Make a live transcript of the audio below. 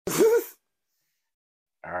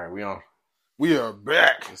right, we on. We are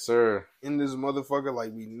back. Yes, sir. In this motherfucker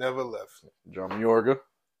like we never left. John Yorga.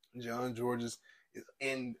 John Georges is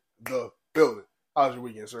in the building. How was your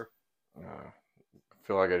weekend, sir?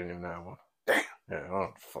 Feel like I didn't even have one. Damn. Yeah, I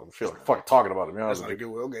don't feel like fucking talking about it, to be honest That's with not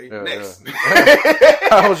you. good. Okay, Yeah, next. yeah.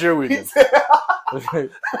 How was your weekend?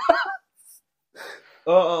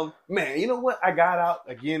 Man, you know what? I got out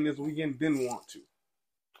again this weekend. Didn't want to.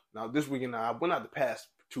 Now this weekend, I went out the past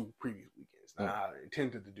 2 previous weekends. I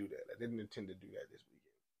intended to do that. I didn't intend to do that this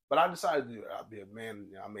weekend, but I decided to do it. I'll be a man.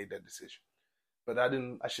 I made that decision, but I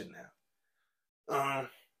didn't. I shouldn't have.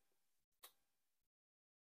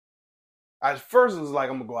 At first, it was like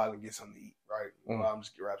I'm gonna go out and get something to eat. Right? I'm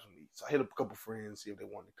just grab something to eat. So I hit up a couple friends, see if they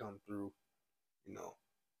wanted to come through. You know,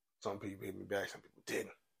 some people hit me back, some people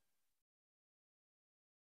didn't.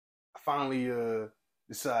 I finally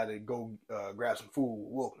decided to go grab some food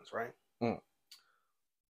with Wilkins, right?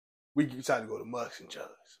 We decided to go to Mugs and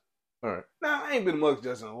Jugs. All right. Now, I ain't been to Mugs and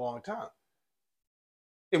Jugs in a long time.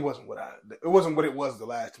 It wasn't what it was the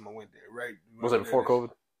last time I went there, right? Was it before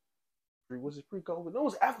COVID? Was it pre-COVID? No, it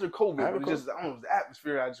was after COVID. After but it just, I don't know, it was the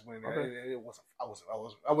atmosphere. I just went there. Okay. I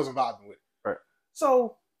wasn't vibing with it. Right.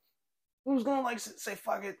 So we was gonna say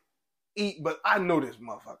fuck it, eat. But I know this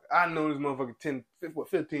motherfucker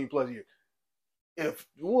 15 plus years. If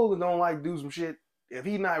Wilkins don't like do some shit, if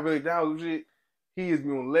he not really down with some shit, he is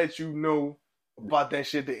gonna let you know about that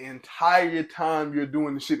shit the entire time you're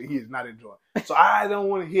doing the shit that he is not enjoying. So I don't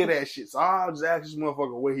want to hear that shit. So I'll just ask this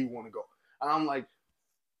motherfucker where he want to go. And I'm like,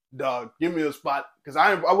 dog, give me a spot, because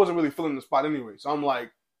I wasn't really feeling the spot anyway. So I'm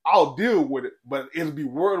like, I'll deal with it, but it'll be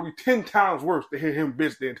 10 times worse to hear him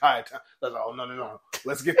bitch the entire time. That's like, oh no.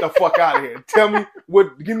 Let's get the fuck out of here. Tell me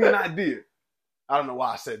give me an idea. I don't know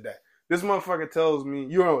why I said that. This motherfucker tells me,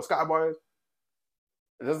 you know what Sky Bar is?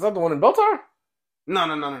 Is that the one in Beltar? No.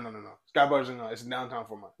 Sky Bar is it's downtown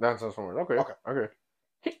Fort Myers. Downtown Fort Myers. Okay.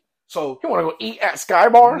 So you want to go eat at Sky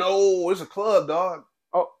Bar? No, it's a club, dog.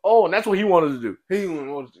 Oh, and that's what he wanted to do. He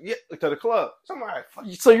wanted to the club. So I'm like, fuck.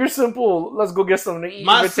 So you're simple. Let's go get something to eat.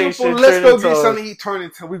 My simple, let's go get something to eat. Turn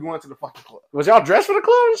until we go into the fucking club. Was y'all dressed for the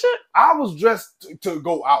club and shit? I was dressed to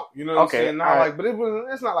go out. You know what I'm saying? Not right. but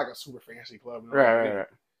it's not like a super fancy club. You know? Right.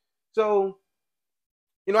 So,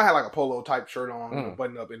 you know, I had like a polo type shirt on,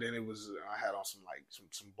 button up, and then I had on some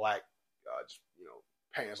black, just, you know,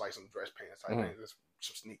 pants, like some dress pants type things,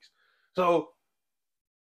 some sneaks. So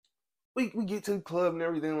we get to the club and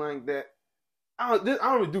everything like that. I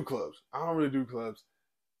don't really do clubs.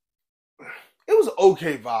 It was an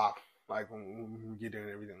okay vibe, like when we get there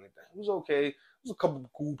and everything like that. It was okay. There was a couple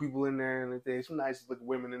of cool people in there and everything, some nice looking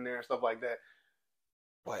women in there and stuff like that.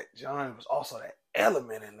 But John, was also that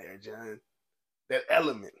element in there, John. That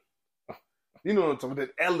element. You know what I'm talking about?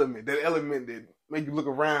 That element that make you look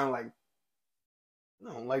around like,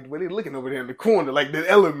 no, like when they looking over there in the corner, like that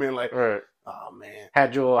element, like, right. Oh man,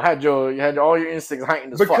 you had all your instincts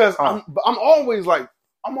heightened as because fuck. I'm always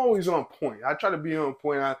on point. I try to be on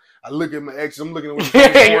point. I look at my exits. I'm looking at what your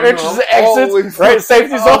exits, right?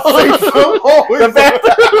 Safety's always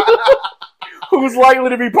who's likely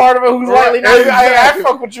to be part of it? Who's likely not? Exactly. I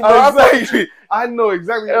fuck with you, man. Exactly. I know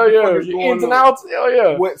exactly what the fuck is going ins and outs. Hell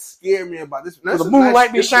yeah. What scared me about this? The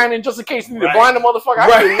moonlight be shining just in case you need to blind the motherfucker.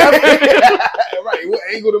 Right. What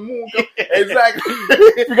angle the moon comes? Exactly.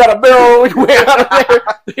 You got a barrel way out of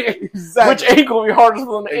there. Exactly. Which angle would be hardest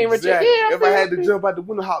for them to aim at you? Yeah, if I had to jump out the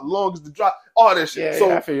window, how long is the drop? All that shit.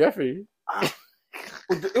 Yeah, I feel you.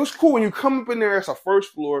 It was cool when you come up in there. It's a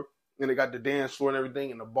first floor. And they got the dance floor and everything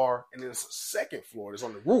in the bar. And then it's a second floor. It's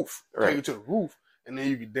on the roof. Take you to the roof. And then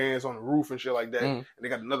you can dance on the roof and shit like that. And they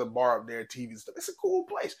got another bar up there, TV and stuff. It's a cool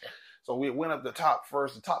place. So we went up the top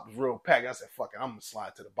first. The top was real packed. I said, fuck it, I'm going to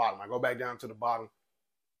slide to the bottom. I go back down to the bottom.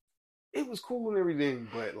 It was cool and everything,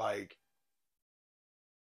 but like,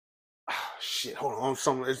 shit, hold on.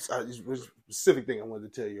 It's a specific thing I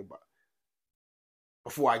wanted to tell you about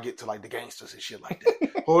before I get to like the gangsters and shit like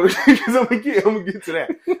that. Hold on, because I'm gonna get to that.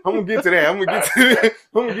 I'm gonna get to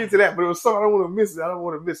that. But it was something I don't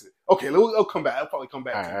want to miss it. Okay, I'll come back. I'll probably come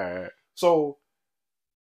back. All right. So,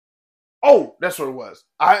 that's what it was.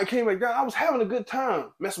 I came back down. I was having a good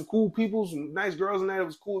time. Met some cool people, some nice girls in there. It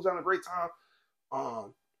was cool. I was having a great time.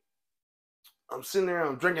 I'm sitting there.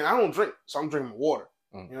 I'm drinking. I don't drink, so I'm drinking my water.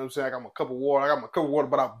 You know what I'm saying? I got my cup of water.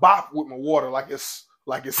 But I bop with my water like it's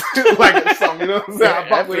something, you know what I'm saying? I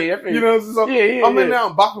bop with it, you know what I'm saying? So I'm in there,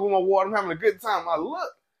 I'm bopping with my water, I'm having a good time.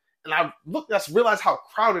 I realized how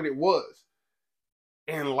crowded it was.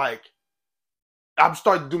 And like, I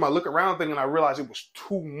started to do my look around thing and I realized it was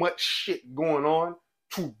too much shit going on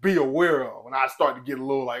to be aware of. And I started to get a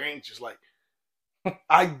little like anxious, like,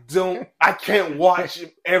 I can't watch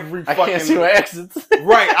every fucking... I can't see my exits.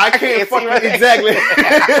 Right, I can't fucking... Exactly.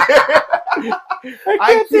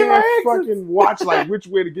 I can't fucking watch, like, which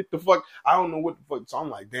way to get the fuck... I don't know what the fuck... So I'm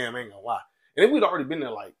like, damn, I ain't gonna lie. And then we'd already been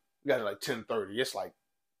there, like, we got it like 10:30. It's like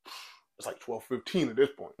 12:15 at this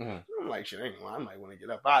point. I'm like, shit, I ain't gonna lie. I might want to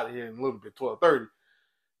get up out of here in a little bit, 12:30.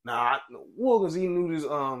 Nah, Wilkins, he knew this,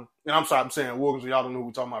 and I'm sorry, I'm saying Wilkins, y'all don't know who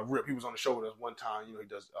we're talking about. Rip, he was on the show with us one time, he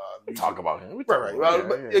does, we talk about him.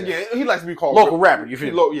 Right. Again, he likes to be called local Rip. rapper, you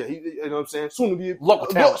feel me? Yeah, you know what I'm saying? Soon to be local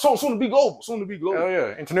talent. Soon to be global. Oh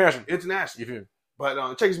yeah, international. You feel me?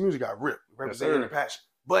 But check his music out, Rip, representing the passion.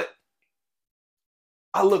 But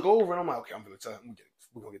I look over and I'm like, okay, I'm gonna tell him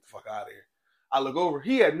we're gonna get the fuck out of here. I look over.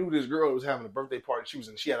 He had knew this girl was having a birthday party.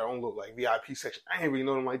 She had her own little like VIP section. I ain't really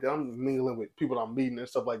know them like that. I'm mingling with people I'm meeting and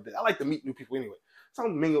stuff like that. I like to meet new people anyway. So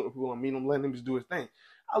I'm mingling with people I'm meeting. I'm letting him just do his thing.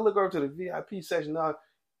 I look over to the VIP section. Now,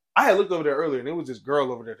 I had looked over there earlier, and there was this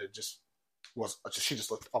girl over there that she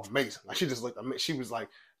just looked amazing. Like she just looked amazing. She was like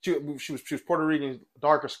she was Puerto Rican,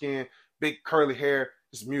 darker skin, big curly hair,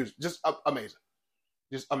 just music, just amazing,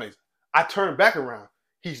 just amazing. I turned back around.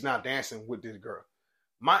 He's not dancing with this girl.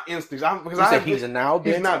 My instincts, he's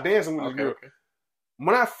not dancing with this girl. Okay.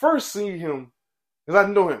 When I first seen him, because I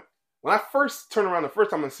know him, when I first turned around the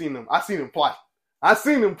first time I seen him plotting.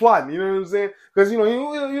 You know what I'm saying? Because you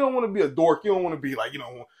don't want to be a dork. You don't want to be like you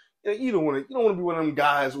don't want to be one of them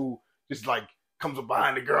guys who just like comes up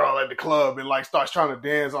behind the girl at the club and like starts trying to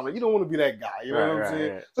dance on it. You don't want to be that guy. You know what I'm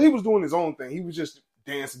saying? Right. So he was doing his own thing. He was just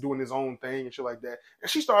dancing, doing his own thing and shit like that.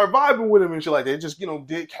 And she started vibing with him and shit like that. It just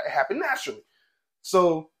did happen naturally.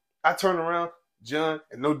 So I turned around, John,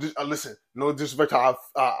 and no disrespect to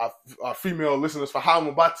our female listeners for how I'm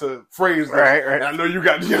about to phrase this. Right. And I know you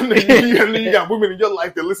got women in your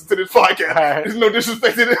life that listen to this podcast. Right. There's no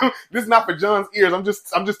disrespect to them. This is not for John's ears. I'm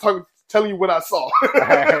just telling you what I saw.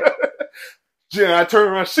 Right. Jen, I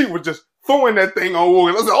turned around, she was just throwing that thing on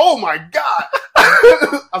Wilkins. I said, "Oh my God!"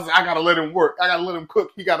 I said, "I gotta let him work. I gotta let him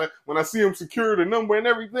cook. When I see him secure the number and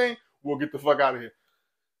everything, we'll get the fuck out of here."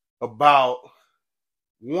 About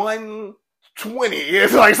 120.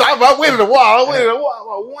 It's like, so I waited a while.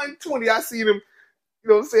 About 120, I see them, you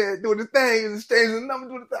know what I'm saying, doing the thing, exchanging the number,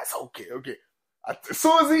 doing the thing. I said, okay. As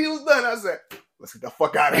soon as he was done, I said, let's get the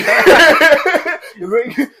fuck out of here. I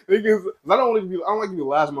don't like to be the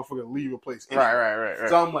last motherfucker to leave a place. Anyway. Right.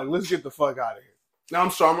 So I'm like, let's get the fuck out of here. Now,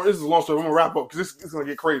 I'm sorry, this is a long story. I'm going to wrap up because this is going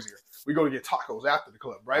to get crazier. We go to get tacos after the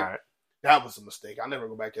club, right? All right. That was a mistake. I'll never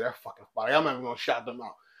go back to that fucking spot. I'm not even going to shout them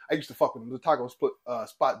out. I used to fuck with them. The taco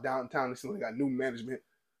spot downtown. They seemed like got new management.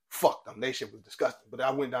 Fuck them. They shit was disgusting. But I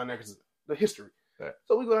went down there because of the history. Right.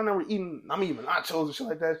 So we go down there. I'm eating nachos and shit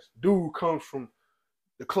like that. Dude comes from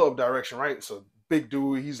the club direction, right? So big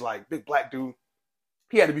dude. He's like big black dude.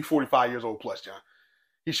 He had to be 45 years old plus, John.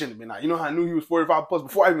 He shouldn't have been out. You know how I knew he was 45 plus?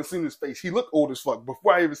 Before I even seen his face. He looked old as fuck.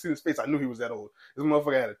 Before I even seen his face, I knew he was that old. This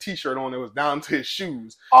motherfucker had a t-shirt on that was down to his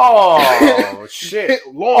shoes. Oh, shit.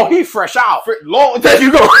 He fresh out. There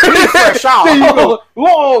you go. He fresh out. There you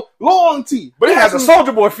go. Long tee. But he has a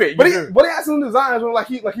Soldier Boy fit. But he had some designs where like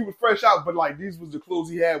he was fresh out, but like these was the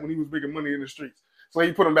clothes he had when he was making money in the streets. So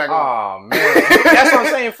he put them back on. Oh, man. That's what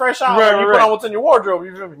I'm saying. Fresh out. Right. You put on what's in your wardrobe.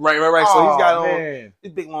 You feel me? Right. So he's got on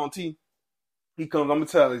his big long tee. He comes, I'm going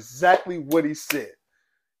to tell you exactly what he said.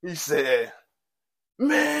 He said,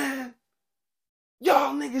 "Man,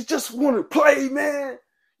 y'all niggas just want to play, man.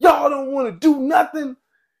 Y'all don't want to do nothing.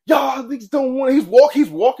 Y'all niggas don't want to." He's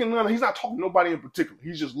walking around. He's not talking to nobody in particular.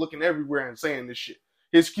 He's just looking everywhere and saying this shit.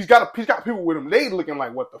 He's got people with him. They looking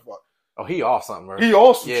like, what the fuck? Oh, he off something, right? He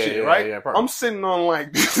off some shit, right? Yeah, I'm sitting on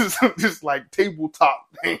like this like tabletop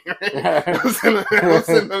thing, right? I'm sitting on this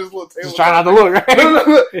little table. Just trying not to look, right?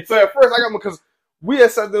 No. So at first I got because we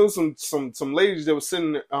had sat there with some ladies that were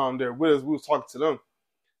sitting there with us. We was talking to them,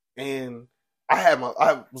 and I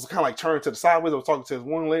was kind of like turned to the sideways. I was talking to this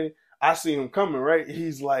one lady. I see him coming, right?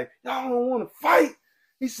 He's like, "Y'all don't want to fight."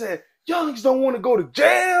 He said, "Y'all niggas don't want to go to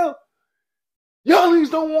jail. Y'all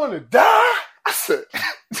niggas don't want to die." I said,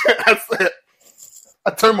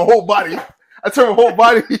 I turned my whole body. I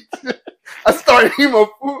started eating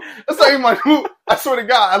my food. I swear to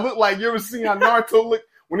God, I look like, you ever seen how Naruto look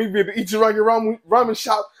when he be at the Ichiragi ramen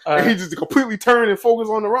shop and he just completely turned and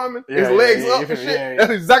focused on the ramen, his legs up and shit. Yeah.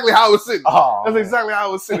 That's exactly how I was sitting. Exactly how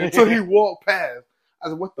I was sitting until he walked past. I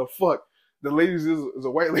said, "What the fuck?" The lady is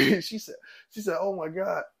a white lady. She said, "Oh my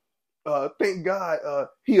God, thank God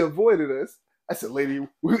he avoided us." I said, "Lady,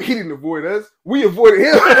 he didn't avoid us. We avoided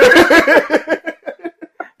him."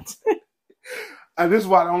 And this is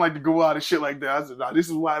why I don't like to go out and shit like that. I said, "Nah, this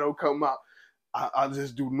is why I don't come out." I'll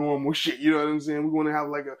just do normal shit. You know what I'm saying? We want to have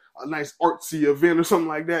like a nice artsy event or something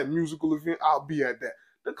like that, musical event. I'll be at that.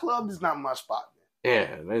 The club is not my spot, man.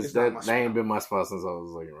 Yeah, that ain't been my spot since I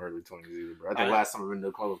was like in early 20s either, bro. I think last time I've been to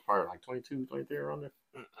the club was probably like 22, 23 around there.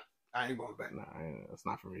 I ain't going back. Nah, that's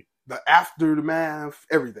not for me. The aftermath,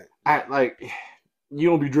 everything. You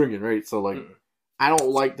don't be drinking, right? So like, I don't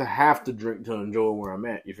like to have to drink to enjoy where I'm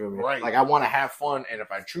at. You feel me? Right. Like I want to have fun, and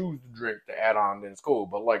if I choose to drink to add on, then it's cool.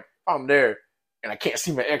 But like, if I'm there and I can't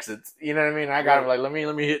see my exits, you know what I mean? I gotta be like, let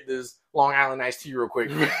me hit this Long Island iced tea real quick,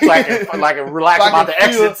 so I can relax about the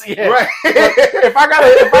exits. Yeah. Right. if I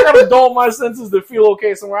gotta dull my senses to feel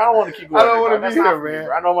okay somewhere, I don't want to keep going. I don't want to be here, man.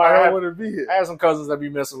 I know I don't want to be here. I have some cousins that be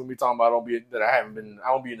messing with me talking about I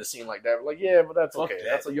don't be in the scene like that. But like, yeah, but that's okay.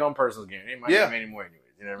 That's a young person's game. It ain't my game anymore, anyways.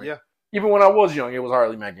 You know what I mean? Yeah. Even when I was young, it was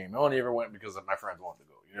hardly my game. I only ever went because my friends wanted to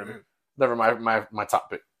go. You know what I mean? Never my top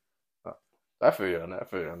pick. I feel you on that.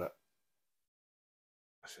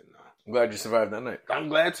 I said no. I'm glad you survived that night. I'm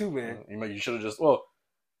glad too, man. You should have just. Well,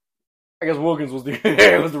 I guess Wilkins was the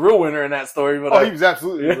real winner in that story. But he was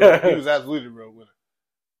absolutely the real winner.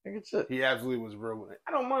 Good shit. He absolutely was a real winner.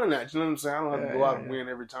 I don't mind that. You know what I'm saying? I don't have to go out and win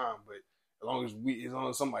every time, but as long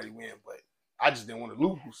as somebody win. But I just didn't want to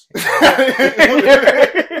lose.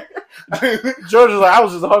 George was like, I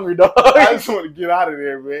was just a hungry dog. I just want to get out of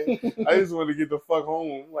there, man. I just want to get the fuck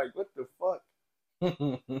home. I'm like, what the fuck?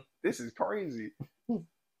 This is crazy. Let's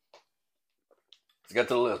get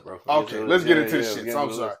to the list, bro. Okay, let's get into this shit. So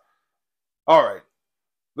I'm sorry. All right.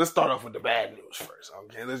 Let's start off with the bad news first.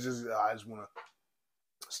 Okay, I just want to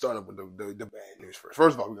start up with the bad news first.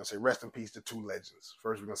 First of all, we're going to say rest in peace to two legends.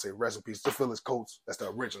 First, we're going to say rest in peace to Phyllis Coates. That's the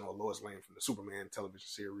original Lois Lane from the Superman television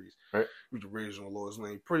series. Right. The original Lois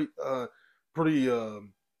Lane. Pretty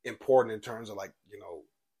important in terms of like,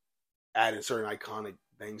 adding certain iconic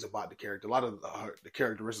things about the character. A lot of the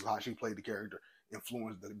characteristics, how she played the character,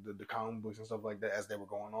 influenced the comic books and stuff like that as they were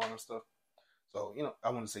going on and stuff. So, I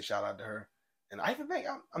want to say shout out to her. And I even think,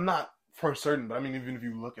 I'm not for certain, but I mean, even if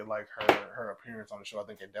you look at like her appearance on the show, I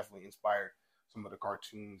think it definitely inspired some of the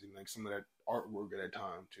cartoons and like some of that artwork at that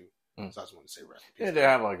time too. So I just want to say rest in peace. Yeah, they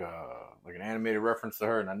have like an animated reference to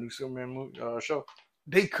her in that new Superman show.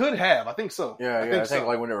 They could have, I think so. Yeah, I think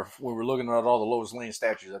like when we were looking at all the Lois Lane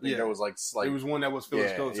statues, I think there was like it was one that was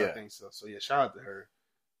Phyllis Coates, I think so. So yeah, shout out to her.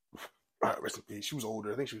 Rest in peace. She was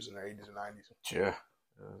older. I think she was in her 80s or 90s. Yeah.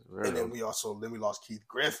 And then we lost Keith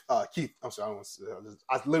Griff. Keith, I'm sorry,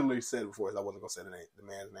 I literally said it before, I wasn't gonna say the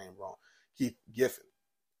man's name wrong. Keith Giffen.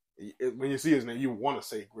 When you see his name, you want to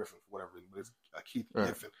say Griffin, whatever, but it's Keith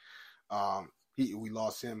Giffen. We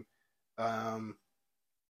lost him.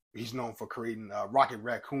 He's known for creating Rocket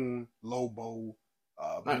Raccoon, Lobo,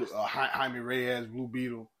 Jaime Reyes, Blue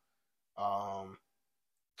Beetle.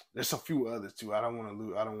 There's a few others too. I don't want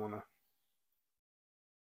to.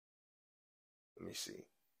 Let me see.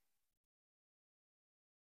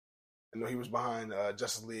 I know he was behind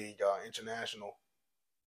Justice League International.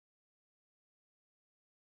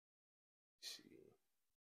 Let's see.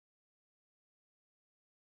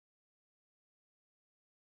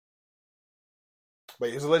 But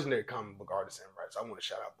he's a legendary comic book artist and writer. So I want to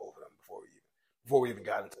shout out both of them before we even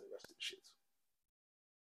got into the rest of the shits.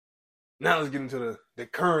 Now let's get into the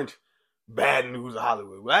current bad news of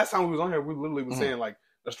Hollywood. Last time we was on here, we literally was saying like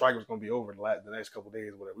the strike was going to be over the next couple of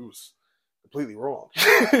days, or whatever. We was completely wrong.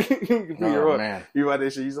 Wrong. Man. You about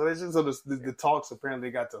that shit? You saw that shit? So the talks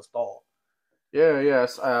apparently got to stall.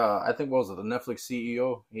 Yes. I think what was it, the Netflix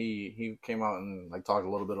CEO? He came out and like talked a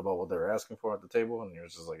little bit about what they were asking for at the table, and it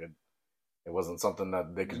was just like it wasn't something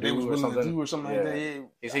that they could do or something. Like that.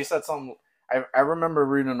 Yeah. He said something. I remember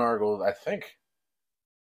reading an article. I think,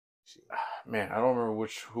 man, I don't remember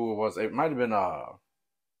who it was. It might have been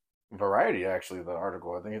Variety, actually, the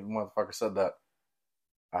article. I think the motherfucker said that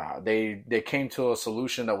they came to a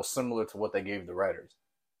solution that was similar to what they gave the writers,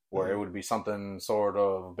 where it would be something sort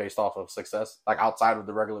of based off of success, like outside of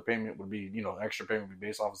the regular payment would be, extra payment would be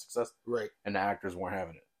based off of success, right? And the actors weren't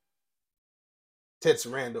having it. Ted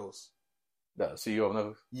Sarandos, the CEO of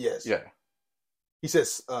Netflix, yes, yeah. He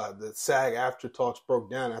says the SAG after talks broke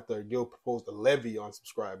down after a guild proposed a levy on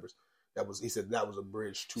subscribers. He said that was a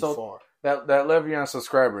bridge too far. That levy on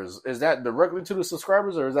subscribers, is that directly to the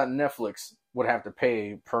subscribers, or is that Netflix would have to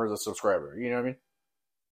pay per the subscriber? You know what I mean?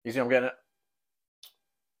 You see what I'm getting at?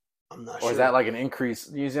 I'm not or sure. Or is that like an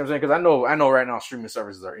increase? You see what I'm saying? Because I know right now streaming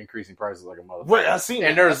services are increasing prices like a motherfucker. Right, I've seen it.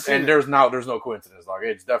 And there's no coincidence. Like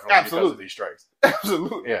it's definitely because of these strikes.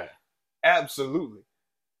 Absolutely. Yeah. Absolutely.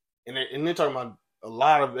 And they're talking about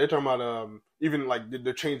they're talking about even like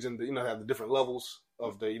they're changing have the different levels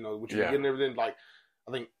of the what you get and everything. Like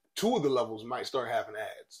I think 2 of the levels might start having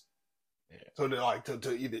ads. Yeah. So they like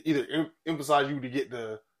to either emphasize you to get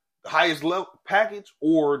the highest level package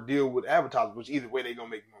or deal with advertisers, which either way they're gonna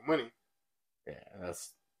make more money. Yeah,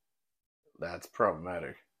 that's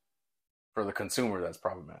problematic for the consumer. That's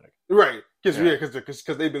problematic, Right?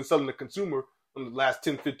 Because they've been selling the consumer in the last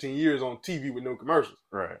 10, 15 years on TV with no commercials.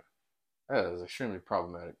 right? That is extremely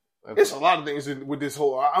problematic. It's a lot of things with this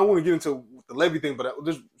whole. I don't want to get into the levy thing, but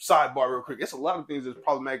just sidebar real quick. It's a lot of things that's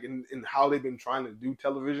problematic in how they've been trying to do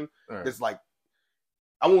television. Right. It's like,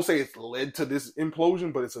 I won't say it's led to this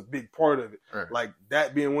implosion, but it's a big part of it. Right. Like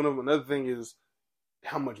that being one of them. Another thing is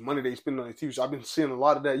how much money they spend on these TV shows. I've been seeing a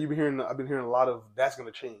lot of that. I've been hearing a lot of that's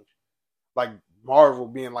going to change. Like Marvel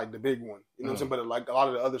being like the big one, you know what I'm saying? But like a lot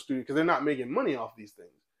of the other studios, because they're not making money off these things,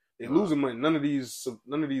 they're losing money. None of these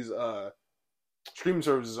streaming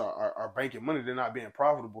services are banking money. They're not being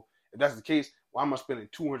profitable. If that's the case, why am I spending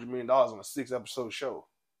 $200 million on a 6-episode show?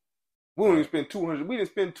 We don't even spend $200. We didn't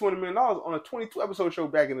spend $200 million on a 22-episode show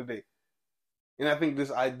back in the day. And I think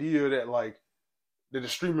this idea that like that the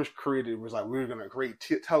streamers created was like we're gonna create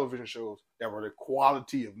television shows that were the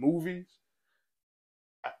quality of movies.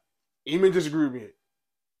 You may disagree with me,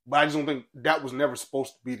 but I just don't think that was never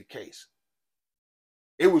supposed to be the case.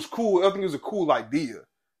 It was cool. I think it was a cool idea,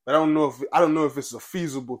 but I don't know if it's a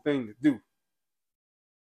feasible thing to do,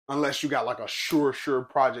 unless you got like a sure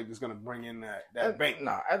project that's going to bring in that bank.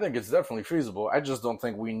 No, I think it's definitely feasible. I just don't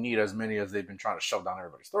think we need as many as they've been trying to shove down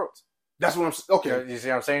everybody's throats. That's what I'm okay. You see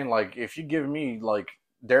what I'm saying? Like if you give me like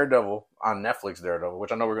Daredevil on Netflix, Daredevil,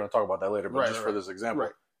 which I know we're going to talk about that later, but for this example,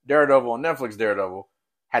 Daredevil on Netflix, Daredevil.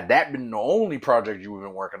 Had that been the only project you've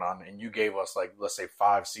been working on and you gave us, like, let's say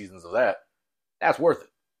 5 seasons of that, that's worth it.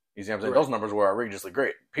 You see what I'm saying? Those numbers were outrageously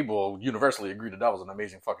great. People universally agreed that was an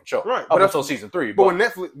amazing fucking show. Right. Up until season 3. But when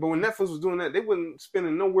Netflix was doing that, they wasn't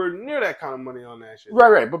spending nowhere near that kind of money on that shit.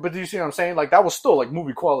 Right. But do you see what I'm saying? Like, that was still, like,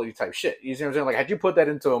 movie quality type shit. You see what I'm saying? Like, had you put that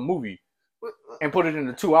into a movie and put it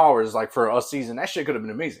into 2 hours, like, for a season, that shit could have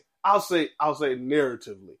been amazing. I'll say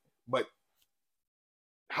narratively. But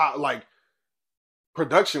how, like,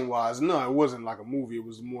 production wise, no, it wasn't like a movie.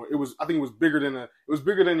 I think it was bigger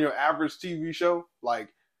than your average TV show. Like,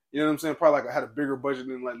 you know what I'm saying? Probably like I had a bigger budget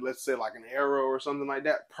than like, let's say like an Arrow or something like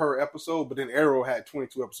that per episode. But then Arrow had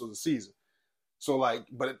 22 episodes a season. So like,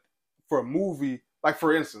 for a movie, like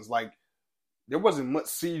for instance, like there wasn't much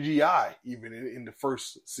CGI even in the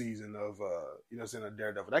first season of, you know what I'm saying, of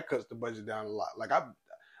Daredevil. That cuts the budget down a lot. Like I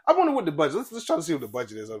wonder what the budget, let's try to see what the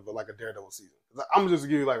budget is of like a Daredevil season. I'm just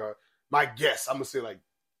gonna give you like my guess, I'm going to say like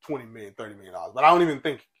 $20 million, $30 million. But I don't even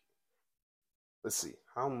think. Let's see.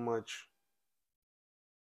 How much?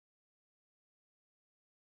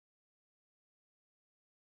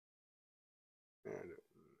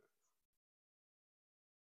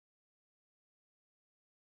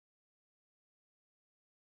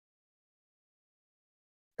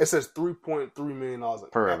 It says $3.3 million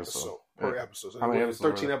per episode. Per episode. So how many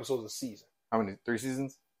episodes? 13 epides a season. How many? 3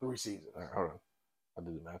 seasons? 3 seasons. All right, hold on. I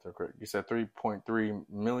did the math real quick. You said 3.3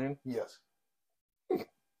 million? Yes.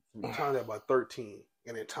 Times that by 13,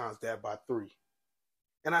 and then times that by 3.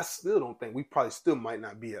 And I still don't think, we probably still might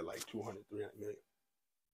not be at like 200, 300 million.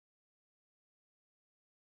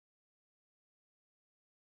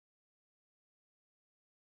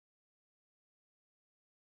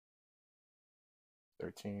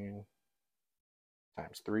 $13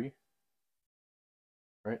 times 3.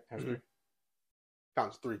 Right? Times 3?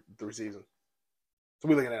 Times 3 seasons. So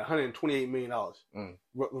we're looking at $128 million.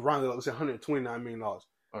 Round it up, let's say $129 million. Right.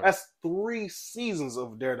 That's 3 seasons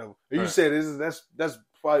of Daredevil. And you said that's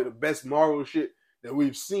probably the best Marvel shit that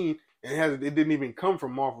we've seen, and it didn't even come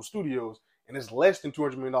from Marvel Studios, and it's less than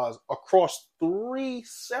 $200 million across 3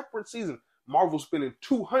 separate seasons. Marvel's spending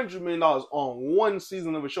 $200 million on 1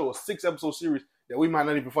 season of a show, a 6-episode series that we might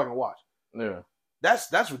not even fucking watch. Yeah,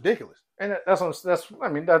 that's ridiculous. And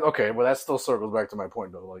okay. Well, that still circles back to my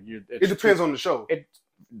point though. Like it depends on the show.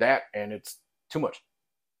 It's too much.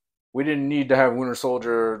 We didn't need to have Winter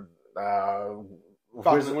Soldier,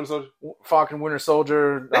 Falcon Winter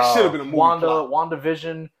Soldier. That should have been a movie.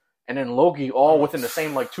 WandaVision, and then Loki, all within the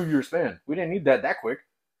same like 2-year span. We didn't need that quick.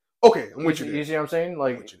 Okay, I'm with you. You see what I'm saying?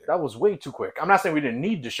 Like that was way too quick. I'm not saying we didn't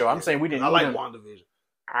need the show. I'm saying we didn't. I like WandaVision.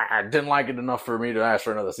 I didn't like it enough for me to ask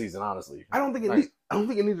for another season. Honestly, I don't think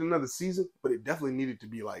it needed another season, but it definitely needed to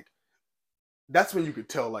be like. That's when you could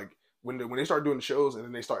tell, like when they start doing the shows and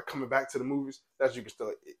then they start coming back to the movies. That's when you can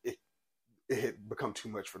tell it had become too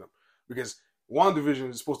much for them, because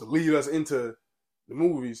WandaVision is supposed to lead us into the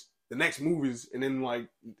movies, the next movies, and then like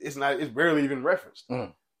it's barely even referenced.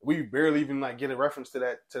 We barely even like get a reference to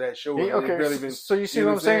that show. Yeah, okay, so you see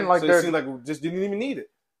what I'm saying? Like so it seems like we just didn't even need it.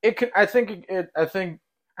 I think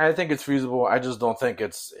I think it's feasible. I just don't think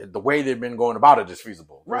it's the way they've been going about it is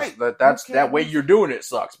feasible. Right. That's that way you're doing it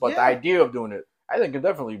sucks. But the Yeah. idea of doing it, I think can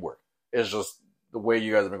definitely work. It's just the way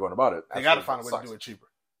you guys have been going about it. They got to find a way to do it cheaper.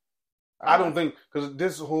 I don't think because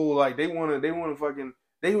this whole like they want to fucking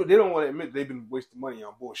they don't want to admit they've been wasting money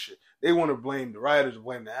on bullshit. They want to blame the writers, or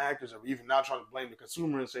blame the actors, or even now trying to blame the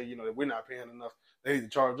consumer and say that we're not paying enough. They need to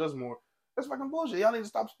charge us more. That's fucking bullshit. Y'all need to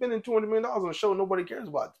stop spending $200 million on a show nobody cares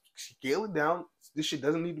about. Scale it down. This shit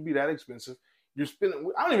doesn't need to be that expensive. You're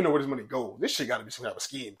spending. I don't even know where this money goes. This shit got to be some kind of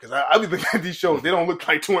scheme because I be looking at these shows. They don't look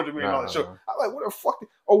like $200 million show. I'm like, what the fuck?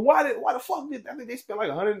 Why the fuck did I think they spent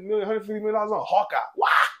like $100 million, $150 million on Hawkeye?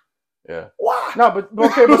 Why? Yeah. Why? No, but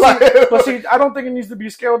okay, but see, I don't think it needs to be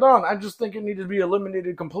scaled down. I just think it needs to be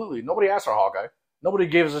eliminated completely. Nobody asked for Hawkeye. Nobody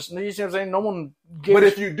gave us. You see what I'm saying? No one gave. But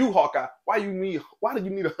if you do Hawkeye, why do you need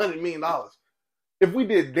 $100 million? If we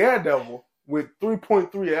did Daredevil with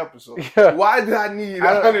 3.3 episodes, why did I need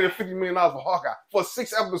 $150 million for Hawkeye for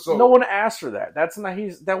 6 episodes? No one asked for that. That's not.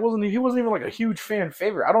 He wasn't even like a huge fan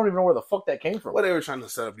favorite. I don't even know where the fuck that came from. Well, they were trying to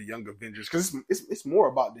set up the young Avengers because it's more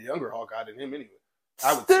about the younger Hawkeye than him anyway.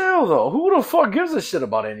 Still though, who the fuck gives a shit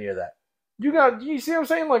about any of that? You see what I'm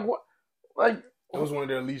saying? Like what? Like it was one of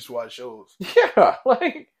their least watched shows. Yeah,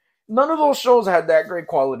 like none of those shows had that great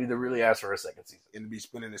quality to really ask for a second season and to be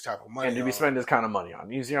spending this type of money and to be spending this kind of money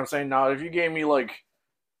on. You see what I'm saying? Now, if you gave me like,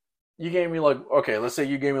 okay, let's say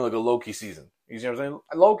you gave me like a Loki season. You see what I'm saying?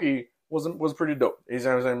 Loki was pretty dope. You see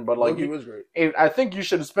what I'm saying? But like, Loki was great. I think you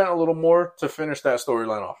should have spent a little more to finish that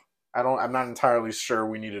storyline off. I'm not entirely sure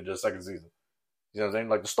we needed a second season. You know what I'm saying?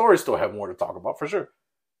 Like the stories still have more to talk about for sure.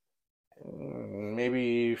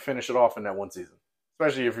 Maybe finish it off in that one season.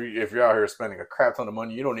 Especially if you're out here spending a crap ton of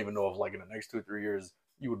money, you don't even know if like in the next 2 or 3 years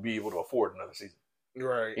you would be able to afford another season.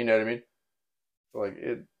 Right. You know what I mean? So like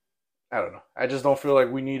I don't know. I just don't feel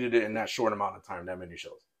like we needed it in that short amount of time, that many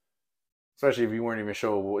shows. Especially if you weren't even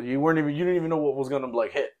sure you didn't even know what was gonna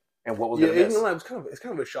like hit and what was gonna miss. It's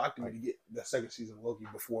kind of a shock to me to get the second season of Loki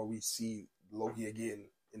before we see Loki again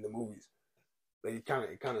in the movies. Like it kind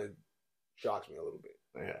of shocks me a little bit.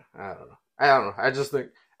 Yeah, I don't know. I just think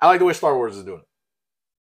I like the way Star Wars is doing it.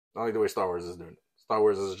 Star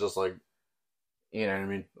Wars is just like, you know what I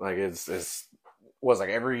mean? Like it's like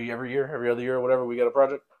every year, every other year or whatever, we get a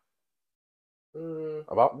project.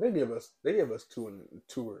 About they give us 2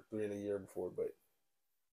 or 3 in a year before, but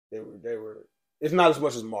they were. It's not as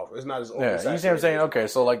much as Marvel. It's not as you see what I'm saying? Okay,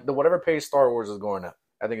 so like the whatever pace Star Wars is going at,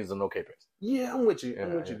 I think it's an okay pace. Yeah, I'm with you.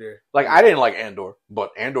 I'm with you there. Like I didn't like Andor,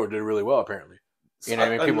 but Andor did really well apparently. You know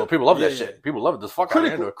what I mean? People love that shit. People love it. The fuck out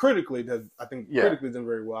of Andor. Critically, critically done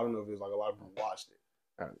very well. I don't know if there's like a lot of people watched it.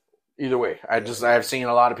 Either way, I've seen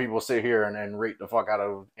a lot of people sit here and rate the fuck out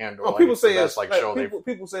of Andor. Oh, people say it's like show.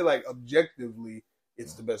 People say like objectively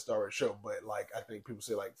it's the best Star Wars show, but like I think people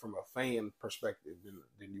say like from a fan perspective,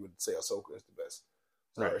 then you would say Ahsoka is the best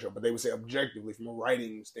Star Wars show. But they would say objectively from a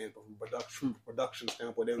writing standpoint, from production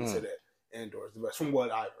standpoint, they would say that Andor is the best from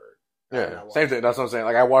what I've heard. Yeah, same thing. That's what I'm saying.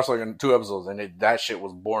 Like I watched like 2 episodes, and that shit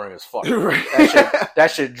was boring as fuck. Right.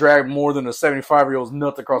 that shit dragged more than a 75-year-old's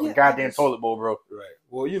nuts across the goddamn toilet bowl, bro. Right.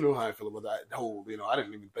 Well, you know how I feel about that whole. I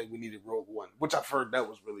didn't even think we needed Rogue One, which I've heard that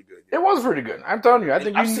was really good. It was pretty good. I'm telling you, I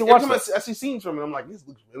think you need to watch it. I see scenes from it. I'm like, this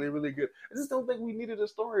looks really, really good. I just don't think we needed a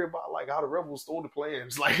story about like how the rebels stole the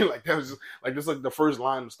plans. Like that was just like the first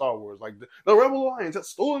line of Star Wars. Like the Rebel Alliance has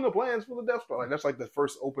stolen the plans for the Death Star. Like that's like the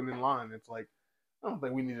first opening line. It's like. I don't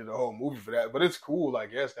think we needed a whole movie for that, but it's cool, I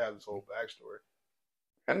guess, to have this whole backstory.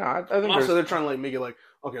 And no, I think also they're trying to like make it like,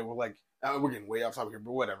 okay, well, like we're getting way off topic here,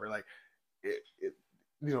 but whatever. Like,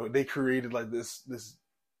 they created like this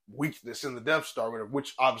weakness in the Death Star, whatever,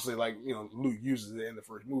 which obviously like Luke uses it in the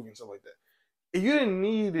first movie and stuff like that. You didn't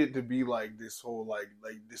need it to be like this whole like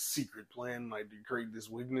this secret plan, like to create this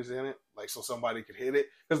weakness in it, like so somebody could hit it.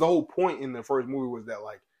 Because the whole point in the first movie was that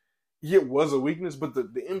like. It was a weakness, but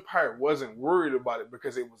the Empire wasn't worried about it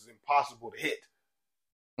because it was impossible to hit.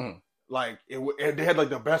 Like they had like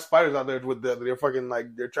the best fighters out there with their fucking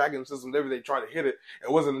like their tracking systems. Everything they tried to hit it.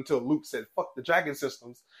 It wasn't until Luke said "fuck the tracking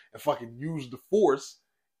systems" and fucking used the Force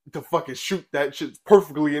to fucking shoot that shit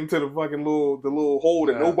perfectly into the fucking little hole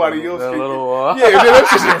that nobody else can. That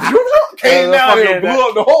shit came down and blew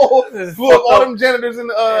up the hole, blew up all them janitors in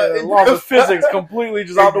the laws of physics completely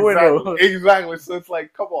just out the window. Exactly. So it's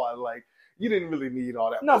like, come on, like you didn't really need all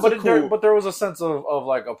that. No, but there was a sense of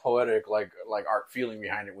like a poetic like art feeling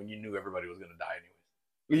behind it when you knew everybody was gonna die anyway.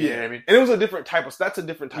 Yeah, you know what I mean, and it was a different type of. That's a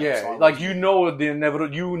different type of song. Like inevitably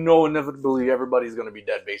everybody's gonna be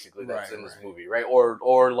dead. Basically, that's in this movie, right?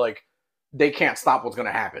 Or like they can't stop what's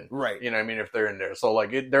gonna happen, right? You know what I mean? If they're in there, so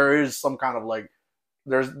like there is some kind of like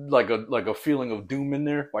there's like a feeling of doom in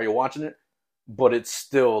there while you're watching it, but it's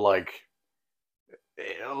still like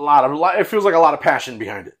it feels like a lot of passion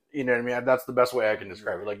behind it. You know what I mean? That's the best way I can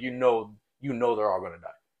describe it. Like you know they're all gonna die,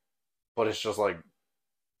 but it's just like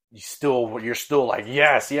you're still like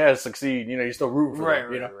yes, succeed. You know, you're still rooting for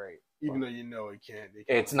them. Right. Even though you know it can't.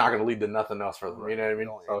 It's not gonna lead to nothing else for them. You know what I mean?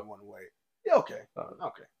 So, one way. Yeah. Okay.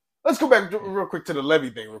 Okay. Let's go back real quick to the Levy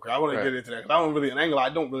thing. Real quick. I want to get into that because I don't really I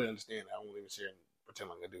don't really understand that. I won't even share and pretend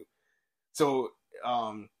like I do. So,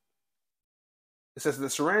 it says the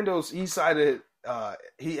Sarandos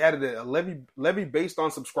he added a levy based on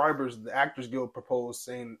subscribers the Actors Guild proposed,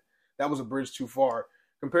 saying that was a bridge too far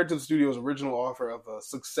compared to the studio's original offer of a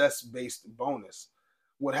success-based bonus.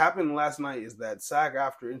 What happened last night is that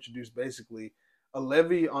SAG-AFTRA introduced basically a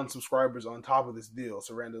levy on subscribers on top of this deal,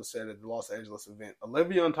 Sarando said at the Los Angeles event. A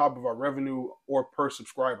levy on top of our revenue or per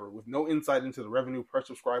subscriber with no insight into the revenue per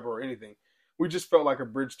subscriber or anything. We just felt like a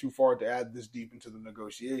bridge too far to add this deep into the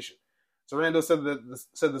negotiation. Sarando said that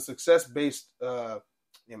the success-based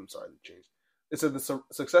It said the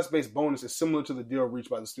success-based bonus is similar to the deal reached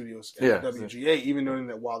by the studios and the WGA, even noting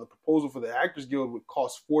that while the proposal for the Actors Guild would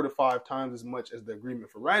cost 4 to 5 times as much as the agreement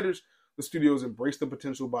for writers, the studios embraced the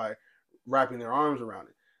potential by wrapping their arms around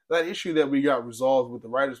it. That issue that we got resolved with the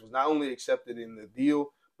writers was not only accepted in the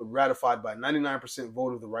deal, but ratified by 99%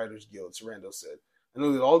 vote of the Writers Guild, Sarando said. I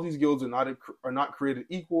know that all these guilds are not created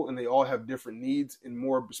equal, and they all have different needs and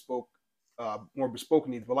more bespoke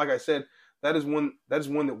needs. But like I said, that is one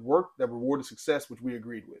that worked, that rewarded success, which we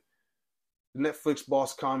agreed with. The Netflix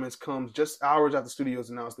boss comments comes just hours after studios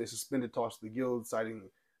announced they suspended talks to the guild, citing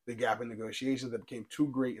the gap in negotiations that became too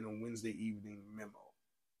great in a Wednesday evening memo.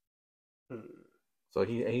 So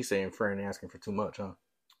he's saying Fran asking for too much, huh?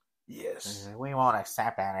 Yes. We won't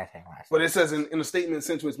accept anything. But it says in a statement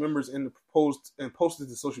sent to its members and posted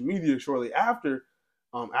to social media shortly after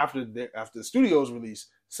the studio's release,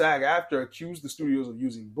 SAG-AFTRA accused the studios of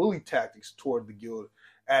using bully tactics toward the guild,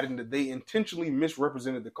 adding that they intentionally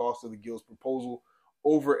misrepresented the cost of the guild's proposal,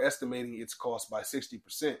 overestimating its cost by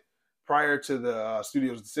 60%. Prior to the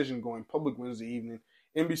studio's decision going public Wednesday evening,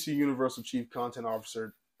 NBC Universal Chief Content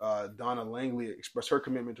Officer Donna Langley expressed her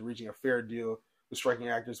commitment to reaching a fair deal with striking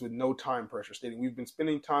actors with no time pressure, stating, "We've been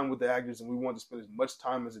spending time with the actors and we want to spend as much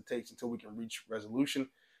time as it takes until we can reach resolution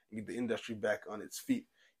and get the industry back on its feet."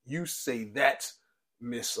 You say that,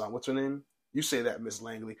 Miss, what's her name? You say that, Miss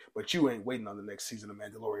Langley, but you ain't waiting on the next season of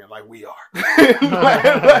Mandalorian like we are.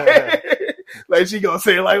 like she gonna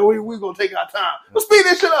say, like, we gonna take our time. Let's speed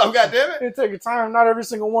this shit up, goddammit. It take your time. Not every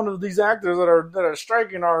single one of these actors that are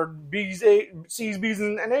striking are B's, C's, B's,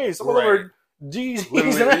 and A's. Some of them are G's,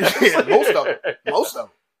 E's, and F's. Yeah, most of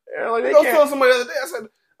them. Yeah, like they can't. Somebody the other day,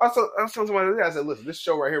 I was telling somebody the other day, I said, listen, this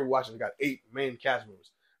show right here we're watching got 8 main cast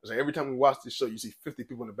members. I was like, every time we watch this show, you see 50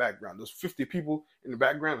 people in the background. Those 50 people in the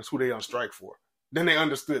background is who they on strike for. Then they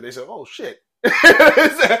understood. They said, oh, shit.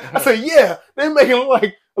 I said, yeah, they're making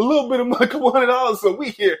like a little bit of money, $200 a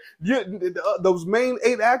week here. Those main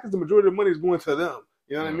 8 actors, the majority of the money is going to them.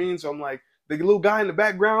 You know what I mean? So I'm like, the little guy in the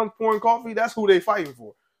background pouring coffee, that's who they fighting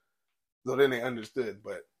for. So then they understood.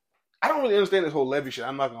 But I don't really understand this whole levy shit.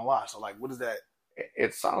 I'm not going to lie. So like, what is that?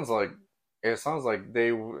 It sounds like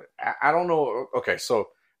they, I don't know. Okay, so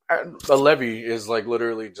a levy is like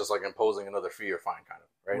literally just like imposing another fee or fine, kind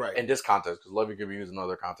of, right? In this context, because levy could be used in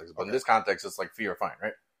other contexts, but in this context, it's like fee or fine,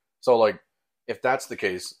 right? So like, if that's the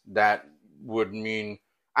case, that would mean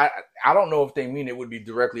I don't know if they mean it would be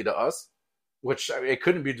directly to us, which it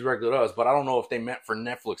couldn't be directly to us, but I don't know if they meant for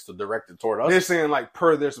Netflix to direct it toward us. They're saying like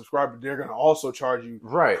per their subscriber, they're going to also charge you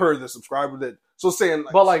per the subscriber that. So saying,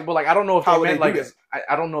 like, but I don't know if they meant like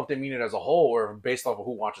I don't know if they mean it as a whole or based off of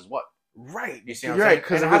who watches what. Right. You see what I'm saying?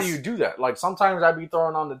 Because how do you do that? Like sometimes I'd be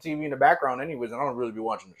throwing on the TV in the background anyways, and I don't really be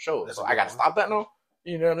watching the show. So I got to stop that now.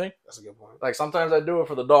 You know what I mean? That's a good point. Like sometimes I do it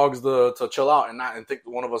for the dogs to chill out and not think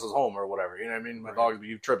one of us is home or whatever. You know what I mean? My dogs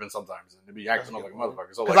be tripping sometimes and they be acting up like a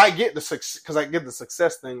motherfucker. So because I get the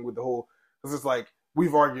success thing with the whole, because it's like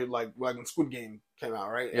we've argued like when Squid Game came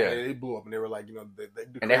out, right? Yeah, and it blew up and they were like,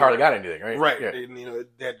 they hardly got anything, right? Right. Yeah.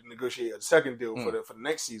 They had to negotiate a second deal for the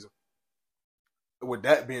next season. With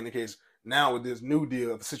that being the case, now with this new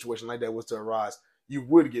deal, if a situation like that was to arise, you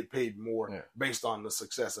would get paid more based on the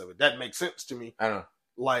success of it. That makes sense to me. I don't know.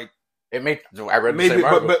 Like it makes. I read the same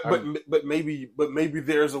article. But maybe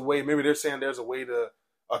there's a way. Maybe they're saying there's a way to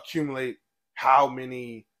accumulate how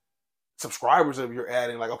many subscribers of you're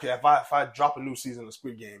adding. Like, okay, if I drop a new season of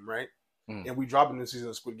Squid Game, right, and we drop a new season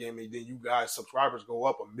of Squid Game, and then you guys subscribers go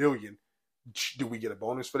up 1 million, do we get a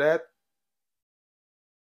bonus for that?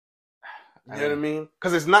 You know what I mean?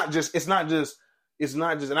 Because it's not just it's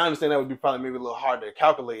not just, and I understand that would be probably maybe a little hard to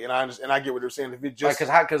calculate, and I get what they're saying. If it just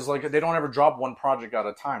because like they don't ever drop one project at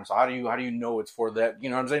a time, so how do you know it's for that?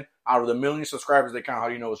 You know what I'm saying? Out of the million subscribers they count, how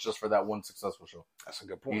do you know it's just for that one successful show? That's a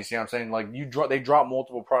good point. You see what I'm saying? Like they drop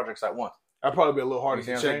multiple projects at once. That'd probably be a little harder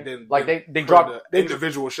to check than like they drop the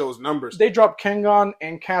individual shows numbers. They drop Kengan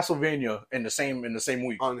and Castlevania in the same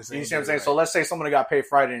week. On the same you see what I'm saying? Right. So let's say somebody got paid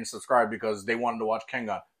Friday and subscribed because they wanted to watch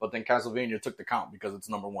Kengan, but then Castlevania took the count because it's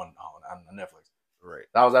number one on Netflix. Right.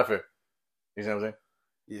 That was that fair. You see what I'm saying?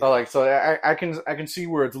 Yeah. So I can see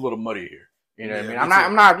where it's a little muddy here. You know what I mean?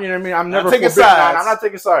 I'm not. You know what I mean? I'm never taking sides. I'm not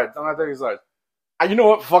taking sides. You know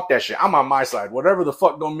what? Fuck that shit. I'm on my side. Whatever the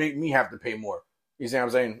fuck don't make me have to pay more. You see what I'm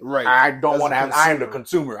saying? Right. I don't want to have. I am the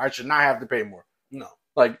consumer. I should not have to pay more. No.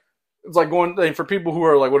 Like it's like going for people who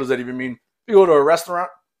are like, what does that even mean? You go to a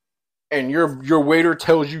restaurant and your waiter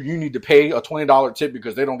tells you need to pay a $20 tip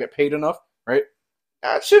because they don't get paid enough, right?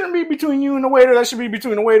 That shouldn't be between you and the waiter. That should be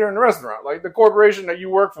between the waiter and the restaurant. Like the corporation that you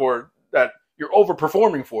work for, that you're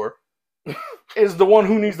overperforming for, is the one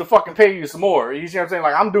who needs to fucking pay you some more. You see what I'm saying?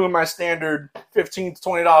 Like I'm doing my standard $15 to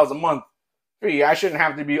 $20 a month fee. I shouldn't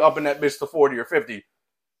have to be upping that bitch to 40 or 50.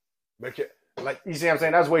 Like you see what I'm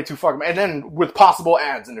saying? That's way too fucking. And then with possible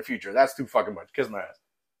ads in the future, that's too fucking much. Kiss my ass.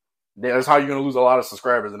 That's how you're gonna lose a lot of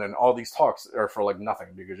subscribers, and then all these talks are for like nothing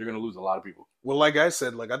because you're gonna lose a lot of people. Well, like I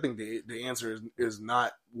said, like I think the answer is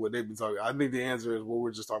not what they've been talking. I think the answer is what we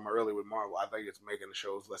were just talking about earlier with Marvel. I think it's making the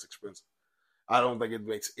shows less expensive. I don't think it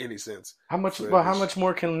makes any sense. How much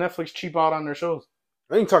more can Netflix cheap out on their shows?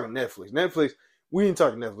 I ain't talking Netflix. We ain't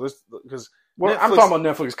talking Netflix because. Well, I'm talking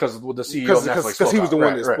about Netflix because the CEO of Netflix because he was the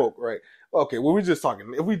one that spoke, right? Okay, well, we're just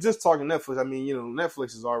talking. If we just talking Netflix, I mean,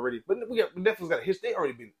 Netflix is already, but Netflix got a history. They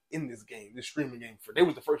already been in this game, this streaming game. They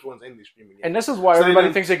was the first ones in this streaming game, and this is why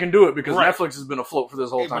everybody thinks they can do it because Netflix has been afloat for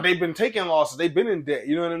this whole time. But they've been taking losses. They've been in debt.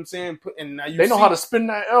 You know what I'm saying? And now they know how to spin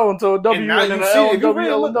that L into a W, and then L into a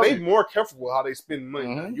W. They more careful with how they spend money.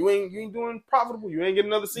 Mm-hmm. You ain't doing profitable. You ain't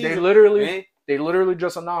getting another season. They literally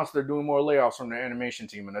just announced they're doing more layoffs from their animation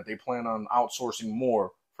team and that they plan on outsourcing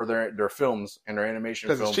more for their films and their animation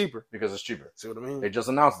films. Because it's cheaper. See what I mean? They just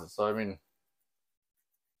announced it. So, I mean.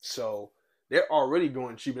 So, they're already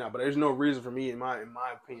going cheap now, but there's no reason for me, in my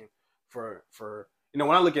opinion, for when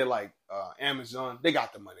I look at like Amazon, they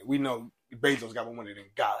got the money. We know Bezos got more money than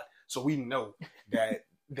God. So, we know that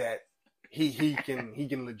he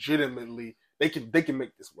can legitimately, they can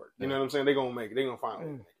make this work. You know what I'm saying? They're going to make it. They're going to find a way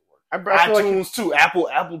to make it. iTunes too, Apple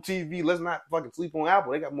TV. Let's not fucking sleep on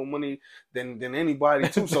Apple. They got more money than anybody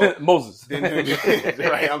too. So Moses,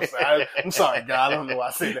 right? I'm sorry, God. I don't know why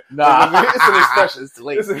I say that. Nah, it's an expression. It's too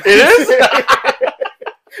late. It is.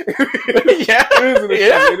 Yeah,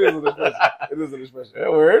 it is an expression. Yeah,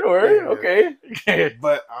 word. Okay.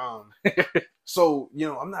 But so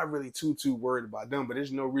I'm not really too worried about them. But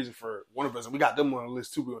there's no reason for one of us, and we got them on the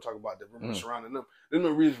list too. We're gonna talk about the rumors surrounding them. There's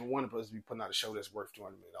no reason for one of us to be putting out a show that's worth $200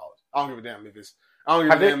 million. I don't give a damn if it's.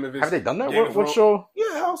 Have they done that? What show?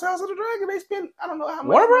 Yeah, House of the Dragon. They spent I don't know how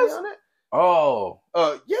much money on it. Oh.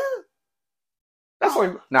 Yeah.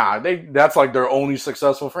 That's like their only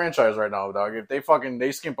successful franchise right now, dog. If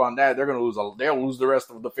they skimp on that, they're gonna lose. They'll lose the rest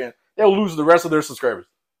of the fans. They'll lose the rest of their subscribers.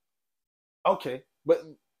 Okay, but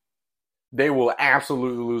they will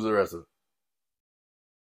absolutely lose the rest of it.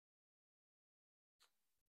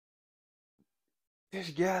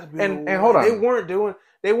 There's gotta be. And hold on, they weren't doing.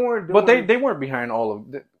 But they weren't behind all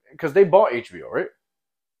of it because they bought HBO, right?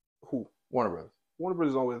 Who? Warner Brothers. Warner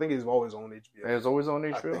Brothers always. I think it's always on HBO. It's always on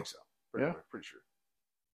HBO. I think so. Pretty sure.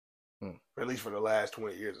 At least for the last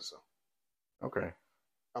 20 years or so. Okay.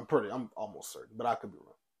 I'm almost certain, but I could be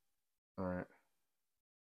wrong. All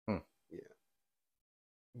right. Yeah.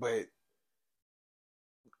 But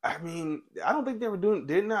I mean, I don't think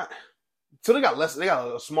they're not. So they got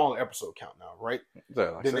a smaller episode count now, right?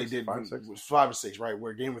 Like than they did 5 or 6, right?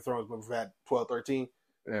 Where Game of Thrones we've had 12, 13.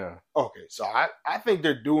 Yeah. Okay, so I think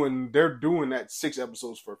they're doing that 6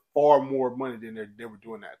 episodes for far more money than they were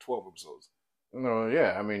doing that 12 episodes. No,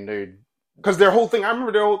 yeah, I mean because their whole thing. I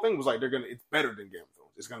remember their whole thing was like it's better than Game of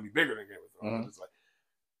Thrones. It's gonna be bigger than Game of Thrones. Mm-hmm. It's like,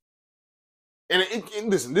 and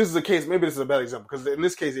listen, this is a case. Maybe this is a bad example because in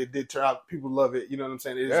this case it did turn out people love it. You know what I'm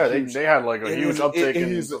saying? They had like a huge uptick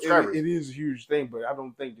in subscribers. It is a huge thing, but I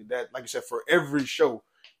don't think that like you said, for every show,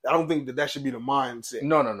 I don't think that should be the mindset.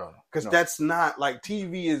 No. Because that's not like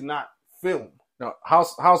TV is not film. No,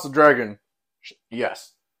 House of Dragon,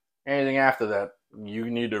 yes. Anything after that, you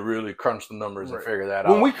need to really crunch the numbers and figure that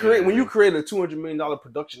out. When you create a $200 million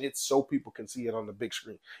production, it's so people can see it on the big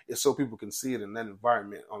screen. It's so people can see it in that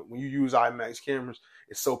environment. When you use IMAX cameras,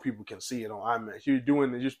 it's so people can see it on IMAX. You're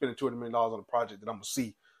spending $200 million on a project that I'm gonna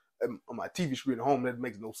see on my TV screen at home, that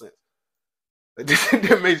makes no sense.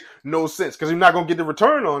 That makes no sense because you're not gonna get the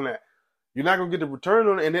return on that. You're not gonna get the return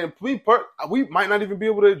on it, and then we might not even be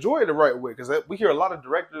able to enjoy it the right way because we hear a lot of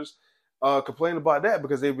directors complain about that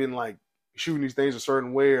because they've been like shooting these things a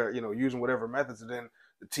certain way or using whatever methods, and then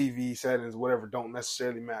the TV settings, whatever, don't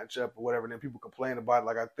necessarily match up or whatever. And then people complain about it.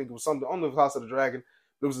 Like I think it was something on the House of the Dragon.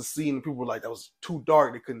 There was a scene and people were like, that was too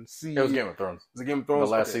dark. They couldn't see. It was Game of Thrones. It was Game of Thrones?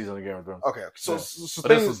 The last season of Game of Thrones. Okay. So, yeah. so but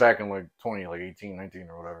this was back in like 18, 19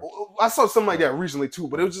 or whatever. I saw something like that recently too,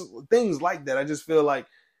 but it was just things like that. I just feel like,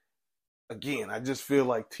 again,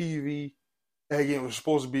 TV, again, was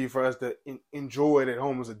supposed to be for us to enjoy it at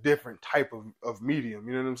home as a different type of medium.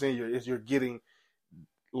 You know what I'm saying? You're getting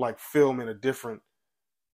like film in a different,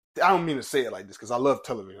 I don't mean to say it like this because I love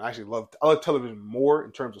television. I love television more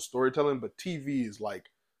in terms of storytelling, but TV is like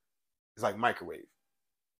microwave.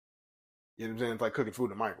 You know what I'm saying? It's like cooking food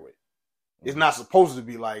in a microwave. It's not supposed to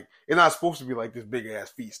be like this big ass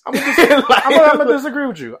feast. I'm gonna disagree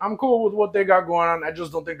with you. I'm cool with what they got going on. I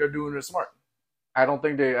just don't think they're doing it smart. I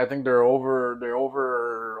think they're overreaching.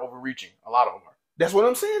 A lot of them are. That's what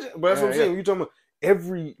I'm saying. But that's what I'm saying. You're talking about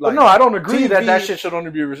but no, I don't agree TV, that shit should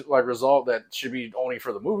only be resolved. That should be only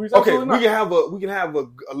for the movies. Okay, we can have a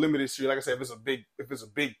limited series. Like I said, if it's a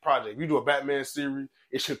big project, if you do a Batman series,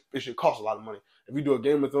 it should cost a lot of money. If you do a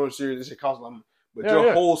Game of Thrones series, it should cost a lot of money. But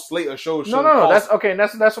your whole slate of shows should No. That's okay, and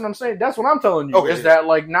that's what I'm saying. That's what I'm telling you. Okay, that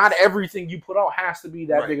like not everything you put out has to be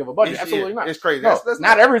that big of a budget. Absolutely not. It's crazy. No, that's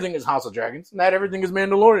not everything is House of Dragons. Not everything is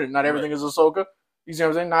Mandalorian. Not everything is Ahsoka. You see what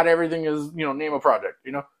I'm saying? Not everything is name a project.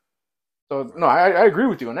 So no, I agree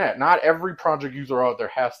with you on that. Not every project you throw out there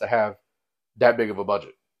has to have that big of a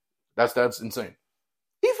budget. That's insane.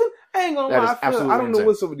 Even I ain't gonna lie, I don't know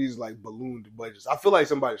what some of these like ballooned budgets. I feel like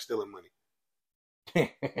somebody's stealing money.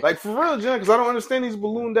 Like for real, John, because I don't understand these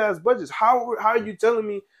ballooned ass budgets. How are you telling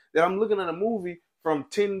me that I'm looking at a movie from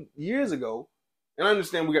 10 years ago? And I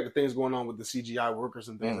understand we got the things going on with the CGI workers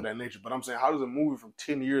and things of that nature, but I'm saying, how does a movie from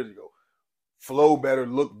 10 years ago flow better,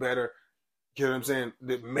 look better? You know what I'm saying?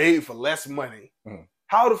 That made for less money.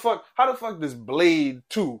 How the fuck does Blade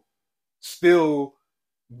 2 still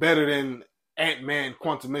better than Ant-Man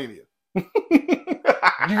Quantumania? You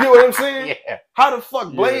get what I'm saying? Yeah. How the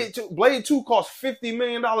fuck Blade 2 cost $50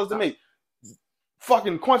 million to make?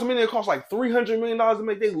 Fucking Quantumania cost like $300 million to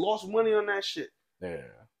make. They lost money on that shit. Yeah.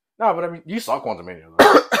 No, but I mean, you saw Quantumania,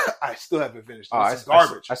 right? I still haven't finished. It's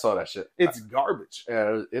garbage. I saw that shit. It's garbage.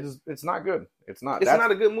 Yeah, it's not good. It's not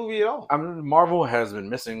a good movie at all. I mean, Marvel has been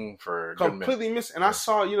missing for completely missing. And I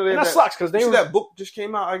saw, that sucks because that book just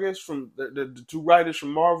came out. I guess from the two writers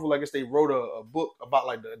from Marvel. I guess they wrote a book about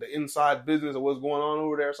like the inside business of what's going on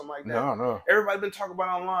over there, or something like that. No. Everybody been talking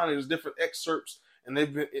about online. There's different excerpts, and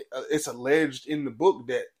it's alleged in the book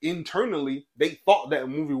that internally they thought that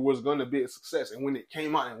movie was going to be a success, and when it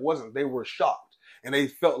came out and it wasn't, they were shocked. And they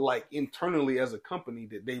felt like internally as a company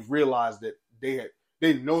that they realized that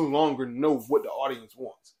they no longer know what the audience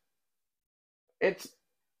wants. It's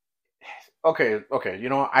okay.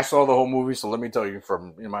 I saw the whole movie, so let me tell you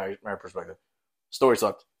from my perspective. Story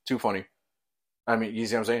sucked. Too funny. I mean, you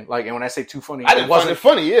see what I'm saying? Like, and when I say too funny, I didn't find it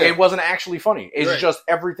funny. Yeah, it wasn't actually funny. It's just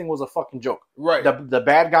everything was a fucking joke. Right. The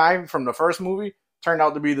bad guy from the first movie turned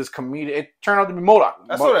out to be this comedic. It turned out to be MODOK.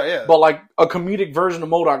 I saw that. Yeah. But like a comedic version of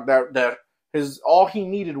MODOK that. All he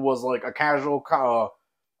needed was like a casual.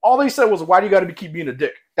 All they said was, "Why do you got to keep being a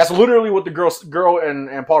dick?" That's literally what the girl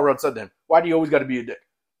and Paul Rudd said to him. Why do you always got to be a dick?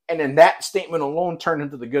 And then that statement alone turned him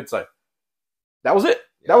to the good side. That was it.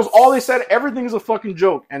 Yes. That was all they said. Everything's a fucking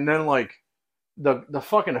joke. And then like the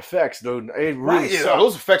fucking effects, dude. It really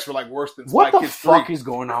those effects were like worse than what the fuck is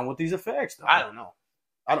going on with these effects? Though? I don't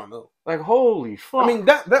know. Like holy fuck. I mean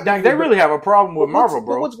that they really have a problem with Marvel,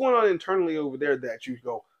 bro. What's going on internally over there that you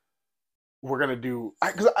go? We're gonna do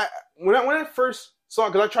because when I first saw it,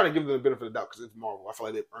 because I try to give them the benefit of the doubt because it's Marvel. I feel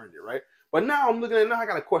like they've earned it, right? But now I'm looking at it now. I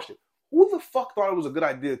got a question: who the fuck thought it was a good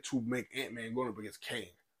idea to make Ant-Man going up against Kang?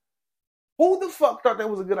 Who the fuck thought that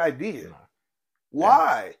was a good idea?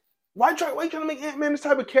 Why? Yeah. Why you trying to make Ant-Man this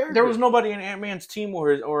type of character? There was nobody in Ant-Man's team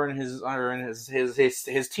or in his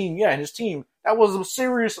team. Yeah, in his team that was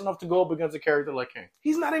serious enough to go up against a character like Kang.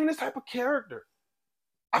 He's not even this type of character.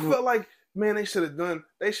 I felt like, man,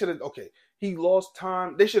 okay. He lost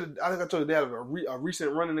time. They should have. I think I told you they had a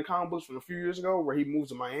recent run in the comic books from a few years ago where he moves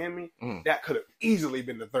to Miami. That could have easily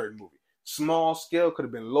been the third movie. Small scale, could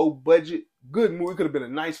have been low budget, good movie. Could have been a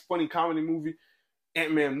nice, funny comedy movie.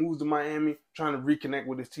 Ant-Man moves to Miami, trying to reconnect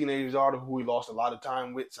with his teenage daughter, who he lost a lot of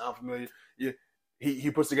time with. Sound familiar? Yeah. He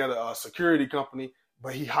puts together a security company,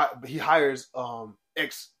 but he hires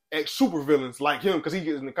ex supervillains like him because he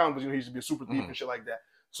gets in the comics. He used to be a super thief and shit like that.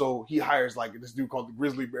 So he hires like this dude called the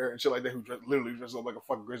Grizzly Bear and shit like that, who literally dresses up like a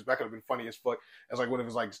fucking grizzly. That could have been funny as fuck as like one of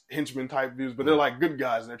his like henchmen type dudes, but they're like good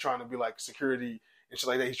guys and they're trying to be like security and shit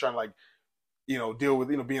like that. He's trying to like, deal with,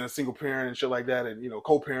 being a single parent and shit like that and,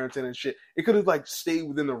 co-parenting and shit. It could have like stayed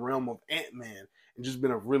within the realm of Ant-Man and just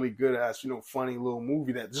been a really good ass, funny little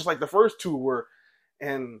movie that just like the first two were.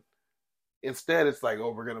 And instead it's like, oh,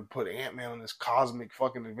 we're going to put Ant-Man on this cosmic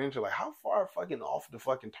fucking adventure. Like, how far fucking off the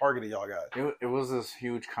fucking target of y'all guys? It was this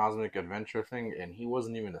huge cosmic adventure thing, and he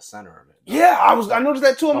wasn't even the center of it. Yeah, I noticed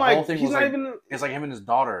that too. I'm like, he's not even... It's like him and his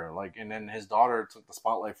daughter, like, and then his daughter took the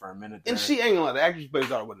spotlight for a minute there. And she ain't gonna lie, the actress plays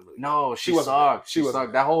daughter wasn't really... No, she sucked. She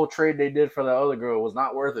sucked. That whole trade they did for the other girl was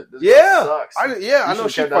not worth it. This sucks. I know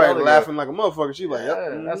she probably laughing like a motherfucker. She like,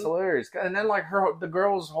 yep. That's hilarious. And then, like, the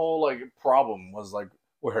girl's whole, like, problem was, like,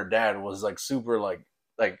 with her dad was, like, super, like,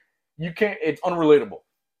 you can't, it's unrelatable.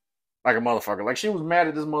 Like a motherfucker. Like, she was mad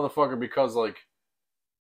at this motherfucker because, like,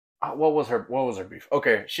 what was her beef?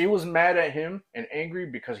 Okay, she was mad at him and angry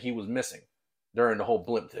because he was missing during the whole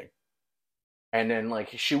blimp thing. And then, like,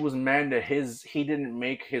 she was mad that he didn't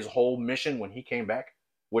make his whole mission when he came back.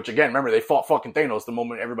 Which, again, remember, they fought fucking Thanos the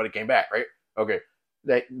moment everybody came back, right? Okay.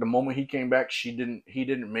 The moment he came back, he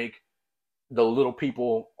didn't make the little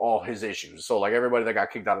people all his issues. So, like, everybody that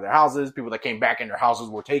got kicked out of their houses, people that came back and their houses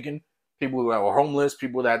were taken, people that were homeless,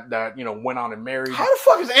 people that went on and married. How the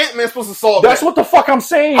fuck is Ant-Man supposed to solve that? That's what the fuck I'm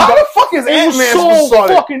saying. How the fuck is Ant-Man supposed to solve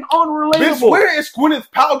that? Fucking unrelatable. Bitch, where is Gwyneth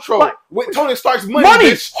Paltrow? Like, with Tony Stark's money,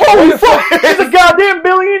 bitch. Holy fuck. He's a goddamn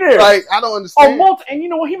billionaire. Like, I don't understand. And you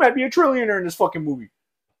know what? He might be a trillionaire in this fucking movie.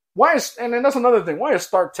 And then that's another thing. Why is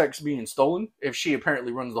Stark Tech's being stolen if she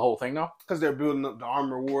apparently runs the whole thing now? Because they're building up the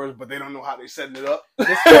armor wars, but they don't know how they're setting it up.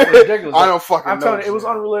 This stuff is ridiculous. I don't fucking know. I'm telling you, it was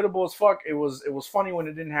unrelatable as fuck. It was funny when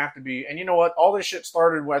it didn't have to be. And you know what? All this shit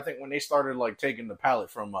started when they started like taking the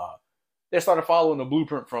palette from they started following the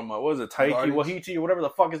blueprint from what was it, Taiki Waititi or whatever the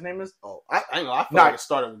fuck his name is. Oh, I know. I feel like it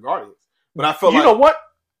started with Guardians, but I feel you know what?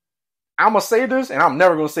 I'm gonna say this, and I'm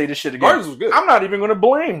never gonna say this shit again. Guardians was good. I'm not even gonna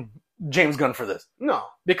blame James Gunn for this. No.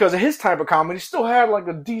 Because his type of comedy still had like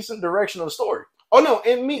a decent direction of the story. Oh no,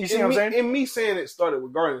 and me saying it started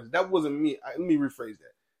with Guardians, that wasn't me. Let me rephrase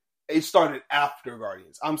that. It started after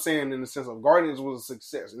Guardians. I'm saying in the sense of Guardians was a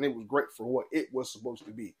success and it was great for what it was supposed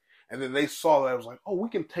to be. And then they saw that, I was like, oh, we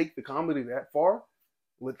can take the comedy that far.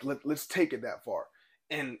 Let's take it that far.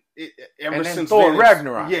 And ever since then,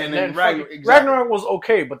 Ragnarok. Yeah, and then Ragnarok. Exactly. Ragnarok was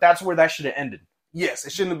okay, but that's where that should have ended. Yes,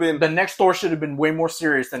 it shouldn't have been. The next Thor should have been way more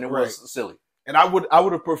serious than it was silly. And I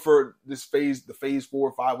would have preferred the phase 4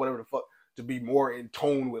 or 5, whatever the fuck, to be more in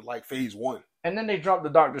tone with like phase 1. And then they dropped the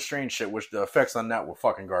Doctor Strange shit, which the effects on that were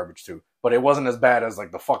fucking garbage too. But it wasn't as bad as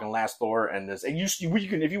like the fucking last Thor and this. And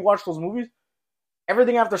if you watch those movies,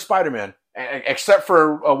 everything after Spider-Man, except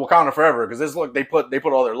for Wakanda Forever, because they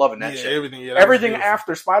put all their love in that shit. Everything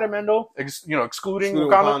after Spider-Man though, excluding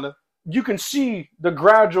Wakanda. You can see the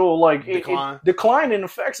gradual decline in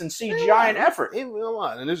effects and CGI and effort.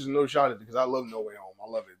 And this is no shot at it because I love No Way Home. I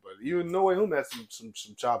love it, but even No Way Home has some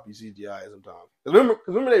choppy CGI sometimes.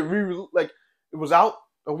 Remember they like it was out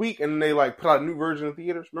a week and then they like put out a new version in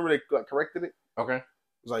theaters. Remember they like corrected it. Okay, it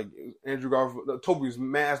was like Andrew Garfield, Toby's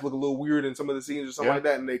mask looked a little weird in some of the scenes or something like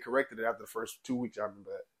that, and they corrected it after the first 2 weeks. I remember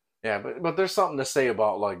that. Yeah, but there's something to say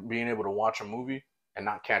about like being able to watch a movie and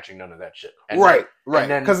not catching none of that shit. Right.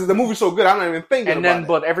 Because the movie's so good, I'm not even thinking about it.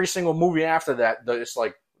 But every single movie after that, it's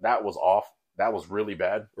like, that was off. That was really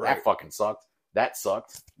bad. Right. That fucking sucked. That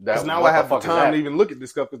sucked. Because now I have the time to even look at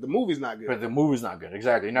this stuff because the movie's not good. But the movie's not good.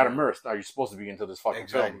 Exactly. You're not immersed. Are you supposed to be into this fucking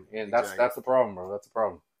film? And that's the problem, bro. That's the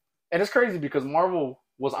problem. And it's crazy because Marvel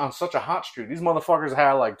was on such a hot streak. These motherfuckers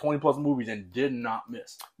had like 20 plus movies and did not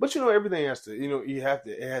miss. But everything has to,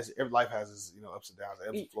 every life has its, ups and downs,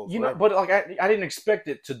 ebbs and flows. But like I didn't expect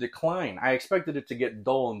it to decline. I expected it to get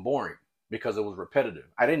dull and boring because it was repetitive.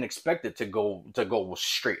 I didn't expect it to go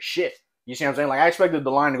straight shit. You see what I'm saying? Like I expected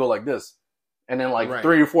the line to go like this. And then like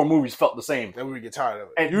 3 or 4 movies felt the same. Then we would get tired of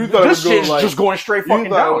it. And you thought this shit's just going straight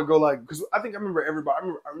fucking down. It would go like, because I think I remember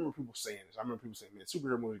people saying this. I remember people saying, man,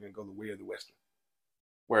 superhero movies are going to go the way of the Western.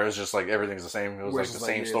 Where it's just like everything's the same. It was like the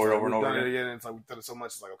same story over and over again. And it's like we've done it so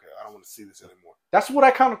much. It's like, okay, I don't want to see this anymore. That's what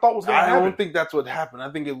I kind of thought was going to happen. I don't think that's what happened. I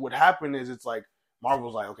think what happened is it's like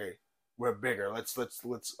Marvel's like, okay, we're bigger. Let's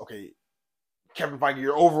okay, Kevin Feige,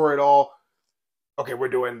 you're over it all. Okay, we're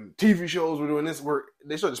doing TV shows. We're doing this.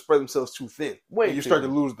 They start to spread themselves too thin. And you start to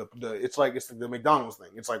lose the. It's like the McDonald's thing.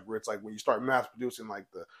 It's like when you start mass producing, like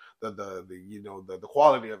the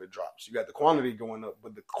quality of it drops. You got the quantity going up,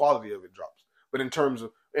 but the quality of it drops. But in terms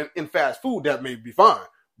of in fast food, that may be fine.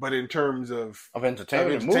 But in terms of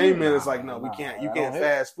entertainment, it's like no, we can't. You can't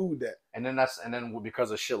fast food that. And then because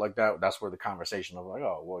of shit like that, that's where the conversation of like,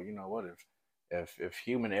 oh well, you know what, if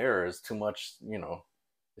human error is too much,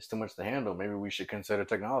 it's too much to handle, maybe we should consider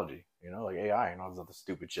technology, like AI and all this other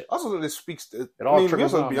stupid shit. Also, this speaks to it. All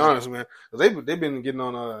trickles down. To be honest, man, because they've been getting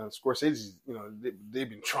on Scorsese. They've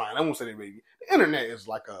been trying. I won't say the internet is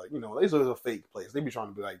like it's a fake place. They be trying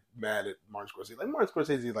to be like mad at Martin Scorsese. Like Martin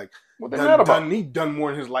Scorsese, like he done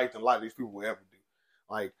more in his life than a lot of these people will ever do.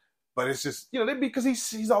 Like, but it's just because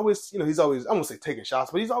he's always I won't say taking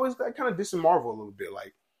shots, but he's always like, kind of dissing Marvel a little bit,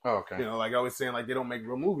 like. Oh, okay. Like I was saying, like they don't make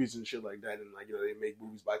real movies and shit like that, and like they make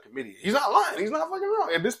movies by committee. He's not lying. He's not fucking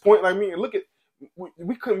wrong. At this point, like look at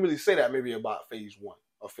we couldn't really say that maybe about phase 1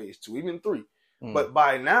 or phase 2, even 3. But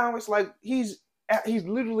by now, it's like he's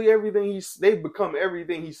literally everything. They've become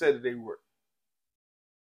everything he said that they were.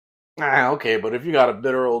 Okay, but if you got a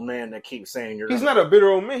bitter old man that keeps saying he's not a bitter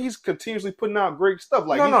old man. He's continuously putting out great stuff.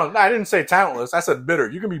 Like no, I didn't say talentless. I said bitter.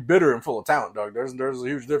 You can be bitter and full of talent, dog. There's a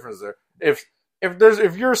huge difference there.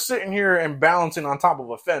 If you're sitting here and balancing on top of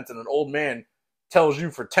a fence and an old man tells you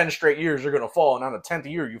for 10 straight years you're going to fall and on the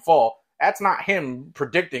 10th year you fall, that's not him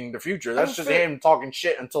predicting the future. That's just him talking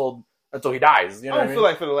shit until he dies. I don't feel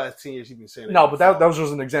like for the last 10 years he's been saying that. No, but that was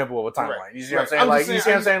just an example of a timeline. Right. You see what I'm saying? Like, you see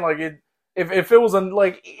what I'm saying? Like, if it was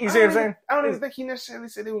like, you see what I'm saying? I don't even think he necessarily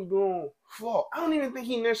said it was going to fall. I don't even think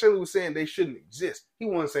he necessarily was saying they shouldn't exist. He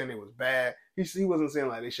wasn't saying it was bad. He wasn't saying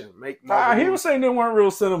like they shouldn't make. He was saying they weren't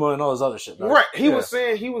real cinema and all this other shit. Right? He was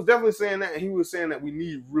definitely saying that. And he was saying that we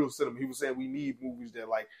need real cinema. He was saying we need movies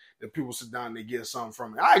that people sit down and they get something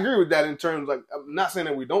from it. I agree with that in terms like I'm not saying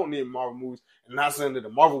that we don't need Marvel movies, and not saying that the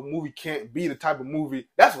Marvel movie can't be the type of movie.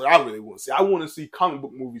 That's what I really want to see. I want to see comic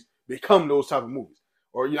book movies become those type of movies.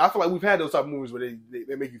 Or I feel like we've had those type of movies where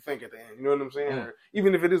they make you think at the end. You know what I'm saying? Or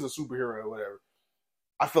even if it is a superhero or whatever.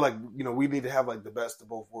 I feel like, we need to have like the best of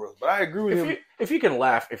both worlds. But I agree with him. If you can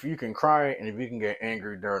laugh, if you can cry, and if you can get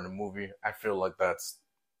angry during the movie, I feel like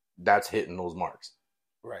that's hitting those marks.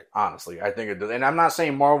 Right. Honestly, I think it does. And I'm not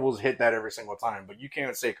saying Marvel's hit that every single time, but you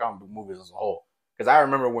can't say comic book movies as a whole. Because I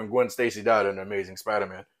remember when Gwen Stacy died in Amazing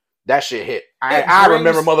Spider-Man, that shit hit. I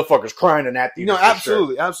remember motherfuckers crying in that theater. No,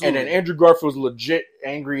 absolutely, sure. Absolutely. And then Andrew Garfield's legit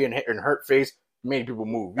angry and hurt face made people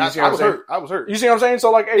move. I was hurt. You see what I'm saying? So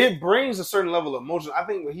like, it brings a certain level of emotion. I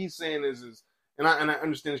think what he's saying is, and I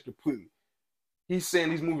understand this completely. He's saying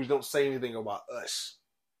these movies don't say anything about us.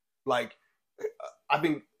 Like, I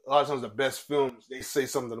think a lot of times the best films, they say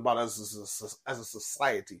something about us as a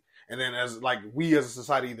society, and then as like we as a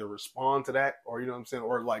society either respond to that, or you know what I'm saying,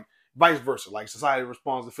 or like vice versa. Like society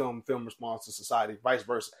responds to film responds to society, vice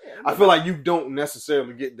versa. I feel like you don't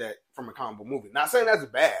necessarily get that from a comic book movie. Not saying that's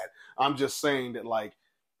bad. I'm just saying that, like,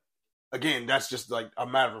 again, that's just like a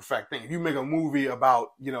matter of fact thing. If you make a movie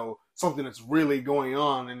about, something that's really going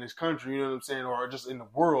on in this country, you know what I'm saying, or just in the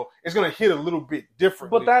world, it's going to hit a little bit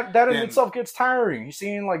differently. But that in itself gets tiring. You're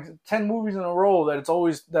seeing like 10 movies in a row that it's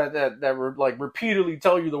always that like repeatedly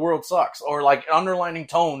tell you the world sucks, or like an underlining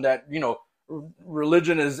tone that,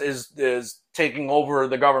 religion is taking over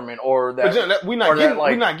the government, or that. But we're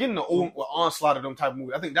not getting the onslaught of them type of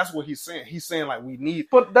movies. I think that's what he's saying. He's saying like we need,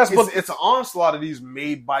 it's an onslaught of these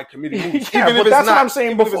made by committee movies. Yeah, but that's what I'm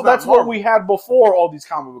saying. Before that's what we had before all these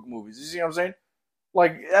comic book movies. You see what I'm saying?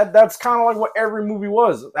 Like that's kind of like what every movie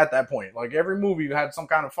was at that point. Like every movie had some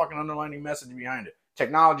kind of fucking underlining message behind it.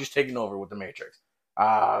 Technology's taking over with the Matrix.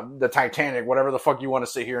 The Titanic, whatever the fuck you want to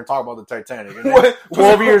sit here and talk about the Titanic.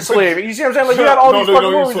 12-year slave. You see what I'm saying? Like you got all these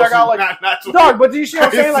fucking movies that got like dog, but do you see what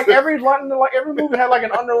I'm saying? Like every movie had like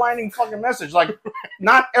an underlining fucking message. Like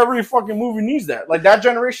not every fucking movie needs that. Like that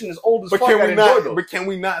generation is old as fuck. But can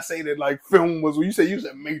we not say that like film was? You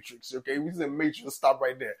said Matrix, okay? We said Matrix. Let's stop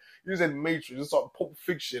right there. You said Matrix. Let's talk Pulp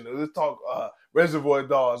Fiction. Or let's talk Reservoir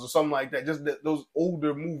Dogs or something like that. Just those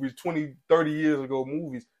older movies, 20, 30 years ago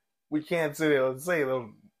movies. We can't sit there and say the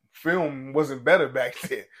film wasn't better back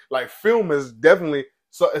then. Like film is definitely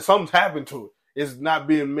something's happened to it. It's not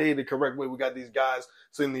being made the correct way. We got these guys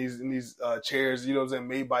sitting in these chairs, you know what I'm saying,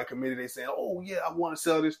 made by committee. They saying, "Oh yeah, I want to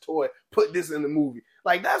sell this toy. Put this in the movie."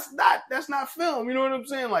 Like that's not film. You know what I'm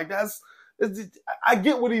saying? Like I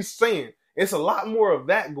get what he's saying. It's a lot more of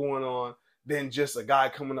that going on than just a guy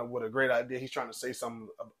coming up with a great idea. He's trying to say something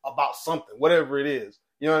about something, whatever it is.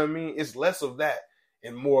 You know what I mean? It's less of that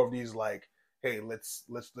and more of these like, hey, let's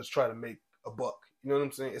try to make a buck. You know what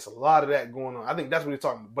I'm saying? It's a lot of that going on. I think that's what he's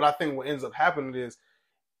talking about. But I think what ends up happening is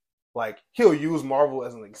like he'll use Marvel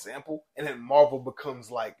as an example, and then Marvel becomes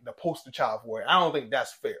like the poster child for it. I don't think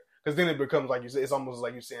that's fair, because then it becomes like you said, it's almost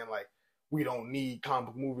like you're saying like we don't need comic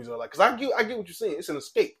book movies, or like, because I get what you're saying. It's an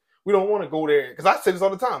escape. We don't want to go there. Because I say this all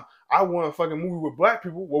the time. I want a fucking movie with black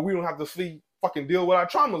people where we don't have to fucking deal with our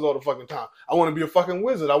traumas all the fucking time. I want to be a fucking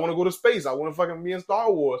wizard. I want to go to space. I want to fucking be in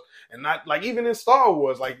Star Wars. And not, like, even in Star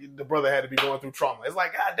Wars, like, the brother had to be going through trauma. It's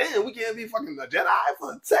like, God damn, we can't be fucking a Jedi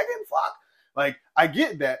for a second? Fuck. Like, I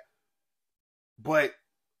get that. But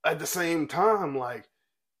at the same time, like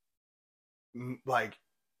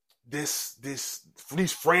these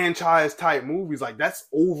franchise type movies, like, that's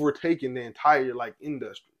overtaking the entire, like,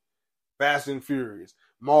 industry. Fast and Furious,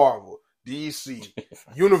 Marvel, DC,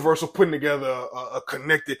 Universal putting together a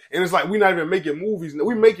connected, and it's like we're not even making movies.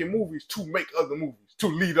 We're making movies to make other movies, to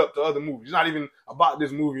lead up to other movies. It's not even about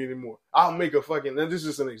this movie anymore. I'll make a fucking, and this is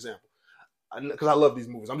just an example, because I love these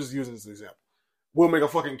movies. I'm just using this as an example. We'll make a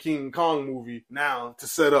fucking King Kong movie now to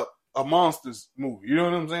set up a Monsters movie. You know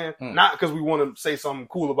what I'm saying? Not because we want to say something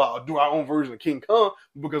cool about or do our own version of King Kong,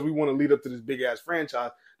 but because we want to lead up to this big ass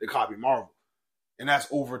franchise that copy Marvel. And that's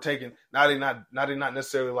overtaken. Now they're not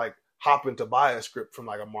necessarily like hopping to buy a script from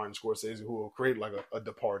like a Martin Scorsese who will create like a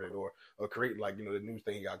Departed or create like, you know, the new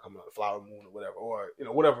thing he got coming out, Flower Moon or whatever, or, you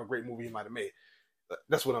know, whatever great movie he might have made.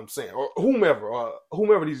 That's what I'm saying. Or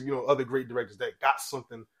whomever these, you know, other great directors that got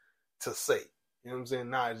something to say. You know what I'm saying?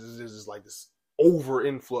 Now it's just like this over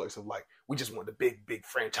influx of like, we just want the big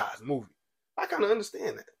franchise movie. I kind of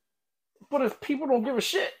understand that. But if people don't give a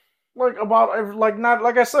shit, like, about, like, not,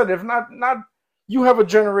 like I said, if not, you have a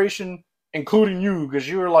generation, including you, because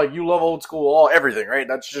you're like, you love old school, everything, right?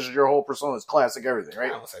 That's just your whole persona is classic everything,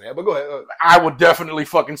 right? I don't say that, but go ahead. I would definitely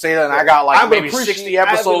fucking say that, and I got like maybe 60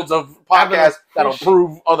 episodes of podcasts that'll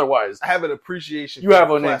prove otherwise. I have an appreciation. You have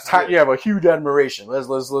you have a huge admiration. Let's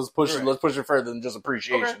push it. Let's push it further than just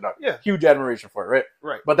appreciation. Okay. Yeah, huge admiration for it, right?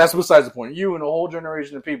 Right. But that's besides the point. You and a whole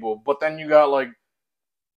generation of people. But then you got like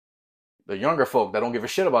the younger folk that don't give a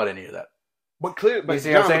shit about any of that. But clearly, but, you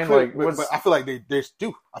see what I'm saying? But I feel like they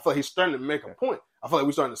do. I feel like he's starting to make a point. I feel like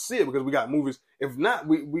we're starting to see it because we got movies. If not,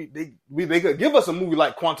 they could give us a movie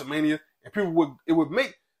like Quantumania, and people would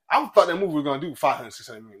make. I thought that movie was going to do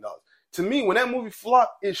 $500-600 million. To me, when that movie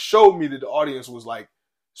flopped, it showed me that the audience was like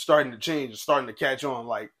starting to change, starting to catch on.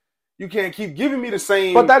 Like, you can't keep giving me the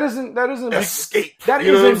same. But that isn't escape. That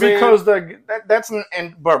isn't because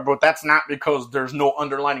but that's not because there's no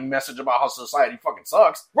underlining message about how society fucking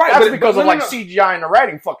sucks. Right. That's because of CGI and the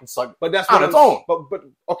writing fucking suck. But that's on its own. But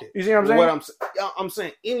okay. You see what I'm saying? I'm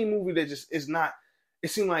saying any movie that just is not. It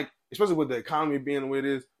seems like, especially with the economy being the way it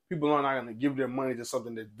is, people are not going to give their money to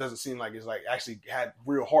something that doesn't seem like it's like actually had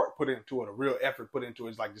real heart put into it, a real effort put into it.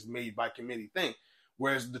 It's like just made by committee thing.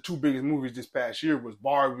 Whereas the two biggest movies this past year was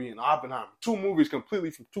Barbie and Oppenheimer. Two movies completely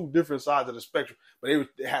from two different sides of the spectrum. But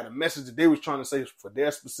they had a message that they was trying to say for their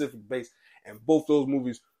specific base. And both those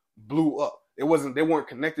movies blew up. They weren't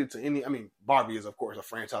connected to any. I mean, Barbie is, of course, a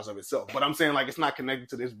franchise of itself. But I'm saying, like, it's not connected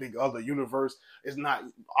to this big other universe. It's not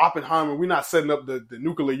Oppenheimer. We're not setting up the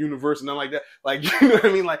nuclear universe and nothing like that. Like, you know what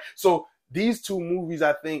I mean? Like, so these two movies,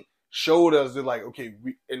 I think, showed us that, like, okay,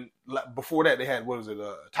 before that, they had,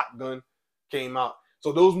 Top Gun came out.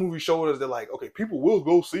 So those movies showed us that, like, okay, people will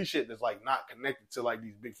go see shit that's, like, not connected to, like,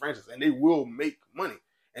 these big franchises, and they will make money.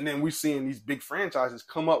 And then we're seeing these big franchises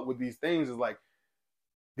come up with these things as, like,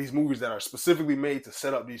 these movies that are specifically made to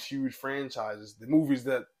set up these huge franchises. The movies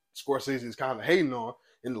that Scorsese is kind of hating on.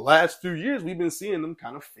 In the last few years, we've been seeing them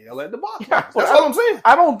kind of fail at the box office. That's all I'm saying.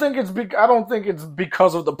 I don't think it's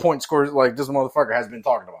because of the point scores like this motherfucker has been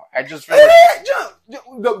talking about. I just feel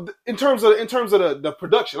like in terms of the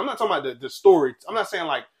production. I'm not talking about the story. I'm not saying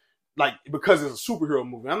like because it's a superhero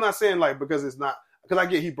movie. I'm not saying like because it's not, because I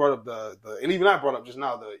get he brought up the and even I brought up just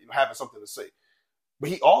now the having something to say.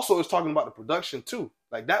 But he also is talking about the production too.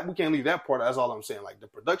 Like that, we can't leave that part. That's all I'm saying. Like the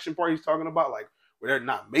production part he's talking about, like where they're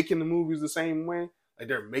not making the movies the same way. Like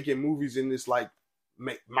they're making movies in this like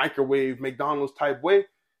microwave McDonald's type way.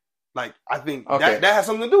 Like I think that has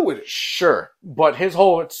something to do with it. Sure, but his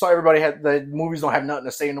whole everybody had the movies don't have nothing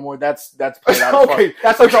to say anymore. That's played out. As fuck.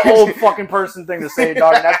 That's like an old fucking person thing to say,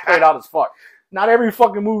 dog. And that's played out as fuck. Not every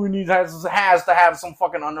fucking movie has to have some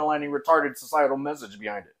fucking underlining retarded societal message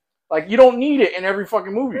behind it. Like, you don't need it in every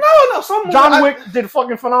fucking movie. No. John Wick did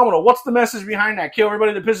fucking phenomenal. What's the message behind that? Kill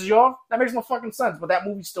everybody that pisses you off? That makes no fucking sense. But that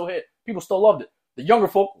movie still hit. People still loved it. The younger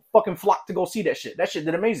folk fucking flocked to go see that shit. That shit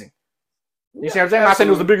did amazing. You see what I'm saying? I'm not saying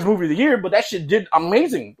it was the biggest movie of the year, but that shit did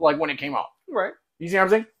amazing, like, when it came out. Right. You see what I'm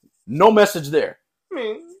saying? No message there. I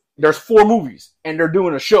mean, there's 4 movies, and they're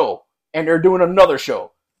doing a show, and they're doing another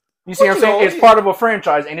show. You see what I'm saying? know, It's part of a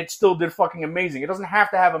franchise, and it still did fucking amazing. It doesn't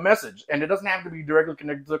have to have a message, and it doesn't have to be directly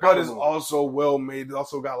connected to the but comic it's book. also well made. It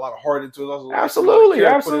also got a lot of heart into it. Also Absolutely. So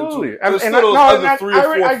And still those other 3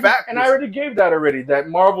 or 4 factors. And I already gave that already. That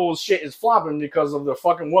Marvel's shit is flopping because of the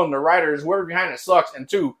fucking one, the writers, whoever behind it sucks, and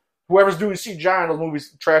 2, whoever's doing CGI in those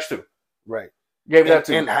movies trash too. Right. Gave that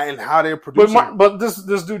to and how they're producing. But this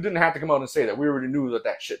dude didn't have to come out and say that. We already knew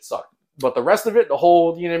that shit sucked. But the rest of it, the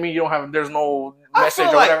whole, you know what I mean? You don't have, there's no message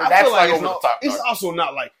or whatever. That's like over the top. It's also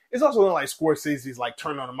not like Scorsese's like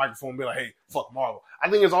turning on the microphone and be like, hey, fuck Marvel. I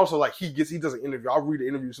think it's also like he does an interview. I'll read the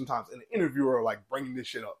interview sometimes, and the interviewer like bringing this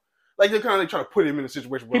shit up. Like they're kind of like trying to put him in a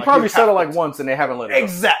situation where he probably said it like once and they haven't let it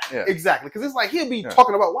Exactly. Because it's like he'll be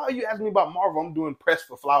talking about, why are you asking me about Marvel? I'm doing press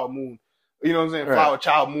for Flower Moon. You know what I'm saying? Right. Flower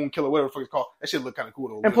Child, Moon Killer, whatever the fuck it's called. That shit look kind of cool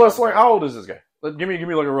though. And plus, like, how old is this guy? Give me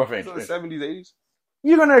like a rough age. So the 70s, 80s.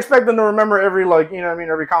 You're gonna expect them to remember every, like, you know what I mean,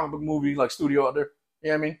 every comic book movie, like, studio out there. You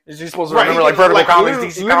know what I mean? Is he supposed to remember like Vertical Comics,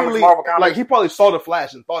 DC Comics, Marvel Comics? Like he probably saw the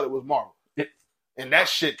Flash and thought it was Marvel. Yeah. And that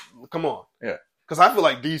shit, come on. Yeah. Because I feel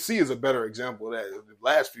like DC is a better example of that in the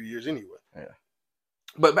last few years anyway. Yeah.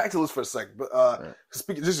 But back to this for a second. But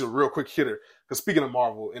this is a real quick hitter. Because speaking of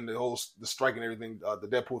Marvel and the strike and everything, the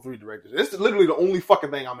Deadpool 3 directors, it's literally the only fucking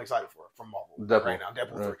thing I'm excited for from Marvel right now.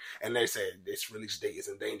 Deadpool 3. And they said its release date is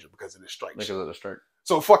in danger because of this strike. Because of the strike.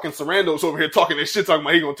 So fucking Sarando's over here talking this shit, talking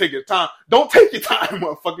about he gonna take his time. Don't take your time,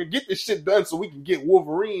 motherfucker. Get this shit done so we can get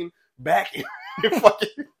Wolverine back and fucking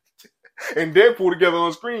and Deadpool together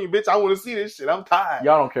on screen, bitch. I want to see this shit. I'm tired.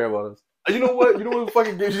 Y'all don't care about us. You know what? You know what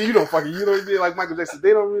fucking gives you? You know what I mean? Like Michael Jackson,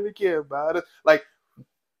 they don't really care about it. Like,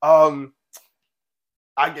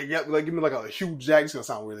 give me like a Hugh Jackman. It's gonna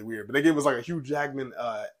sound really weird, but they gave us like a Hugh Jackman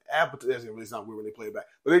appetizer. It's really not weird when they play it back,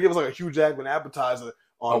 but they give us like a Hugh Jackman appetizer.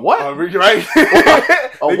 A what? Right?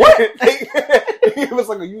 A what? They give us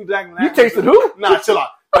like a Hugh Jackman. You tasted who? Nah, chill out.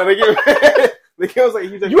 They give us like a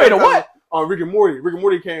Hugh Jackman. You ate a what? On Rick and Morty. Rick and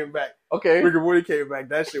Morty came back. Okay. Rick and Morty came back.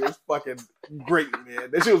 That shit was fucking great,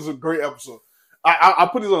 man. That shit was a great episode. I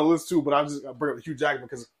put these on the list too, but I just bring up Hugh Jackman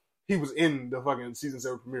because he was in the fucking season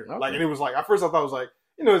 7 premiere. Okay. Like, and it was like, at first I thought it was like,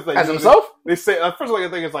 you know, it's like as himself. They say at first, like I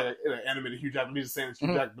think it's like an animated Hugh Jackman. He's just saying it's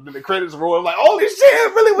Hugh Jackman, but then the credits roll. I'm like, holy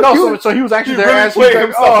shit, really? So he was actually there as Hugh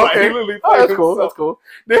Jackman. Oh, okay. That's cool. That's cool.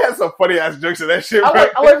 They had some funny ass jokes in that shit.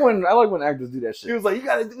 I like when actors do that shit. He was like, you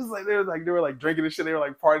gotta do this. Like they were like drinking and shit. They were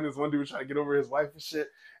like partying. This one dude was trying to get over his wife and shit.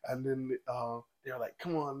 And then they were like,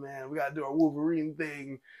 come on, man, we gotta do our Wolverine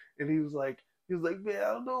thing. And he was like, man,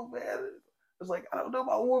 I don't know, man. I was like, I don't know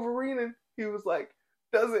about Wolverine. And he was like,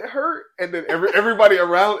 does it hurt? And then everybody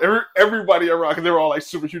around, because they were all like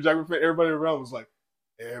super Hugh Jackman fans, everybody around was like,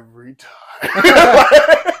 every time.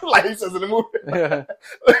 Like he says in the movie. Yeah.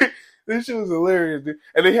 Like, this shit was hilarious, dude.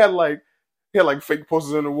 And they had like fake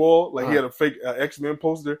posters on the wall. Like he had a fake X-Men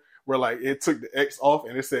poster where like it took the X off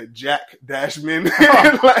and it said Jack Dashman.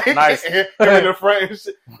 Like, nice. And in the front and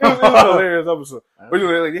shit. It was a hilarious episode. But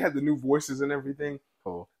you know, like, they had the new voices and everything.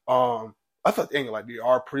 Cool. I thought they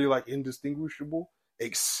are pretty like indistinguishable.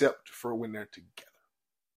 Except for when they're together.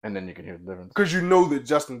 And then you can hear the difference. Because you know that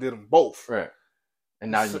Justin did them both. Right. And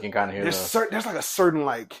now you can kind of hear there's like a certain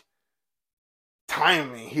like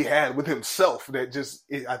timing he had with himself that just,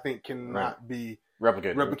 I think, cannot be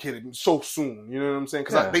replicated so soon. You know what I'm saying?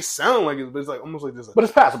 Because they sound like it, but it's like almost like this. But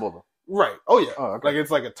it's passable though. Right. Oh yeah. Oh, okay. Like it's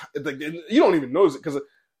like you don't even notice it because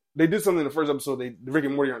they did something in the first episode. Rick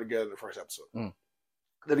and Morty aren't together in the first episode. Mm.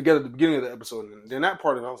 They're together at the beginning of the episode, and then that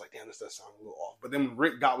part of it, I was like, damn, this does sound a little off. But then when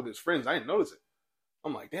Rick got with his friends, I didn't notice it.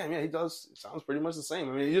 I'm like, damn, yeah, he does. It sounds pretty much the same.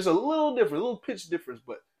 I mean, it's just a little different, a little pitch difference,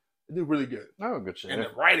 but they do really good. Oh, good shit. And the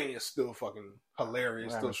writing is still fucking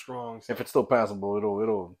hilarious, still strong. So. If it's still passable,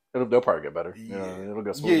 they'll probably get better. Yeah, it'll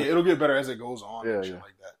get smoother. Yeah, it'll get better as it goes on. Yeah, and shit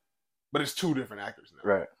like that. But it's 2 different actors now.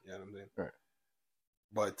 Right. You know what I'm saying? Right.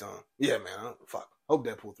 But yeah, man, fuck. Hope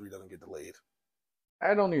Deadpool 3 doesn't get delayed.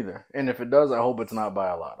 I don't either. And if it does, I hope it's not by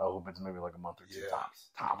a lot. I hope it's maybe like a month or 2 tops.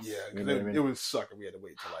 Yeah, because it would suck if we had to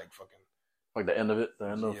wait till like fucking... Like the end of it? The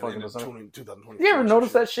end of fucking December? 2020. You ever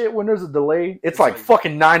notice that shit when there's a delay? It's like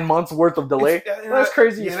fucking 9 months worth of delay. That's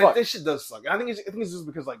crazy as fuck. That shit does suck. And I think it's just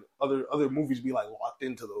because like other movies be like locked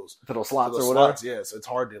into those... To those slots or whatever? Yeah, so it's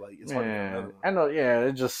hard to like... It's hard to get another one. I know,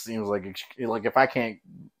 it just seems like if I can't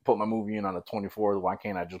put my movie in on the 24th, why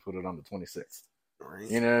can't I just put it on the 26th?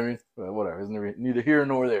 Right. You know what I mean? But whatever. It's neither here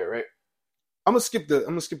nor there, right? I'm gonna skip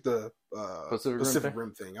the Pacific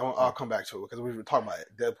Rim thing. I'll come back to it because we were talking about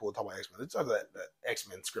Deadpool, talking about X-Men. It's that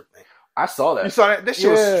X-Men script thing. I saw that. You saw that? That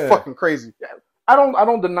shit was fucking crazy. Yeah. I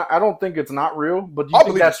don't think it's not real, but do you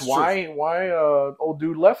think that's why old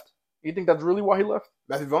dude left? You think that's really why he left?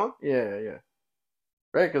 Matthew Vaughn? Yeah.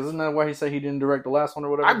 Right? Because isn't that why he said he didn't direct the last one or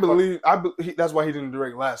whatever? That's why he didn't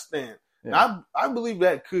direct Last Stand. Yeah. Now, I believe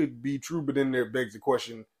that could be true, but then there begs the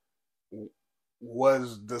question: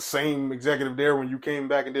 was the same executive there when you came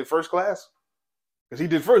back and did First Class? Because he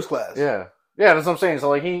did First Class. Yeah, that's what I'm saying. So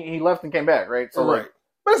like he left and came back, right? So right. Like,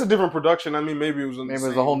 but it's a different production. I mean, maybe it was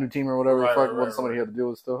a whole new team or whatever. Right, somebody had to deal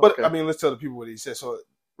with stuff. But okay. I mean, let's tell the people what he said. So,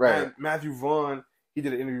 right, Matthew Vaughn, he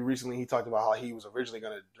did an interview recently. He talked about how he was originally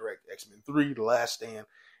going to direct X-Men 3, The Last Stand,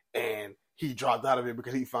 and he dropped out of it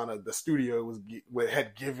because he found out the studio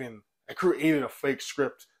had given and created a fake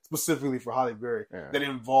script specifically for Halle Berry that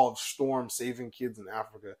involved Storm saving kids in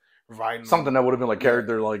Africa. Providing something that would have been like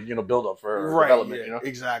character, like build up for development,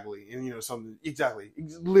 exactly, and something exactly,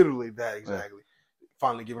 literally that exactly.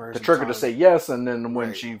 Finally giving her the trigger to say yes, and then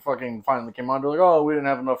when she fucking finally came on, they're like, "Oh, we didn't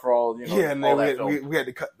have enough for all." And then we had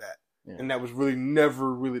to cut that, and that was really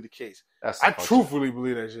never really the case. I truthfully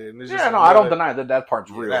believe that shit. I don't deny that part's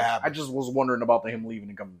real. I just was wondering about the him leaving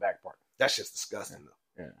and coming back part. That's just disgusting,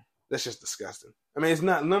 though. Yeah. That's just disgusting. I mean, it's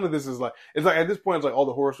not. None of this is like. It's like at this point, it's like all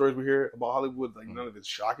the horror stories we hear about Hollywood. Like none of it's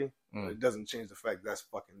shocking. It doesn't change the fact that's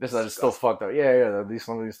fucking. This is still fucked up. Yeah.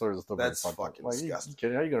 Some of these stories are still. That's fucking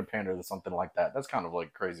disgusting. How are you gonna pander to something like that? That's kind of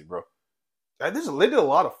like crazy, bro. They did a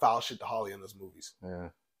lot of foul shit to Holly in those movies. Yeah,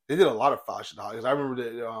 they did a lot of foul shit to Holly. I remember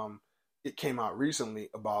that it came out recently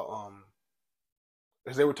about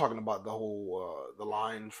because they were talking about the whole the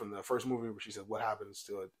line from the first movie where she said, "What happens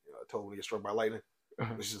to a toad when he gets struck by lightning?"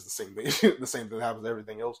 Which is the same thing. The same thing that happens to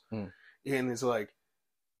everything else. And it's like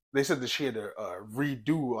they said that she had to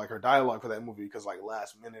redo like her dialogue for that movie because like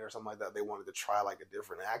last minute or something like that they wanted to try like a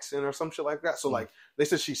different accent or some shit like that. So like they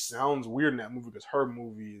said she sounds weird in that movie because her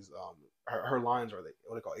movies, her lines are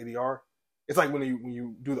what they call ADR. It's like when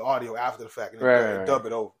you do the audio after the fact and they dub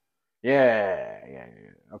it over. Yeah.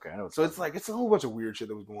 Okay, I know. So it's like it's a whole bunch of weird shit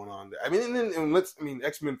that was going on there. I mean,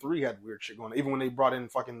 X-Men 3 had weird shit going on. Even when they brought in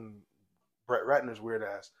fucking Brett Ratner's weird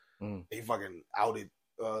ass, they fucking outed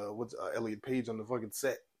Elliot Page on the fucking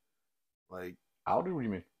set. Like outed? What do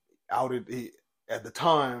you mean? Outed. At the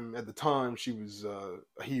time, he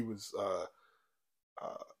was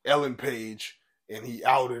Ellen Page, and he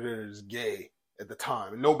outed her as gay at the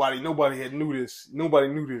time. And nobody knew this. Nobody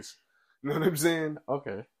knew this. You know what I'm saying?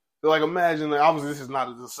 Okay. So like imagine, like, obviously this is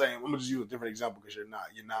not the same. I'm gonna just use a different example because you're not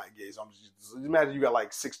gay. So I'm just imagine you got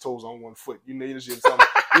like 6 toes on 1 foot. You know this shit.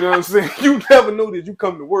 You know what I'm saying? You never know that you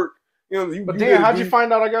come to work. But damn, how'd you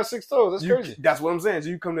find out I got 6 toes? That's crazy. That's what I'm saying. So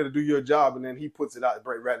you come there to do your job, and then he puts it out.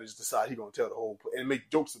 Brett Ratner just decides he's gonna tell the whole and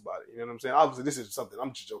make jokes about it. You know what I'm saying? Obviously, this is something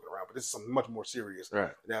I'm just joking around, but this is something much more serious.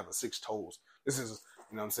 Right? Than having 6 toes. This is,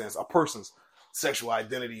 you know what I'm saying? It's a person's sexual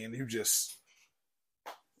identity, and you just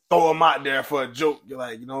throw him out there for a joke. You're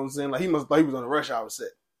like, you know what I'm saying? Like he must thought he was on a Rush Hour set.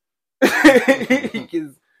 He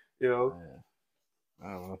gets, I don't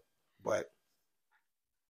know, but.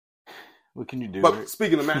 What can you do? But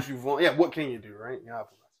speaking of Matthew Vaughn, what can you do, right? God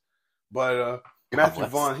bless. But Matthew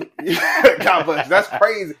Vaughn, God bless. That's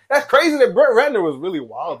crazy. That's crazy that Brett Ratner was really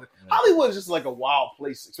wild. Hollywood is just like a wild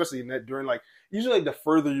place, especially in that during like usually like the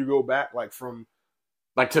further you go back, like from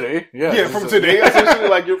like today, from today, essentially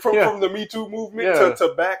like you're from the Me Too movement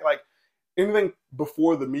to back like anything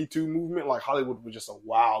before the Me Too movement, like Hollywood was just a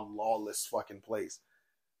wild, lawless fucking place.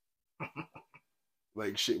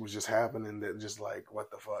 Like shit was just happening that just like what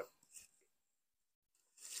the fuck.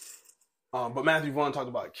 But Matthew Vaughn talked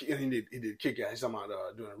about, and he did Kick-Ass. He's talking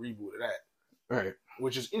about doing a reboot of that, right?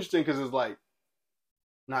 Which is interesting because it's like,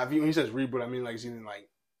 now when he says reboot, I mean like, is he like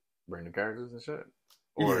bring the characters and shit,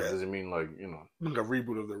 or does it mean like like a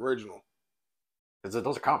reboot of the original?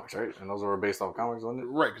 Those are comics, right? And those are based off comics, wasn't it?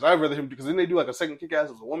 Right? Because I'd rather him because then they do like a second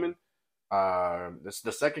Kick-Ass as a woman.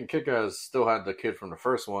 The second Kick-Ass still had the kid from the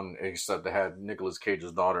first one, except they had Nicolas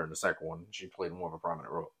Cage's daughter in the second one. She played more of a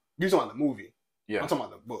prominent role. You're talking about the movie. Yeah. I'm talking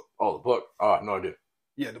about the book. Oh, the book? Oh, no idea.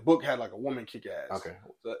 Yeah, the book had like a woman kick ass. Okay.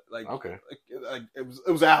 So, like it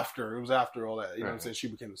was after all that. You know what I'm saying? She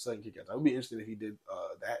became the second kick ass. I would be interested if he did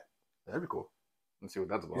that. That'd be cool. Let's see what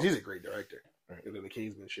that's about. He's a great director. Right. And then the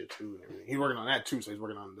Kingsman shit too and everything. He's working on that too, so he's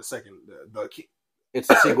working on the second it's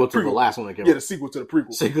the sequel to the last one that came out. Yeah, the sequel to the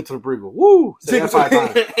prequel. Sequel to the prequel. Woo! Say that 5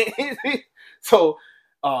 times. So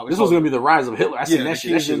this was going to be the rise of Hitler. I seen that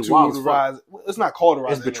shit. That shit is wild as fuck. It's not called the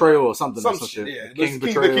rise. It's Betrayal or something. Some shit. Yeah,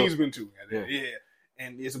 the Kingsman 2. Yeah.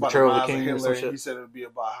 And it's about Betrayal the rise of Hitler. And he said it would be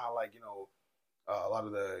about how, like, a lot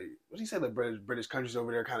of the what did he say? The British countries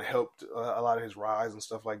over there kind of helped a lot of his rise and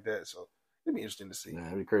stuff like that. So it'd be interesting to see. Yeah,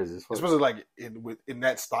 it'd be crazy as fuck. Especially like in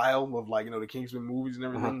that style of like the Kingsman movies and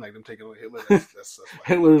everything, like them taking on Hitler. That's like,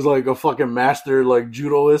 Hitler's like a fucking master like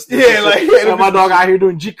judoist. Yeah, like and my dog out here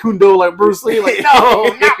doing Jeet Kune Do like Bruce Lee. Like no,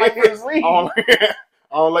 not like Bruce Lee.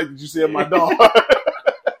 I don't like that you said my dog.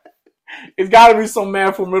 It's got to be some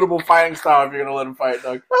mad formidable fighting style if you're gonna let him fight,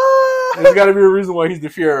 Doug. There's got to be a reason why he's the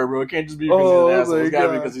Fuhrer, bro. It can't just be because he's an asshole. It's got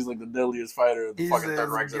to be because he's like the deadliest fighter of the fucking Third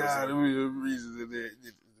Reich's ever seen. Got to be a reason that they're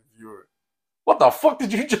the Fuhrer. What the fuck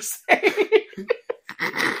did you just say?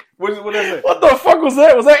 What is that? What the fuck was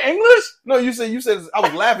that? Was that English? No, you said I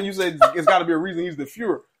was laughing. You said it's got to be a reason he's the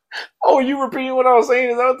Fuhrer. Oh, you repeating what I was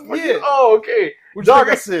saying? Is that what the fuck? Yeah. Oh, okay. What you think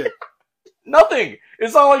I said? Nothing.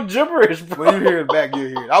 It sounds like gibberish, bro. When you hear it back, you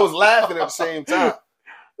hear it. I was laughing at the same time.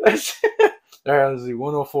 That shit. All right, let's see.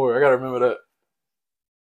 104. I gotta remember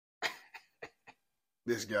that.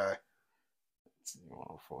 This guy.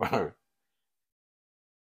 104.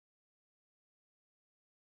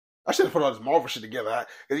 I should have put all this Marvel shit together.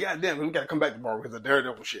 Because goddamn, we got to come back to Marvel because of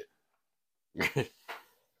Daredevil shit.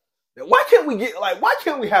 Why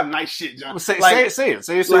can't we have nice shit, John? Well, say like, it. Say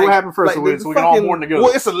what happened first, so we can all mourn together.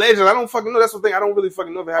 Well, it's a legend. I don't fucking know. That's the thing. I don't really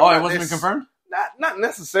fucking know if it happened. Oh, it wasn't been confirmed? Not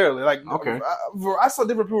necessarily. Like, okay. I saw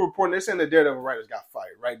different people reporting. They're saying the Daredevil writers got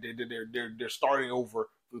fired. Right? They're starting over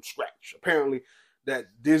from scratch. Apparently, that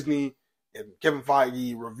Disney and Kevin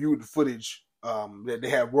Feige reviewed the footage that they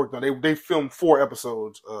have worked on. They filmed 4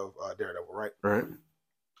 episodes of Daredevil. Right.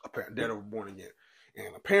 Apparently, Daredevil Born Again,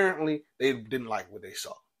 and apparently they didn't like what they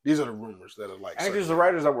saw. These are the rumors that are like. I think these are the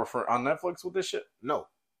writers that were on Netflix with this shit. No,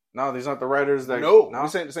 these aren't the writers that. No,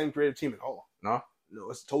 this ain't the same creative team at all. No,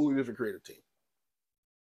 it's a totally different creative team.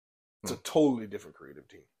 It's a totally different creative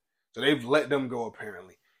team. So they've let them go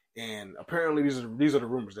apparently, and apparently these are the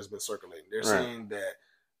rumors that's been circulating. They're saying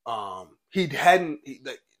that he hadn't.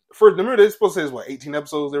 First, remember they're supposed to say it's 18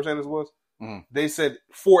 episodes. They were saying this was. Mm-hmm. They said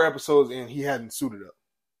 4 episodes and he hadn't suited up.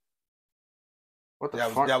 What the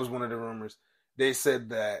fuck? That was one of the rumors. They said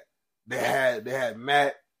that they had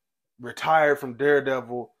Matt retired from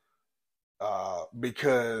Daredevil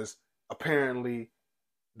because apparently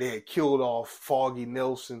they had killed off Foggy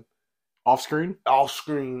Nelson off screen,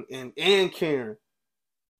 and Karen.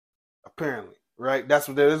 Apparently, right? Those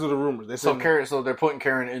are the rumors. So they're putting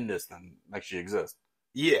Karen in this then, like she exists.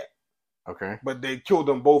 Yeah. Okay. But they killed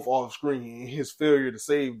them both off screen. His failure to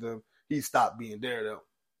save them, he stopped being Daredevil.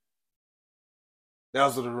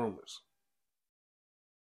 Those are the rumors.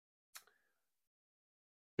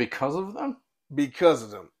 Because of them? Because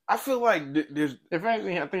of them. I feel like there's... If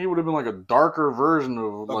anything, I think it would have been like a darker version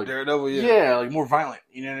of like Daredevil, yeah. Yeah, like more violent.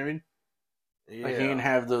 You know what I mean? Yeah. Like he didn't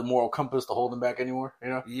have the moral compass to hold him back anymore, you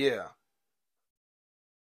know? Yeah.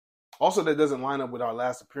 Also, that doesn't line up with our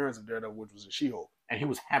last appearance of Daredevil, which was in She-Hulk. And he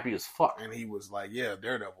was happy as fuck. And he was like, yeah,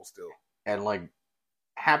 Daredevil still. And like,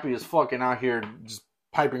 happy as fuck and out here just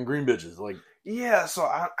piping green bitches. Like, yeah, so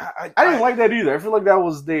I didn't like that either. I feel like that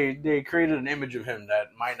was they created an image of him that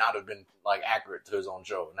might not have been like accurate to his own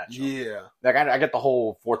show in that show. Yeah, like I get the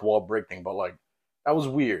whole fourth wall break thing, but like that was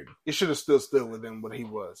weird. It should have still with him what he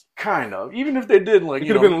was. Kind of. Even if they did, like, it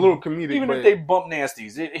could have been a little comedic. Even if they bumped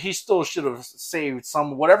nasties, he still should have saved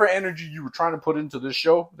some whatever energy you were trying to put into this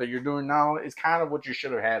show that you're doing now. Is kind of what you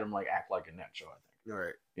should have had him like act like in that show. I think. All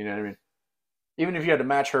right. You know what I mean? Even if you had to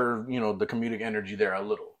match her, the comedic energy there a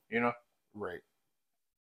little. Right.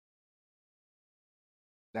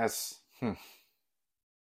 That's.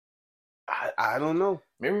 I don't know.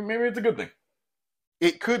 Maybe it's a good thing.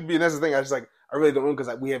 It could be, and that's the thing. I really don't know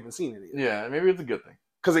because we haven't seen it yet. Yeah, maybe it's a good thing.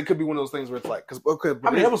 Because it could be one of those things where it's like,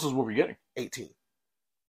 how many episodes were we getting? 18.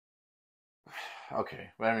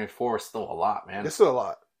 Okay, but I mean 4 is still a lot, man. It's still a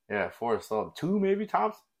lot. Yeah, 4 is still 2, maybe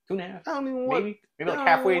tops, 2.5. I don't even want maybe like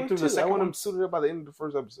halfway through the second. I want one. them suited up by the end of the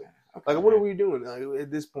first episode. Okay, like, what are we doing at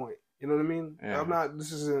this point? You know what I mean? Yeah. I'm not.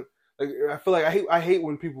 This isn't. Like, I feel like I hate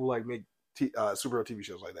when people like make superhero TV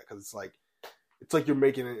shows like that because it's like you're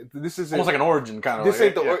making it. This is almost like an origin kind of. This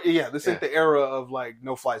ain't This ain't the era of like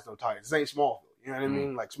no flights, no ties. This ain't Smallville. You know what I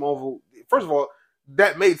mean? Like Smallville. First of all,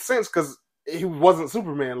 that made sense because he wasn't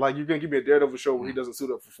Superman. Like, you're gonna give me a Daredevil show where he doesn't suit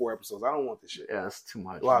up for 4 episodes. I don't want this shit. Yeah, that's too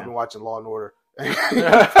much. Well, I've been watching Law and Order.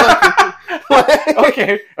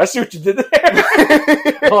 Okay, I see what you did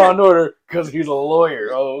there. Law and Order, because he's a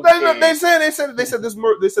lawyer. Okay. They said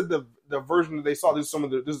the version that they saw. This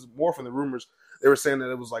is more from the rumors. They were saying that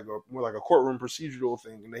it was like more like a courtroom procedural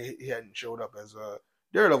thing, and he hadn't showed up as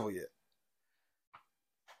Daredevil yet.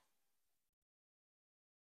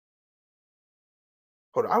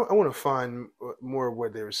 Hold on, I want to find more of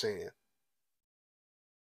what they were saying.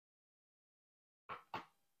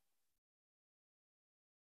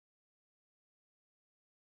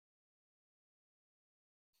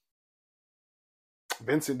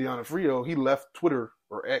 Vincent D'Onofrio, he left Twitter,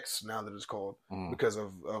 or X now that it's called, because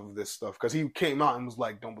of this stuff. Because he came out and was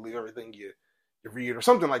like, "Don't believe everything you read," or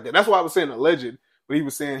something like that. That's why I was saying alleged, But he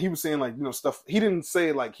was saying like, you know, stuff. He didn't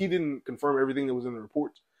say like, he didn't confirm everything that was in the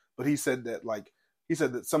reports, but he said that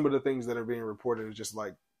some of the things that are being reported is just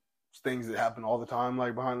like things that happen all the time,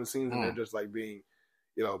 like behind the scenes, and they're just like being,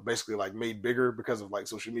 you know, basically like made bigger because of like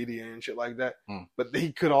social media and shit like that. But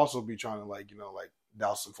he could also be trying to like, you know, like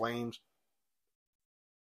douse some flames.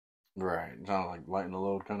 Right. Trying to like lighten the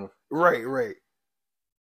load, kind of. Right.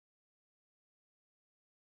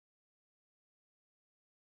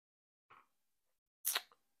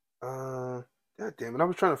 God damn it! I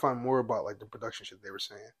was trying to find more about like the production shit they were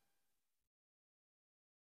saying.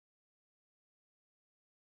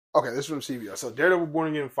 Okay, this is from CBS. So Daredevil Born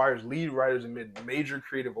Again fires lead writers amid major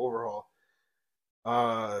creative overhaul.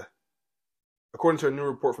 According to a new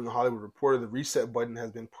report from The Hollywood Reporter, the reset button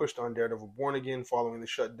has been pushed on Daredevil Born Again following the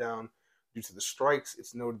shutdown due to the strikes.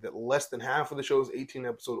 It's noted that less than half of the show's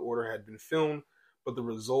 18-episode order had been filmed, but the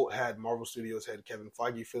result had Marvel Studios head Kevin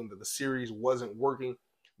Feige feeling that the series wasn't working.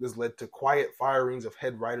 This led to quiet firings of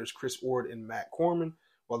head writers Chris Ord and Matt Corman,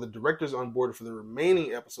 while the directors on board for the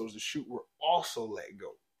remaining episodes to shoot were also let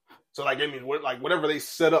go. So, like, I mean, whatever they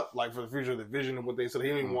set up, like, for the future of the vision and what they said, they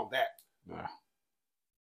didn't even want that. Yeah.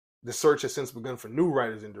 The search has since begun for new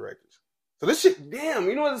writers and directors. So this shit, damn,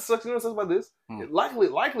 you know what sucks? You know what sucks about this?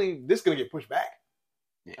 Likely, this gonna get pushed back.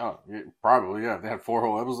 Yeah, probably, yeah. They had 4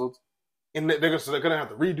 whole episodes. And they're gonna have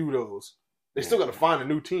to redo those. They still gotta find a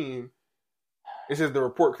new team. It says the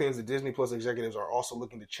report claims that Disney Plus executives are also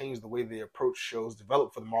looking to change the way they approach shows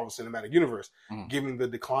developed for the Marvel Cinematic Universe, given the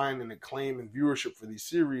decline in acclaim and viewership for these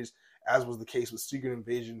series, as was the case with Secret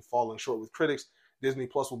Invasion falling short with critics. Disney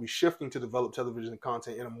Plus will be shifting to develop television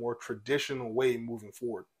content in a more traditional way moving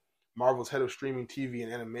forward. Marvel's head of streaming TV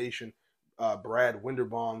and animation, Brad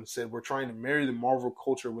Winderbaum, said, "We're trying to marry the Marvel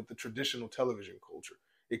culture with the traditional television culture.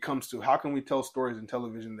 It comes to how can we tell stories in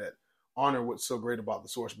television that honor what's so great about the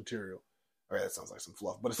source material." All right, that sounds like some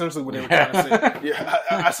fluff, but essentially what they were trying to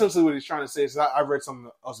say, essentially what he's trying to say is, I read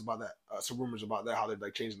something else about that, some rumors about that, how they're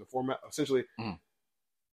like changing the format. Essentially, you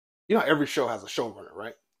know, every show has a showrunner,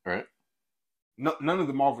 right? Right. None of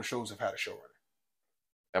the Marvel shows have had a showrunner.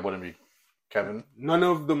 That wouldn't be Kevin. None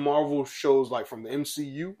of the Marvel shows, like from the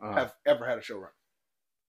MCU, have ever had a showrunner.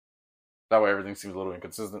 That way, everything seems a little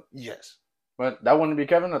inconsistent. Yes. But that wouldn't be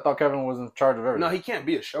Kevin? I thought Kevin was in charge of everything. No, he can't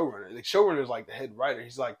be a showrunner. The showrunner is like the head writer.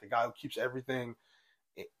 He's like the guy who keeps everything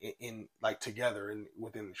in like together and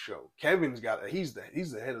within the show. Kevin's got he's the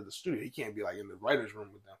head of the studio. He can't be like in the writer's room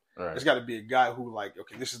with them. Right. There's got to be a guy who like,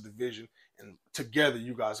 okay, this is the vision, and together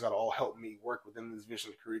you guys got to all help me work within this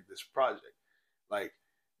vision to create this project. Like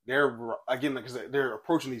they're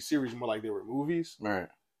approaching these series more like they were movies. Right.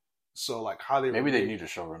 So like how they maybe they need a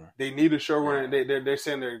showrunner. They need a showrunner. Yeah. They're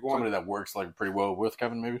saying they're going somebody that works like pretty well with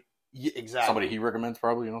Kevin, maybe. Yeah, exactly. Somebody he recommends,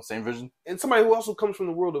 probably, you know, same vision. And somebody who also comes from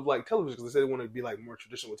the world of like television, because they said they want to be like more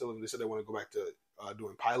traditional with television. They said they want to go back to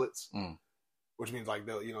doing pilots, which means like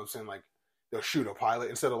they'll, you know what I'm saying, like they'll shoot a pilot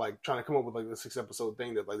instead of like trying to come up with like the 6-episode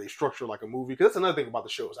thing that like they structure like a movie. Because that's another thing about the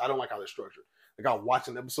shows. I don't like how they're structured. Like I'll watch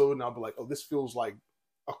an episode and I'll be like, oh, this feels like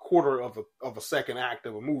a quarter of a second act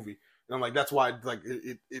of a movie. And I'm like, that's why like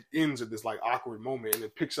it ends at this like awkward moment and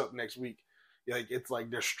it picks up next week. Like it's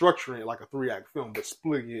like they're structuring it like a 3-act film, but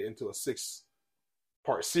splitting it into a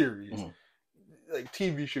 6-part series. Like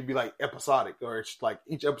TV should be like episodic, or it's like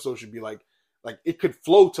each episode should be like it could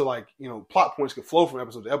flow to like, you know, plot points could flow from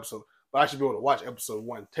episode to episode. But I should be able to watch episode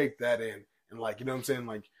 1, take that in, and like, you know what I'm saying,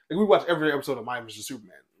 like we watch every episode of My Mr.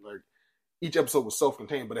 Superman. Like each episode was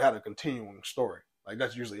self-contained, but it had a continuing story. Like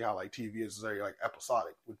that's usually how like TV is very like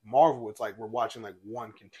episodic. With Marvel, it's like we're watching like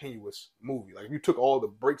one continuous movie. Like if you took all the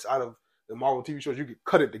breaks out of the Marvel TV shows, you could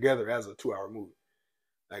cut it together as a 2-hour movie.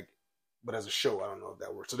 Like, but as a show, I don't know if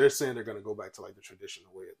that works. So they're saying they're going to go back to like the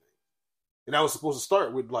traditional way of things. And that was supposed to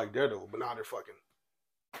start with like Daredevil, but now they're fucking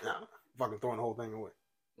throwing the whole thing away.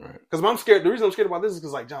 Right. Because I'm scared. The reason I'm scared about this is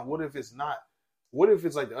because like, John, what if it's not? What if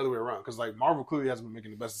it's like the other way around? Because like Marvel clearly hasn't been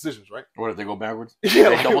making the best decisions, right? What if they go backwards? Yeah,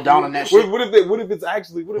 they double down on that shit. What if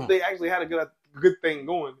they actually had a good thing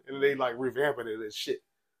going and they like revamping it as shit?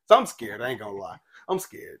 So I'm scared. I ain't gonna lie. I'm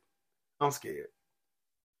scared. I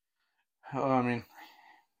mean,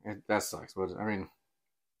 that sucks. But I mean,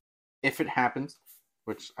 if it happens,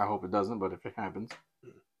 which I hope it doesn't, but if it happens,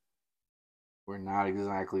 we're not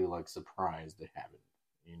exactly like surprised it happened.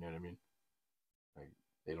 You know what I mean? Like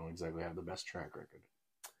they don't exactly have the best track record.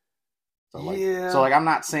 So like, I'm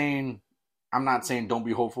not saying don't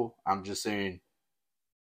be hopeful. I'm just saying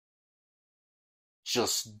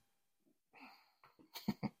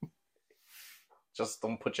Just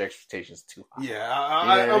don't put your expectations too high. Yeah,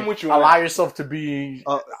 I'm with you. Allow yourself to be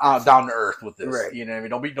down to earth with this. Right. You know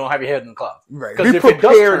what I mean? Don't have your head in the clouds. Right. Because be if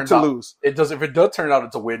prepared to lose. If it does turn out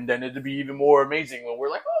it's a win, then it'd be even more amazing when we're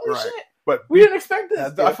like, holy shit. But we didn't expect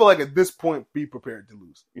this. I feel like at this point, be prepared to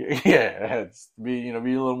lose. Yeah, be a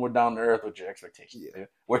little more down to earth with your expectations. Yeah.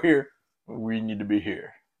 We're here. We need to be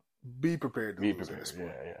here. Be prepared to lose.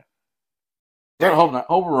 Yeah. Hope not.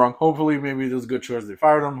 Hope we're wrong. Hopefully, maybe it was a good choice. They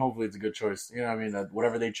fired him. Hopefully, it's a good choice. You know what I mean?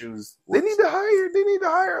 Whatever they choose. Works. They need to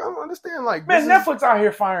hire. I don't understand. Like, man, Netflix out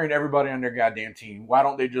here firing everybody on their goddamn team. Why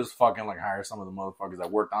don't they just fucking like hire some of the motherfuckers that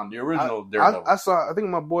worked on the original Daredevil? I think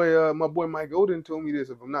my boy Mike Odin told me this.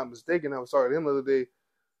 If I'm not mistaken, I was talking to him the other day.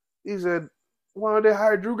 He said, "Why don't they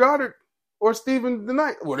hire Drew Goddard or Steven the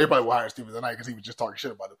Knight?" Well, everybody will hire Steven the Knight because he was just talking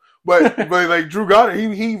shit about him. But like Drew Goddard,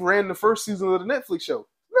 he ran the first season of the Netflix show.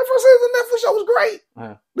 The first season of the Netflix show was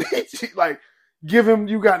great. Like, give him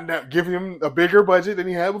a bigger budget than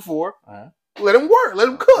he had before. Let him work. Let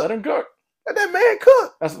him cook. Let that man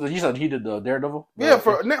cook. You said he did the Daredevil? Yeah,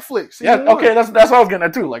 for Netflix. Yeah, okay, that's what I was getting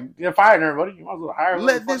at too. Like, you're firing everybody. You might as well hire him.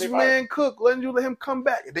 Let this man cook. Let him come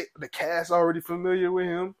back. The cast already familiar with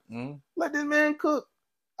him. Mm-hmm. Let this man cook.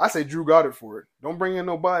 I say Drew Goddard for it. Don't bring in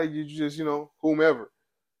nobody. You just, whomever.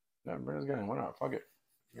 Yeah, bring this guy in. Why not? Fuck it.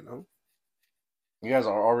 You guys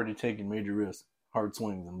are already taking major risks, hard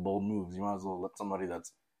swings, and bold moves. You might as well let somebody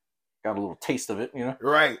that's got a little taste of it,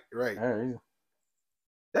 Right. Yeah.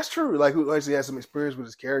 That's true. Like, who actually has some experience with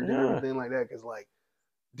his character and everything like that. Because, like,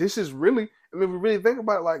 this is really, I mean, if we really think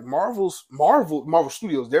about it, like, Marvel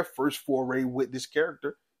Studios, their first foray with this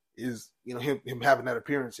character is, him having that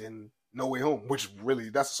appearance in No Way Home, which really,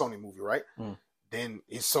 that's a Sony movie, right? Mm. Then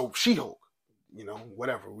it's so She-Hulk,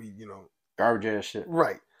 whatever. Garbage ass shit.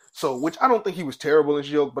 Right. So, which I don't think he was terrible in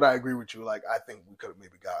She-Hulk, but I agree with you. Like, I think we could have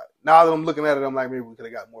maybe got, now that I'm looking at it, I'm like, maybe we could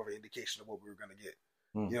have got more of an indication of what we were going to get.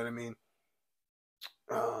 Mm. You know what I mean?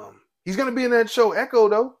 He's going to be in that show Echo,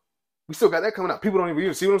 though. We still got that coming out. People don't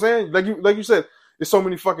even see what I'm saying? Like you said, there's so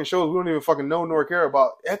many fucking shows we don't even fucking know nor care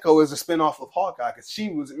about. Echo is a spinoff of Hawkeye because she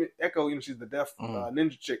was, Echo, she's the deaf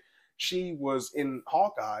ninja chick. She was in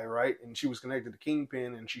Hawkeye, right? And she was connected to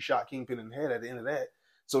Kingpin, and she shot Kingpin in the head at the end of that.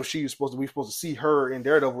 So we supposed to see her in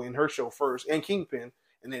Daredevil in her show first, and Kingpin,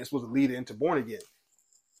 and then it's supposed to lead into Born Again.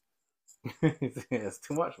 It's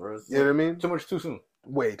too much, bro. You know what I mean? Too much too soon.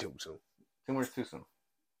 Way too soon. Too much too soon.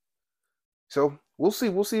 So we'll see.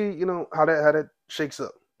 We'll see. How that shakes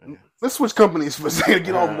up. Yeah. Let's switch companies for a second to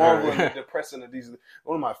get all Marvel and depressing of these.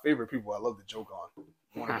 One of my favorite people I love to joke on.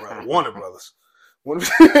 Warner Brothers.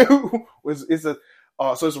 It's a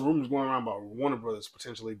rumors going around about Warner Brothers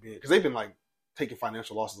potentially being, because they've been like taking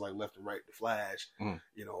financial losses like left and right. The Flash,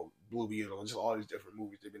 Blue Beetle, just all these different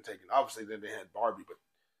movies they've been taking. Obviously, then they had Barbie, but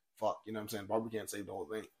fuck, you know what I'm saying? Barbie can't save the whole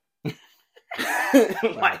thing.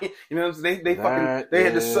 Like, what I'm saying? They had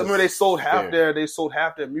this. Remember, they sold half their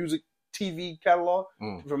music TV catalog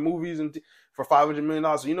for movies and for $500 million.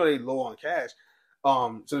 So they low on cash.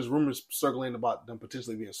 So there's rumors circulating about them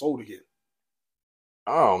potentially being sold again.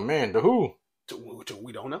 Oh man, to who?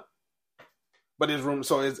 We don't know. But there's rumors.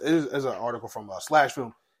 So it's an article from Slash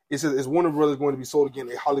Film. It says, "Is Warner Brothers going to be sold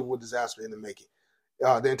again? A Hollywood disaster in the making."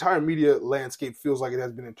 The entire media landscape feels like it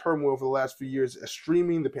has been in turmoil for the last few years as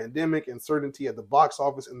streaming, the pandemic, uncertainty at the box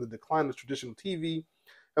office, and the decline of traditional TV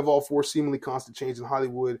have all forced seemingly constant change in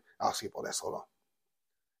Hollywood. I'll skip all that. Hold on.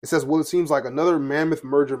 It says, "Well, it seems like another mammoth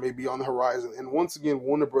merger may be on the horizon, and once again,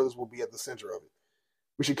 Warner Brothers will be at the center of it.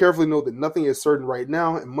 We should carefully note that nothing is certain right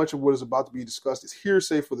now, and much of what is about to be discussed is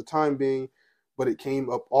hearsay for the time being, but it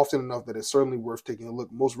came up often enough that it's certainly worth taking a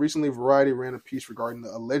look. Most recently, Variety ran a piece regarding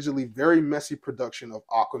the allegedly very messy production of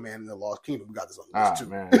Aquaman and the Lost Kingdom. We got this on the list, too.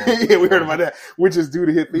 Man, yeah, we heard about that, which is due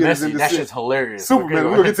to hit theaters in December. That shit's hilarious.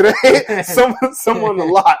 Superman, we'll get to that. Someone a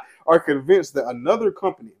lot are convinced that another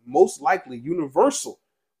company, most likely Universal,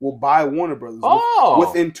 will buy Warner Brothers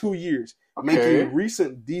within 2 years, making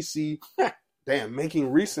recent DC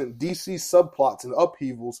subplots and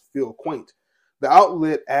upheavals feel quaint. The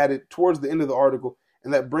outlet added towards the end of the article,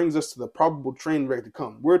 and that brings us to the probable train wreck to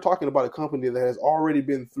come. We're talking about a company that has already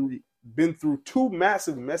been through two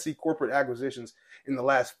massive, messy corporate acquisitions in the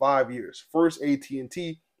last 5 years. First,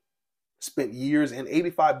 AT&T spent years and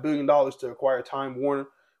 $85 billion to acquire Time Warner,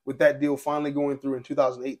 with that deal finally going through in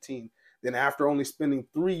 2018. Then after only spending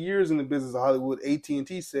 3 years in the business of Hollywood,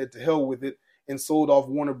 AT&T said to hell with it and sold off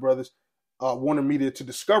Warner Media to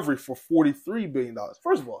Discovery for $43 billion.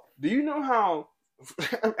 First of all, do you know how...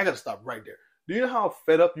 I gotta stop right there. Do you know how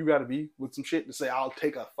fed up you gotta be with some shit to say, I'll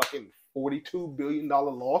take a fucking $42 billion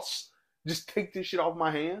loss? Just take this shit off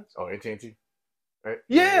my hands? Oh, AT&T? Right?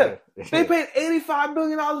 Yeah. They paid $85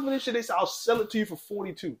 billion for this shit. They said, I'll sell it to you for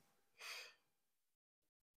 42.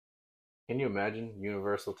 Can you imagine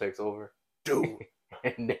Universal takes over? Dude.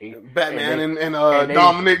 and Batman and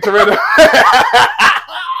Dominic Toretto.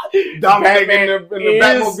 Dominic Batman in the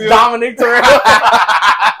Batmobile. Dominic Toretto.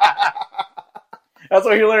 That's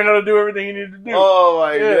why he learned how to do everything he needed to do. Oh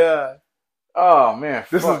my god. Oh man.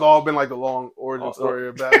 This has all been like the long origin story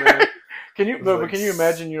of Batman. Can you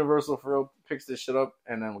imagine Universal for real picks this shit up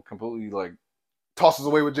and then completely like tosses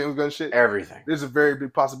away with James Gunn shit? Everything. There's a very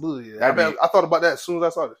big possibility. I thought about that as soon as I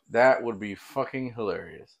saw this. That would be fucking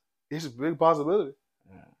hilarious. It's a big possibility.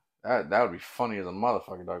 Yeah. That would be funny as a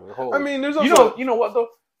motherfucker, dog. I mean, there's also you know what though?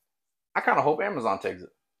 I kind of hope Amazon takes it.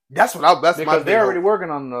 That's because they're already working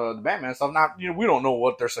on the Batman stuff. Not we don't know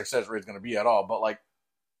what their success rate is going to be at all, but like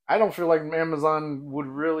I don't feel like Amazon would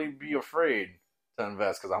really be afraid to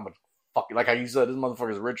invest because how much fucking like how you said this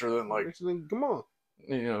motherfucker's richer than like come on.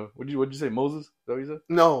 You know, what'd you say, Moses? Is that what you said?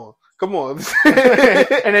 No, come on.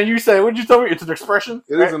 And then you say, what'd you tell me? It's an expression?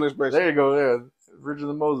 It is an expression. There you go, yeah. Richer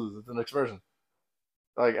than Moses. It's an expression.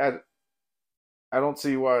 Like, I don't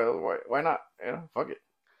see why not? You know, fuck it.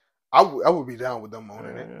 I would be down with them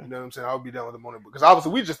owning it. You know what I'm saying? I would be down with them owning it. Because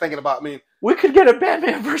obviously we're just thinking about, we could get a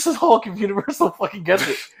Batman versus Hulk if Universal fucking gets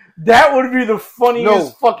it. That would be the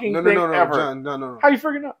funniest thing ever. John, no. How you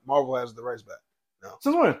figuring out? Marvel has the rights back. No.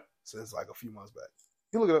 Since when? Since like a few months back.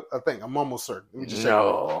 You look it up. I think. I'm almost certain. Let me just check.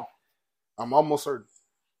 I'm almost certain.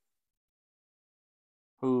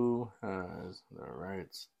 Who has the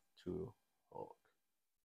rights to Hulk?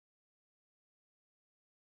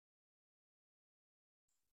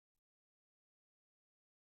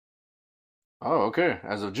 Oh, okay.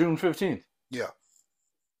 As of June 15th. Yeah.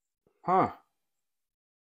 Huh.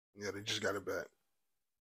 Yeah, they just got it back.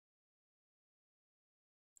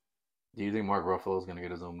 Do you think Mark Ruffalo is going to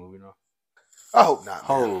get his own movie now? I hope not.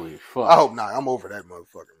 Man. Holy fuck! I hope not. I'm over that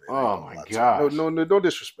motherfucker, man. Oh my god! No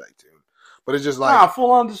disrespect to him, but it's just like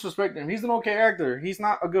full on disrespect to him. He's an okay actor. He's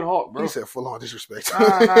not a good Hulk, bro. He said full on disrespect.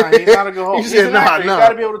 Nah, he's not a good Hulk. He's an actor. He's got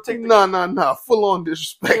to be able to take. Nah, full on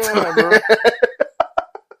disrespect. Yeah, bro.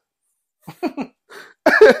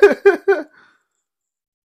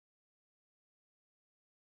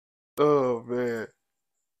 Oh man.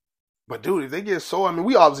 But dude, if they get sold,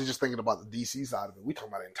 we obviously just thinking about the DC side of it. We talking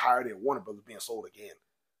about the entirety of Warner Brothers being sold again.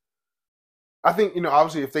 I think,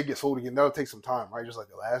 obviously if they get sold again, that'll take some time, right? Just like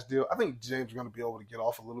the last deal. I think James is going to be able to get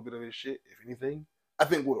off a little bit of his shit, if anything. I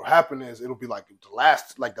think what will happen is it'll be like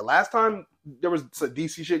the last time there was some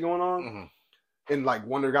DC shit going on, and like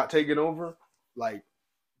Warner got taken over, like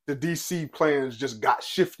the DC plans just got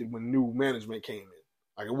shifted when new management came in.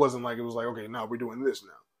 Like it wasn't like it was like, okay, now we're doing this now.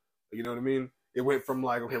 You know what I mean? It went from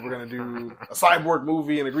like, okay, we're going to do a Cyborg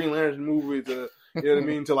movie and a Green Lantern movie to, you know what I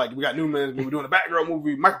mean? To like, we got new management, we're doing a Batgirl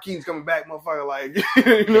movie, Michael Keaton's coming back, motherfucker. Like,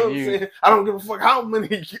 you know what I'm saying? I don't give a fuck how many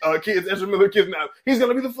kids, Ezra Miller kids now. He's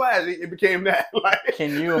going to be the Flash. It became that. Like,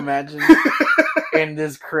 can you imagine in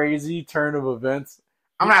this crazy turn of events?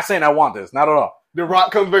 I'm not saying I want this, not at all. The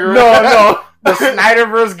Rock comes back around. No. The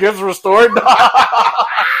Snyderverse gets restored.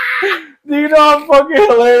 Do you know how fucking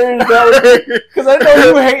hilarious that would be? Because I know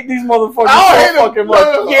you hate these motherfuckers so fucking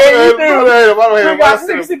much. Yeah, you do. We got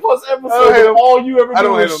 60 plus episodes of all you ever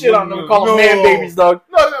do is shit on them, call them man babies, dog.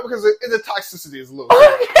 No, because the toxicity is low.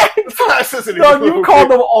 Toxicity dog, you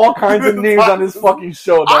called them all kinds of names on this fucking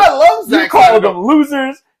show, dog. I love Zack. You called them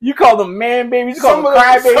losers. You call them man babies. You call them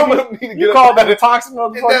crybabies. You call them toxic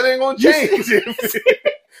motherfuckers. That ain't gonna change.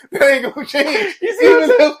 That ain't gonna change.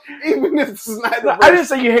 Even if Snyder. I didn't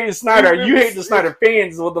say you hated Snyder. You hate the Snyder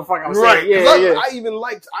fans. Is what the fuck I'm saying? Right. Yeah. I even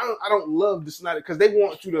liked. I don't love the Snyder because they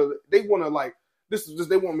want you to. They want to like. This is just.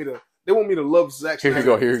 They want me to love Zack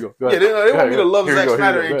Snyder. Here you go. Yeah, they want me to love Zack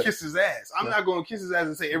Snyder and kiss his ass. I'm not going to kiss his ass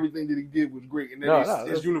and say everything that he did was great and that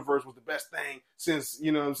his universe was the best thing since,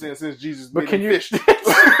 you know what I'm saying, since Jesus made fish.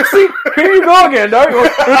 See, here you go again, dog.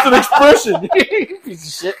 It's an expression. Piece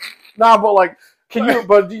of shit. Nah, but like,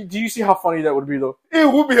 do you see how funny that would be though?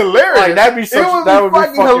 It would be hilarious. Like, that would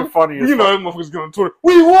be fucking funny. You know, that motherfucker's going on Twitter.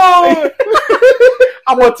 We won!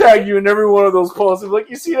 I'm gonna tag you in every one of those posts. Like,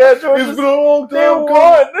 you see that, George? It's been a long time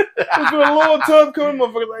coming. It's been a long time coming,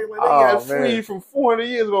 motherfucker. Like they got free from 400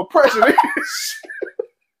 years of oppression.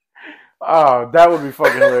 Oh, that would be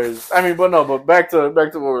fucking hilarious. But back to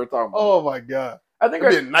what we were talking about. Oh my god, I think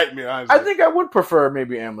it'd be a nightmare. Honestly. I think I would prefer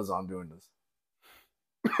maybe Amazon doing this.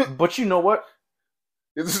 But you know what?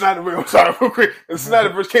 If the Snyderverse, I'm sorry, real quick. If the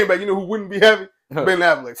Snyderverse came back, you know who wouldn't be happy? Ben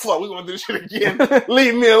Affleck. Fuck, we gonna do this shit again.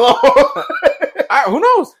 Leave me alone. Who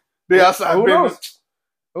knows? They outside. Who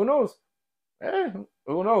knows?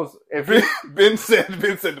 Who knows? If Ben said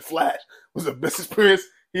the Flash was the best experience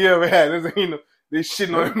he ever had. They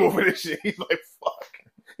shitting on him over this shit. He's like, fuck.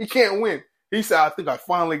 He can't win. He said, I think I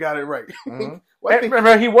finally got it right.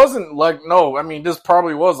 Mm-hmm. He wasn't like, no, I mean, this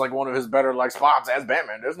probably was like one of his better like spots as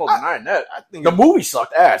Batman. There's no denying that. I think the movie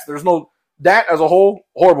sucked ass. There's no, that as a whole,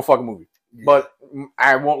 horrible fucking movie. Yeah. But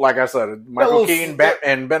I won't, like I said, Michael Keaton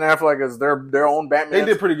and Ben Affleck as their own Batman. They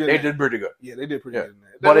did pretty good. They did pretty good. Yeah, they did pretty good in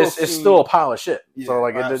that. But it's still a pile of shit. Yeah, so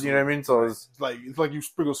like, you know what I mean? So it's like you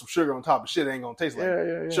sprinkle some sugar on top of shit. It ain't gonna taste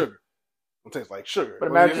like sugar. It tastes like sugar. But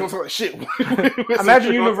imagine, like shit.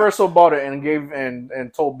 Imagine Universal bought it and gave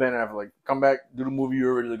and told Ben Affleck, come back, do the movie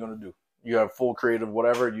you're originally going to do. You have full creative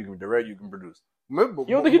whatever. You can direct, you can produce. You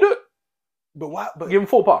don't think he'd do it? But why? But give him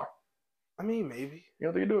full power. I mean, maybe. You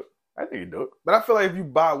don't think he'd do it? I think he'd do it. But I feel like if you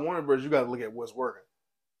buy Warner Bros., you got to look at what's working.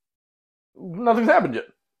 Nothing's happened yet.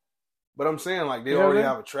 But I'm saying, like, they already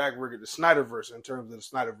have a track record, the Snyderverse, in terms of the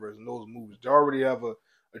Snyderverse and those movies. They already have a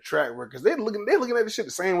track record, because they're looking at this shit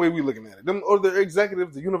the same way we looking at it. Them or the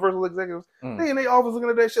executives, the Universal executives, they always looking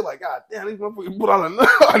at that shit like, God damn, these motherfuckers put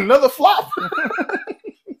out another flop.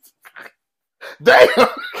 Damn.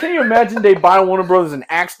 Can you imagine they buy Warner Brothers and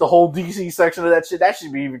axe the whole DC section of that shit? That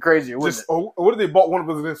should be even crazier, wouldn't it? What if they bought Warner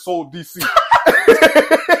Brothers and then sold DC?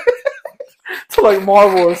 To like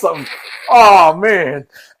Marvel or something. Oh man.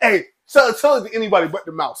 Hey, sell it to anybody but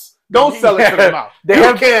the mouse. Don't sell it to the mouse. They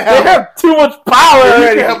have too much power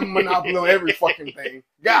already. You can have a monopoly on every fucking thing.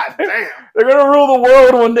 God damn. They're going to rule the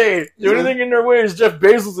world one day. The only thing in their way is Jeff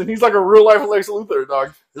Bezos, and he's like a real life Lex Luthor,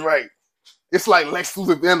 dog. Right. It's like Lex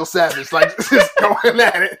Luthor and Vandal Savage. Like, just going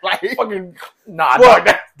at it. Like, fucking, dog.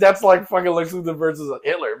 That's like fucking Lex Luthor versus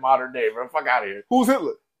Hitler modern day, bro. Fuck out of here. Who's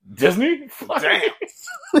Hitler? Disney? Damn.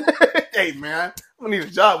 Hey, man. I'm going to need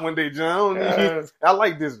a job one day, John. I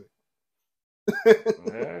like Disney.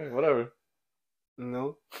 Yeah, whatever.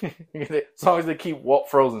 No. As long as they keep Walt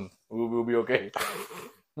frozen, we'll be okay.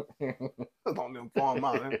 Don't them farm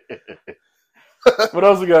out. What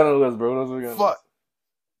else we got on the list, bro? What else we got? Fuck.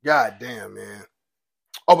 God damn, man.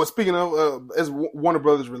 Oh, but speaking of, as Warner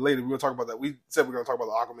Brothers related, we were talking about that. We said we were going to talk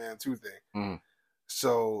about the Aquaman 2 thing. Mm.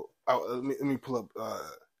 So let me pull up,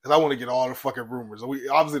 because I want to get all the fucking rumors.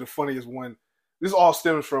 Obviously, the funniest one, this all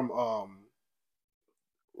stems from,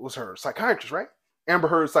 what's her psychiatrist, right? Amber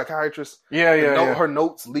Heard's psychiatrist. Yeah. Her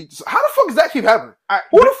notes leaked. So how the fuck does that keep happening?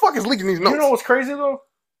 Who the fuck is leaking these notes? You know what's crazy though?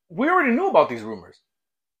 We already knew about these rumors.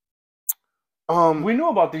 We knew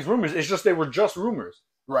about these rumors. It's just they were just rumors.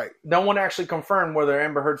 Right. No one actually confirmed whether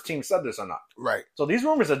Amber Heard's team said this or not. Right. So these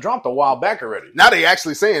rumors had dropped a while back already. Now they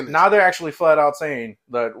actually saying this. Now they're actually flat out saying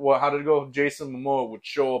that, well, how did it go? Jason Momoa would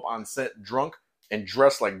show up on set drunk and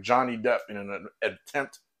dressed like Johnny Depp in an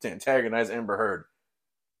attempt to antagonize Amber Heard.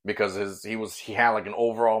 Because he had like an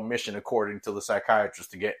overall mission, according to the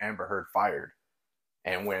psychiatrist, to get Amber Heard fired.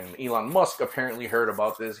 And when Elon Musk apparently heard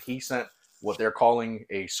about this, he sent what they're calling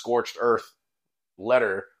a scorched earth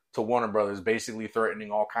letter to Warner Brothers, basically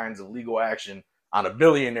threatening all kinds of legal action on a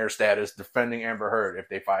billionaire status, defending Amber Heard if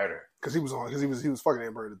they fired her. Because he was fucking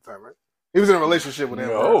Amber Heard at the time, right? He was in a relationship with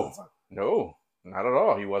Amber Heard at the time. No. Not at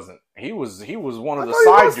all. He wasn't. He was one of the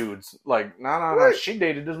side dudes. Like, no. She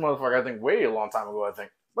dated this motherfucker, I think, way a long time ago, I think.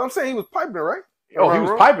 But I'm saying he was piping her, right? Oh, he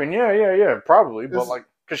was piping. Yeah, probably. But like,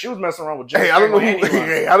 because she was messing around with James. Hey,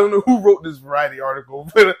 I don't know who wrote this Variety article,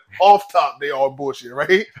 but off top, they all bullshit,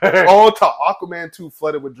 right? All top. Aquaman 2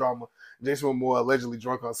 flooded with drama. Jason Momoa allegedly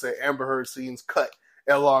drunk on set. Amber Heard scenes cut.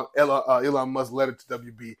 Elon Musk letter to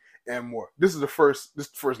WB and more. This is the first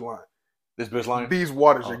line. This bitch line? These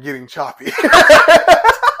waters are getting choppy.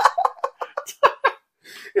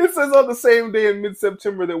 It says on the same day in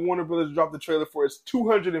mid-September that Warner Brothers dropped the trailer for its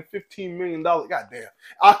 $215 million, goddamn,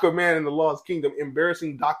 Aquaman and the Lost Kingdom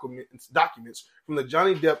embarrassing documents from the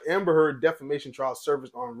Johnny Depp Amber Heard defamation trial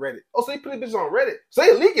surfaced on Reddit. Oh, so they put this on Reddit. So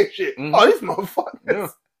they leaking shit. Mm-hmm. Oh, these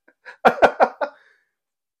motherfuckers.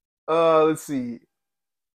 Yeah. Let's see.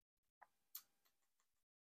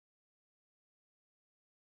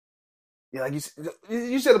 Yeah, like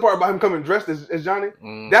you said the part about him coming dressed as Johnny.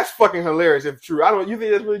 That's fucking hilarious if true. You think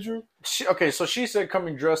that's really true? So she said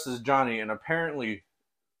coming dressed as Johnny, and apparently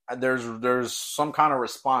there's some kind of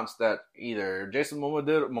response that either Jason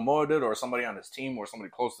Momoa did, or somebody on his team, or somebody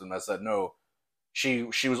close to him that said no, she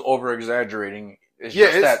was over exaggerating.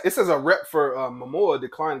 It says a rep for Momoa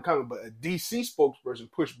declined comment, but a DC spokesperson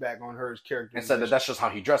pushed back on her character and said that that's just how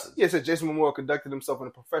he dresses. Yeah, it said Jason Momoa conducted himself in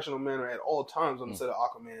a professional manner at all times on the set of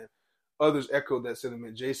Aquaman. Others echoed that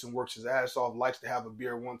sentiment. Jason works his ass off, likes to have a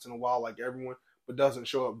beer once in a while like everyone, but doesn't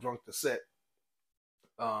show up drunk to set.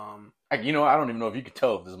 Like, you know, I don't even know if you could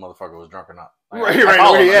tell if this motherfucker was drunk or not. Like, right. I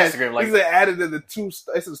follow him on Yeah. Instagram, like, He said added that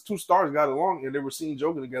it says 2 stars got along and they were seen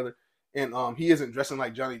joking together. And he isn't dressing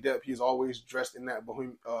like Johnny Depp. He's always dressed in that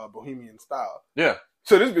bohemian style. yeah.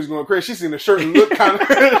 So this bitch going crazy. She's seen the shirt and look kind of.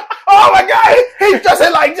 Oh my god, he's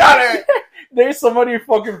dressing like Johnny. There's somebody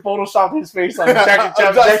fucking photoshopped his face on Jack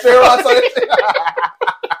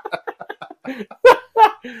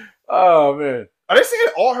Oh man, are they saying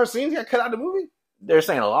all her scenes got cut out of the movie? They're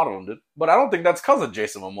saying a lot of them did, but I don't think that's because of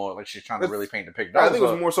Jason Momoa. Like she's trying to really paint the picture. I think it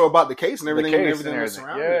was more so about the case and everything.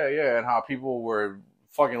 Yeah, and how people were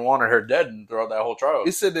fucking wanted her dead throughout that whole trial.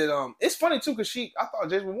 It said that it's funny too because I thought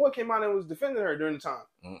Jason Momoa came out and was defending her during the time.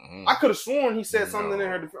 I could have sworn he said something in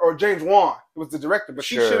her or James Wan was the director, but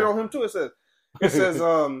she shitted on him too. It says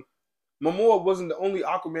Momoa wasn't the only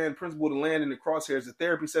Aquaman principal to land in the crosshairs. The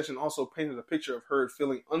therapy session also painted a picture of her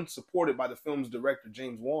feeling unsupported by the film's director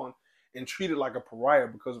James Wan and treated like a pariah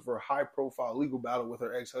because of her high-profile legal battle with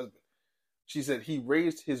her ex-husband. She said, he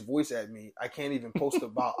raised his voice at me. I can't even post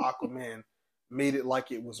about Aquaman. Made it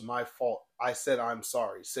like it was my fault. I said I'm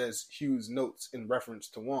sorry, says Hughes notes in reference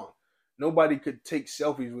to Wan. Nobody could take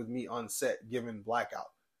selfies with me on set, given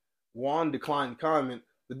blackout. Wan declined comment.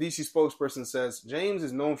 The DC spokesperson says, James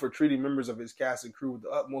is known for treating members of his cast and crew with the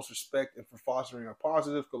utmost respect and for fostering a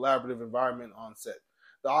positive, collaborative environment on set.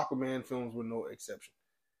 The Aquaman films were no exception.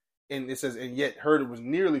 And it says, and yet Heard was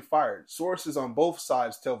nearly fired. Sources on both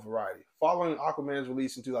sides tell Variety. Following Aquaman's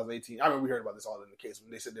release in 2018, I mean, we heard about this all in the case when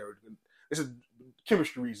they said they said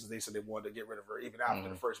chemistry reasons. They said they wanted to get rid of her even after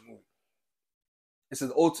the first movie. It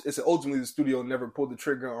said ultimately the studio never pulled the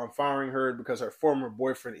trigger on firing Heard because her former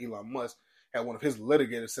boyfriend Elon Musk had one of his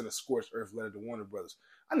litigators send a scorched earth letter to Warner Brothers.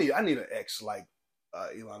 I need an ex like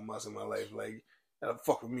Elon Musk in my life. Like,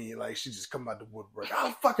 fuck with me. Like, she just come out the woodwork.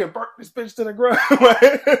 I'll fucking burn this bitch to the ground.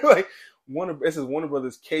 Like, it says Warner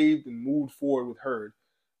Brothers caved and moved forward with Heard.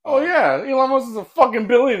 Oh yeah, Elon Musk is a fucking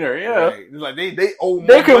billionaire. Yeah, right. Like they owe. More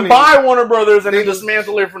they can money. buy Warner Brothers and then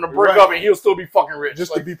dismantle it from the brick up, and he'll still be fucking rich,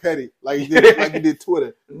 just to be petty, like he did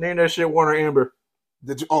Twitter. Name that shit Warner Amber.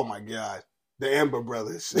 Oh my god, the Amber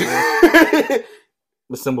Brothers. The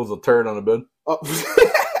symbol's a turd on the bed. Oh.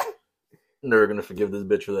 Never gonna forgive this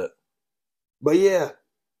bitch for that. But yeah,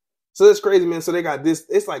 so that's crazy, man. So they got this.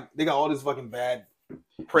 It's like they got all this fucking bad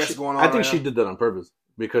press going on. I think she did that on purpose.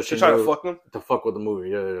 Because she tried to fuck them? To fuck with the movie.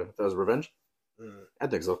 Yeah. That was revenge? I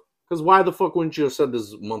think so. Because why the fuck wouldn't you have said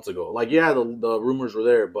this months ago? Like, yeah, the rumors were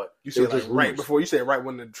there, but you said like right before. You said right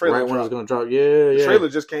when the trailer dropped. When it was going to drop. Yeah. The trailer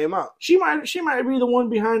just came out. She might be the one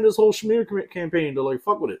behind this whole smear campaign to like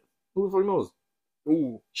fuck with it. Who the fuck knows?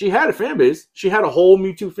 Ooh. She had a fan base. She had a whole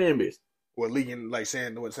Me Too fan base. What, leaking, like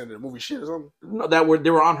saying the movie shit or something? No,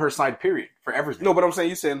 they were on her side, period, for everything. No, but I'm saying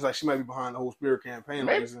you said it's like she might be behind the whole smear campaign.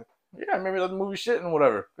 Maybe. Like, yeah, maybe the movie shit and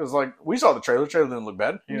whatever. Because, like, we saw the trailer. The trailer didn't look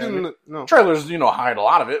bad. You know what I mean? No. Trailers, hide a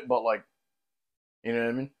lot of it, but, like, you know what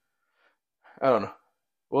I mean? I don't know.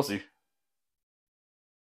 We'll see.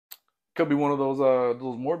 Could be one of those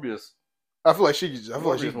Morbius. I feel like she could.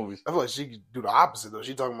 Movies. I feel like she could do the opposite though.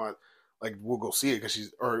 She's talking about like we'll go see it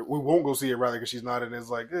we won't go see it rather because she's not. And it's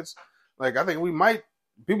like I think people might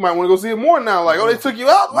want to go see it more now. Like, they took you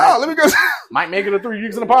out. Wow, let me go. Might make it a 3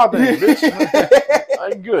 weeks in a pod thing, bitch.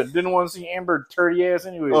 Like, good. Didn't want to see Amber turdy ass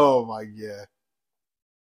anyway. Oh my god.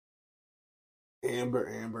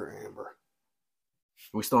 Amber.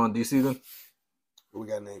 We still on DC then? What we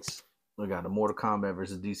got next? We got the Mortal Kombat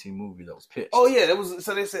versus DC movie that was pitched. Oh yeah, that was.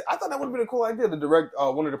 So they said I thought that would have been a cool idea to direct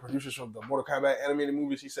one of the producers from the Mortal Kombat animated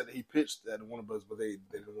movies. He said that he pitched that to Warner Bros, but they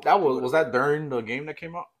didn't want. That was that during the game that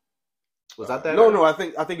came out? Was that? No. I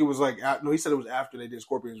think it was like no. He said it was after they did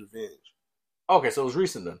Scorpion's Revenge. Okay, so it was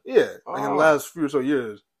recent then. Yeah, like in the last few or so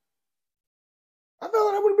years. I felt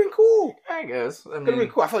like that would have been cool. I guess. Could have been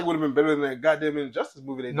cool. I feel like it would have been better than that goddamn Injustice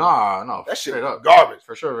movie they did. No. That shit was up. garbage.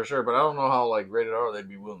 For sure. But I don't know how, like, rated R they'd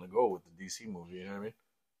be willing to go with the DC movie, you know what I mean?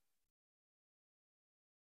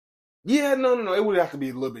 Yeah, no. It would have to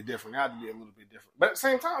be a little bit different. It had to be a little bit different. But at the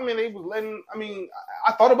same time, they was letting...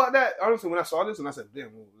 I thought about that, honestly, when I saw this, and I said,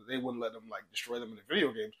 damn, they wouldn't let them, like, destroy them in the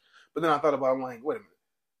video games. But then I thought about it, I'm like, wait a minute.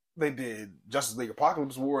 They did Justice League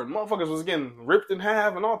Apocalypse War, and motherfuckers was getting ripped in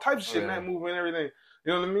half and all types of shit in that movie and everything.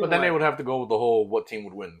 You know what I mean? But then they would have to go with the whole what team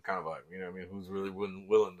would win kind of vibe. You know what I mean? Who's really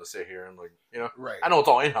willing to sit here and, like, Right. I know it's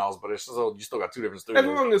all in-house, but it's still, you still got two different studios. As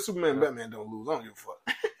long as Superman and Batman don't lose, I don't give a fuck.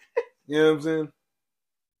 You know what I'm saying?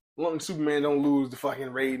 As long as Superman don't lose the fucking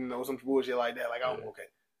Raiden or some bullshit like that, like, I'm okay.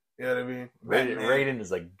 You know what I mean? Raiden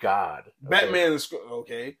is a god. Batman is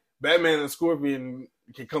okay. Batman and Scorpion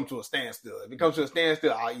can come to a standstill. If it comes to a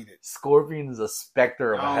standstill, I'll eat it. Scorpion is a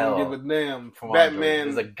specter of hell. I don't give a damn. Come on, Batman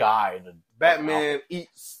is a guy. Batman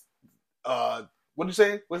eats. What did you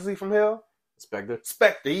say? What is he from hell? Spectre.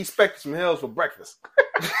 Spectre. He eats specters from hell for breakfast.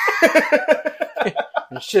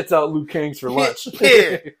 He shits out Liu Kang's for lunch.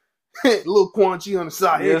 Yeah. Little Quan Chi on the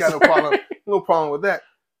side. He ain't got no problem with that.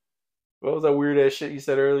 What was that weird ass shit you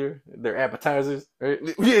said earlier? They're appetizers, right?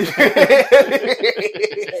 Yeah.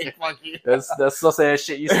 Fuck you. That's sus ass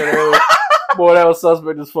shit you said earlier. Boy, that was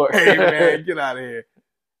suspect as fuck. Hey man, get out of here.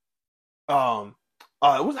 How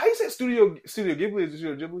you say Studio Ghibli? Is it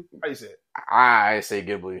Studio Ghibli? How you say it? I say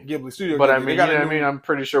Ghibli. Ghibli Studio. But Ghibli. I mean, you know what I mean? I'm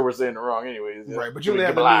pretty sure we're saying it wrong anyways. Right, but you know they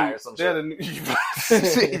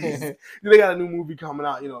had a new movie coming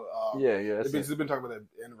out. You know, yeah. They've been talking about the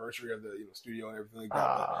anniversary of the studio and everything like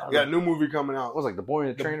that. They got a new movie coming out. What was it, like The Boy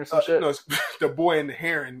and the Train or some shit? No, it's The Boy and the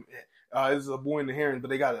Heron. It's A Boy and the Heron, but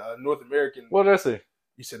they got a North American. What did I say?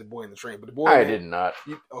 You said The Boy and the Train, but The Boy. I did not.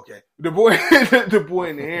 Okay, The Boy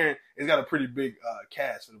and the Heron has got a pretty big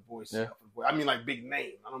cast for the voice. Yeah. I mean, like big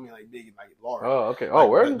name. I don't mean like big, like large. Oh, okay. Oh,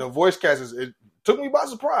 where the voice cast it took me by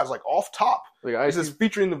surprise, like off top. Like, this is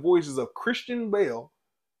featuring the voices of Christian Bale,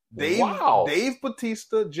 Dave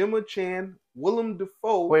Bautista, Gemma Chan, Willem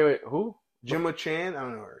Dafoe. Wait, who? Gemma Chan. I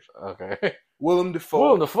don't know her. Okay. Willem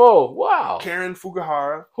Dafoe. Wow. Karen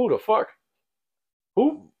Fukuhara. Who the fuck?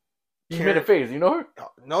 Who? You made a face. You know her?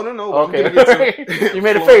 No. Okay. You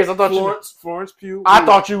made a face. I thought Florence Pugh. I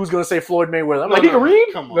thought you was gonna say Floyd Mayweather. I'm like, he can read?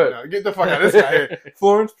 Come on, now. Get the fuck out of this guy here.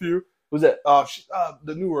 Florence Pugh. Who's that?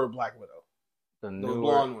 The newer Black Widow. The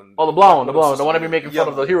blonde one. Oh, the blonde one. The one I be making fun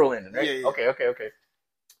of the hero landing, right? Yeah. Okay.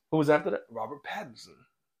 Who was after that? Robert Pattinson.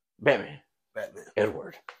 Batman.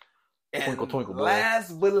 Edward. And twinkle, boy.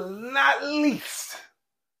 Last but not least,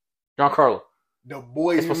 Giancarlo. The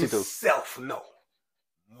boy himself,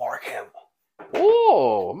 Mark Hamill.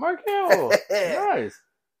 Oh, Mark Hamill. Nice.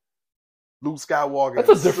 Luke Skywalker.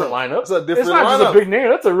 That's a different lineup. It's a different lineup. It's not just a big name.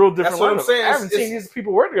 That's a real different lineup. That's what lineup. I'm saying. I haven't seen these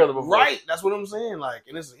people work together before. Right. That's what I'm saying. Like,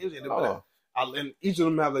 and and each of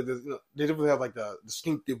them have like this. They definitely have like the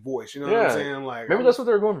distinctive voice. You know what I'm saying? Like, maybe that's what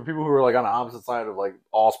they were going for. People who are like on the opposite side of like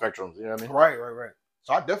all spectrums. You know what I mean? Right.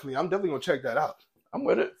 So I'm definitely gonna check that out. I'm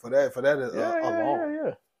with it for that. Alone.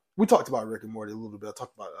 Yeah. We talked about Rick and Morty a little bit. I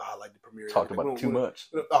talked about how I like the premiere. Talked about too much.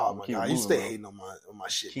 Oh my god, you stay hating on my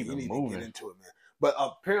shit. You need to get into it, man. But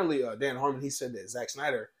apparently, Dan Harmon, he said that Zack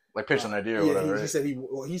Snyder like pitched an idea or whatever. He said he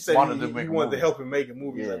wanted to help him make a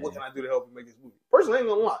movie. He's like, what can I do to help him make this movie? Personally, I ain't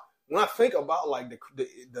gonna lie. When I think about like the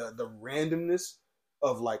randomness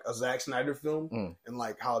of like a Zack Snyder film and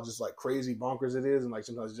like how just like crazy bonkers it is, and like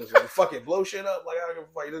sometimes it's just like fuck it, blow shit up. Like I don't give a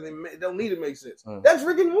fuck. It don't need to make sense. That's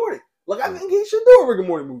Rick and Morty. Like I think he should do a Rick and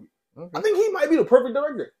Morty movie. Okay. I think he might be the perfect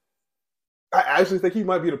director. I actually think he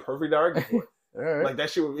might be the perfect director for it. Right. Like that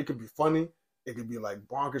shit, it could be funny. It could be like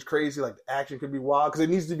bonkers crazy. Like the action could be wild because it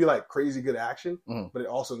needs to be like crazy good action, but it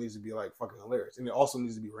also needs to be like fucking hilarious, and it also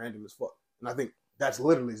needs to be random as fuck. And I think that's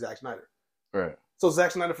literally Zack Snyder. Right. So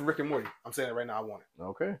Zack Snyder for Rick and Morty. I'm saying it right now. I want it.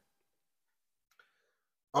 Okay.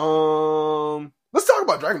 Let's talk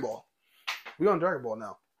about Dragon Ball. We're on Dragon Ball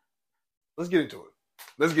now. Let's get into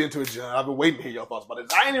it, John. I've been waiting to hear your thoughts about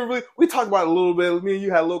this. I ain't even really. We talked about it a little bit. Me and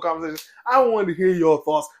you had a little conversation. I wanted to hear your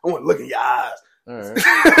thoughts. I want to look in your eyes. All right.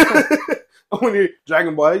 I want to hear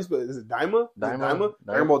Dragon Ball. Is it Daima? Daima?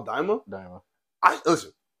 Dragon Ball Daima? Daima.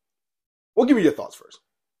 Listen. Well, give me your thoughts first.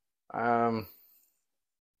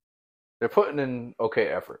 They're putting in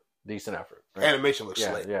decent effort. Right? Animation looks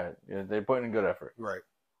slick. Yeah. They're putting in good effort. Right.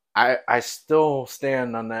 I still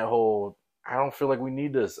stand on that whole. I don't feel like we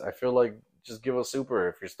need this. I feel like just give us Super.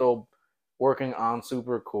 If you're still working on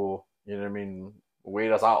Super, cool. You know what I mean?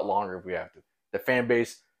 Wait us out longer if we have to. The fan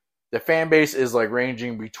base is like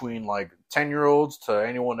ranging between like 10-year-olds to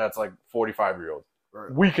anyone that's like 45-year-olds.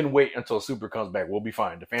 Right. We can wait until Super comes back. We'll be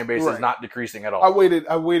fine. The fan base is not decreasing at all. I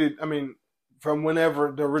waited. I mean, from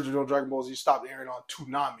whenever the original Dragon Balls you stopped airing on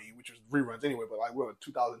Toonami, which was reruns anyway, but like we're in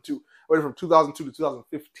 2002. I waited from 2002 to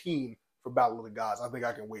 2015 for Battle of the Gods. I think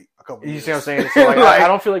I can wait a couple years. You see what I'm saying? So like, I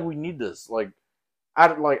don't feel like we need this. I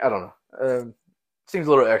don't know. Seems a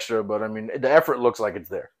little extra, but I mean, the effort looks like it's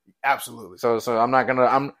there. Absolutely. So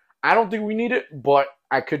I don't think we need it, but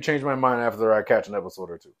I could change my mind after I catch an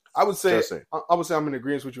episode or two. I would say I'm in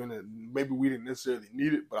agreement with you in that maybe we didn't necessarily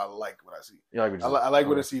need it, but I like what I see. You like what you see? I like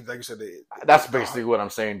what I see. Like you said, that's basically what I'm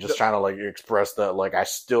saying. Just trying to like express that. Like I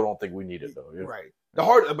still don't think we need it though. Yeah. Right. The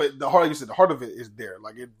heart, like you said, the heart of it is there.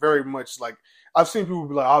 Like it very much like I've seen people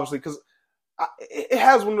be like, obviously, because it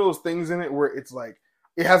has one of those things in it where it's like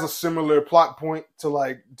it has a similar plot point to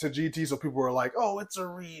GT, so people are like, "Oh, it's a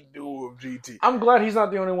redo of GT." I'm glad he's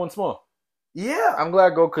not the only one small. Yeah, I'm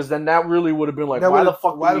glad Go because then that really would have been like, why the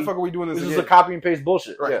fuck are we doing this? This again? is a copy and paste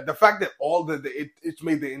bullshit. Right. Yeah. The fact that it's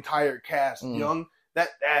made the entire cast young.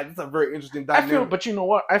 That's a very interesting dynamic. But you know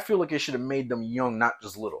what? I feel like it should have made them young, not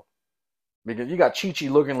just little. Because you got Chi-Chi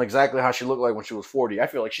looking exactly how she looked like when she was 40. I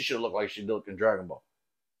feel like she should have looked like she looked in Dragon Ball.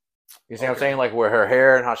 You see what I'm saying? Like where her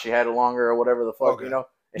hair and how she had it longer or whatever the fuck, you know?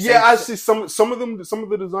 I see some of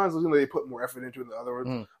the designs, they put more effort into it than other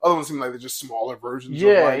ones. Other ones seem like they're just smaller versions.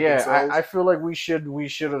 I feel like we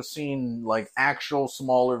should have seen like actual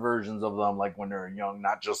smaller versions of them, like when they're young,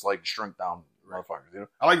 not just like shrink down motherfuckers. You know,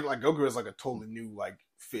 I like Goku is like a totally new like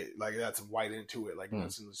fit, like that's white into it. Like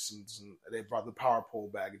they brought the power pole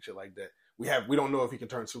back and shit like that. We don't know if he can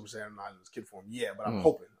turn Super Saiyan 9 in his kid form yet, but I'm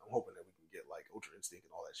hoping that we can get like Ultra Instinct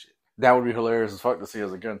and all that shit. That would be hilarious as fuck to see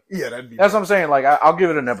us again. Yeah, that's what I'm saying. Like, I'll give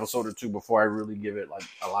it an episode or two before I really give it like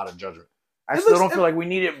a lot of judgment. I still don't feel like we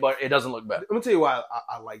need it, but it doesn't look bad. I'm gonna tell you why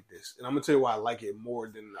I like this, and I'm gonna tell you why I like it more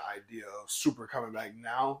than the idea of Super coming back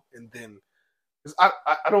now and then. Because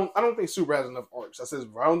I don't think Super has enough arcs. I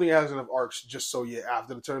don't think it has enough arcs just so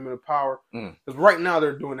after the Tournament of Power. Because right now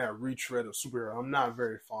they're doing that retread of superhero. I'm not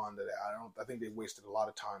very fond of that. I think they wasted a lot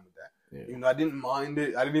of time with that. Yeah. Even though I didn't mind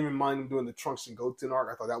it. I didn't even mind them doing the Trunks and Goten arc.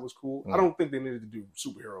 I thought that was cool. I don't think they needed to do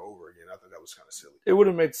superhero over again. I thought that was kind of silly. It would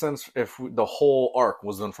have made sense if the whole arc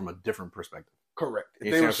was done from a different perspective. Correct.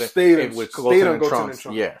 If they stayed on Goten and Trunks.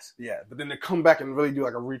 Yes. Yeah, but then to come back and really do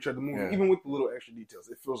like a retread of the movie, even with the little extra details,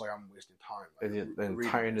 it feels like I'm wasting time. Like,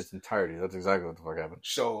 in its entirety. That's exactly what the fuck happened.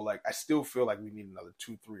 So, like, I still feel like we need another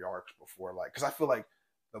 2-3 arcs before, like, because I feel like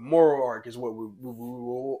the moral arc is what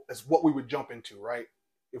we would jump into, right?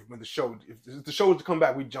 If the show was to come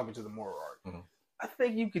back, we'd jump into the moral arc. I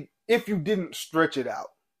think you could, if you didn't stretch it out,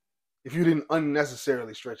 if you didn't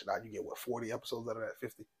unnecessarily stretch it out, you get 40 episodes out of that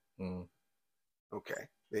 50. Okay,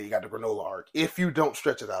 then you got the granola arc. If you don't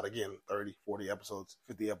stretch it out, again, 30, 40 episodes,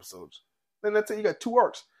 50 episodes, then that's it. You got 2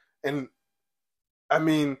 arcs. And, I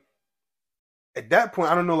mean, at that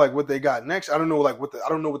point, I don't know, like, what they got next. I don't know, like, I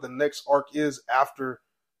don't know what the next arc is after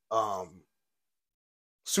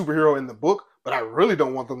Superhero in the book, but I really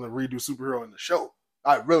don't want them to redo Superhero in the show.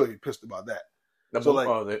 I'm really pissed about that.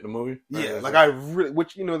 The movie? Yeah, like I really,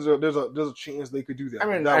 which there's a chance they could do that. I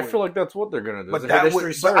mean, I feel like that's what they're gonna do. But I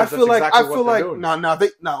feel like now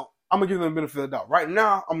I'm gonna give them the benefit of the doubt. Right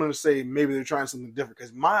now, I'm gonna say maybe they're trying something different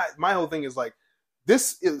because my whole thing is like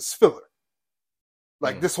this is filler.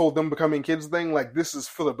 Like this whole them becoming kids thing, like this is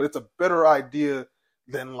filler, but it's a better idea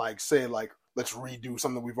than like say like let's redo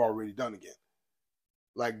something we've already done again.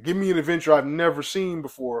 Like give me an adventure I've never seen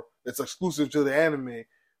before that's exclusive to the anime.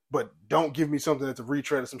 But don't give me something that's a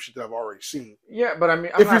retread of some shit that I've already seen. Yeah, but I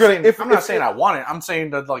mean, I'm not saying I want it. I'm saying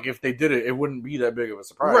that like if they did it, it wouldn't be that big of a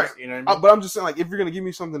surprise. Right. You know what I mean? But I'm just saying like if you're gonna give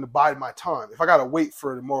me something to bide my time, if I gotta wait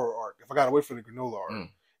for the moral arc, if I gotta wait for the granola arc,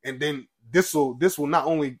 and then this will not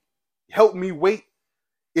only help me wait,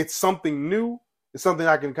 it's something new. It's something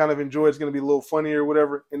I can kind of enjoy. It's gonna be a little funnier or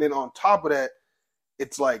whatever. And then on top of that,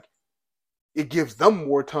 it's like it gives them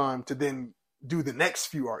more time to then do the next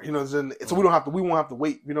few arcs, so we won't have to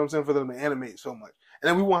wait, for them to animate so much. And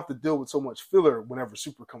then we won't have to deal with so much filler whenever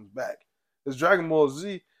Super comes back. Because Dragon Ball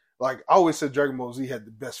Z, like I always said Dragon Ball Z had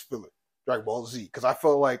the best filler. Dragon Ball Z. Because I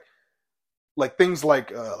felt like things like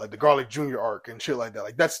the Garlic Jr. arc and shit like that.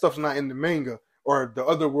 Like that stuff's not in the manga or the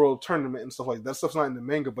Otherworld tournament and stuff like that. That stuff's not in the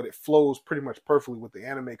manga, but it flows pretty much perfectly with the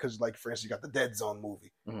anime because like for instance you got the Dead Zone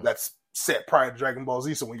movie that's set prior to Dragon Ball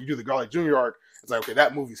Z. So when you do the Garlic Jr. arc, it's like, okay,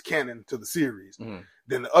 that movie's canon to the series.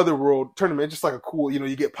 Then the Otherworld tournament, it's just like a cool,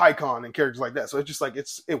 you get PyCon and characters like that. So it's just like,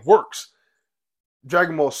 it works.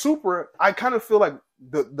 Dragon Ball Super, I kind of feel like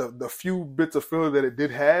the few bits of filler that it did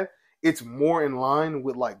have, it's more in line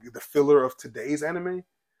with like the filler of today's anime,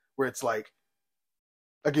 where it's like,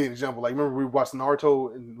 again, example, like remember we watched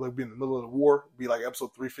Naruto and like be in the middle of the war, be like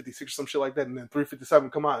episode 356 or some shit like that, and then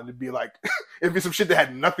 357 come out and it'd be like it'd be some shit that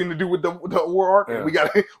had nothing to do with the war arc, and we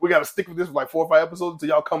gotta stick with this for like 4 or 5 episodes until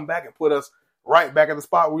y'all come back and put us right back at the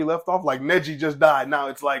spot where we left off. Like Neji just died, now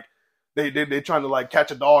it's like they trying to like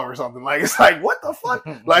catch a dog or something. Like it's like what the fuck,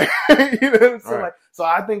 like so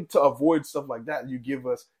I think to avoid stuff like that, you give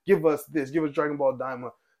us Dragon Ball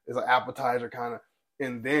Daima as an appetizer kind of.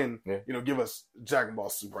 And then, give us Dragon Ball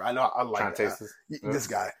Super. I know I like this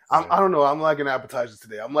guy. I don't know. I'm liking appetizers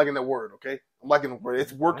today. I'm liking that word, okay? I'm liking the word.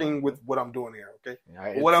 It's working with what I'm doing here, okay?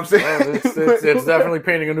 What I'm saying. It's definitely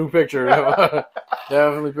painting a new picture.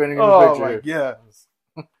 Definitely painting a new picture. Like, yeah.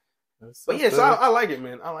 But yeah, so I like it,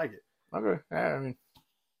 man. I like it. Okay. Yeah, I mean,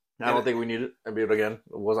 I don't think we need it. I mean, again,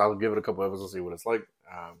 I'll give it a couple episodes to see what it's like.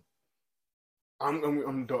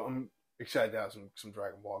 I'm excited to have some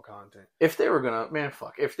Dragon Ball content. If they were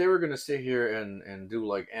gonna sit here and do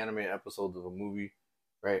like anime episodes of a movie,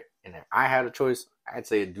 right? And if I had a choice, I'd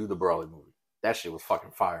say do the Broly movie. That shit was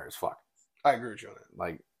fucking fire as fuck. I agree with you on that.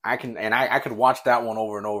 Like I could watch that one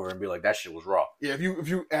over and over and be like, that shit was raw. Yeah, if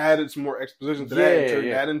you added some more exposition to that and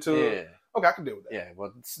turned that into okay, I can deal with that. Yeah,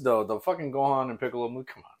 but the fucking Gohan and Piccolo movie,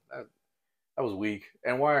 come on, that was weak.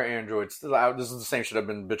 And why are androids still out? This is the same shit I've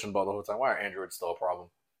been bitching about the whole time. Why are androids still a problem?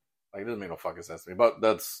 Like, it doesn't make no fucking sense to me. But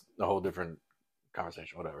that's a whole different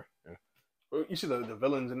conversation. Whatever. Yeah. Well, you see the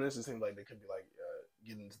villains in this. It seems like they could be like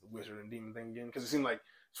getting into the wizard and demon thing again, because it seemed like,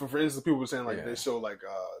 so for instance, people were saying like they show like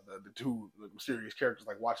the two mysterious characters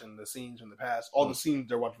like watching the scenes from the past. All the scenes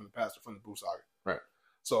they're watching from the past are from the Buu saga. Right.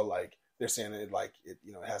 So like they're saying it like it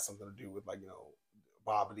has something to do with like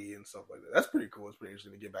Bobbity and stuff like that. That's pretty cool. It's pretty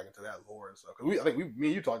interesting to get back into that lore and stuff. Cause I think me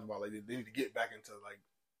and you talked about like they need to get back into like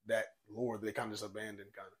that lore that they kind of just abandoned.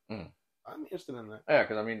 Kind of. I'm interested in that. Yeah,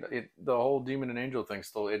 because I mean, the whole demon and angel thing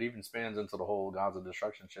still it even spans into the whole gods of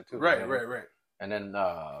destruction shit too. Right. And then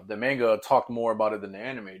the manga talked more about it than the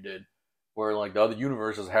anime did, where like the other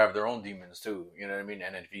universes have their own demons too. You know what I mean?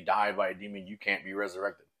 And if you die by a demon, you can't be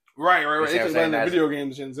resurrected. Right. It's in the video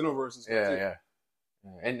games and Xenoverse and stuff too. Yeah.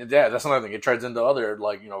 And that's another thing. It treads into other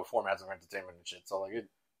like formats of entertainment and shit. So like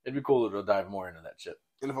it'd be cooler to dive more into that shit.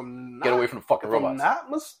 And if I'm not, get away from the fucking robots. I'm not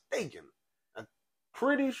mistaken, I'm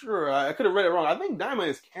pretty sure I could have read it wrong. I think Daima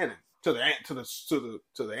is canon to the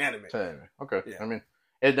anime. To anime. Okay. Yeah. I mean,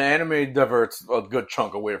 the anime diverts a good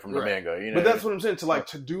chunk away from the manga. But that's what I'm saying.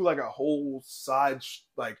 To do like a whole side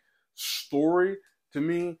like story, to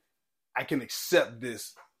me, I can accept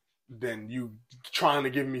this. Than you trying to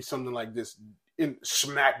give me something like this in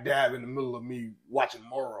smack dab in the middle of me watching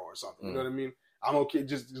Moro or something. You know what I mean? I'm okay.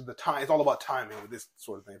 Just the time. It's all about timing with this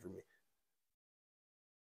sort of thing for me.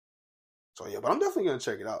 So yeah, but I'm definitely gonna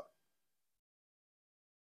check it out.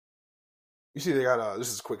 You see, they got this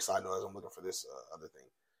is a quick side note as I'm looking for this other thing.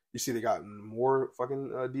 You see, they got more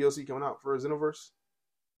fucking DLC coming out for Xenoverse.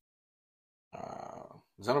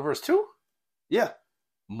 Xenoverse 2? Yeah.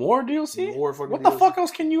 More DLC? More fucking what DLC. The fuck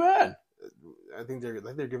else can you add? I think they're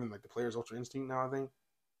giving like the players Ultra Instinct now. I think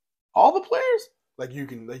all the players like you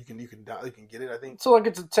can get it. I think so. Like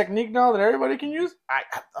it's a technique now that everybody can use.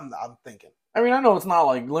 I'm thinking. I mean, I know it's not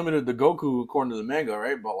like limited to Goku according to the manga,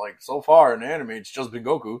 right? But like so far in the anime, it's just been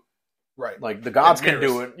Goku. Right. Like the gods can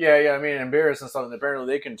do it. Yeah. I mean, and Beerus and something. Apparently,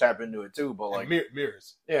 they can tap into it too. But like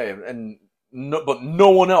mirrors. Yeah, and no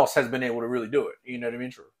one else has been able to really do it. You know what I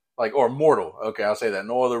mean? True. Like or mortal. Okay, I'll say that.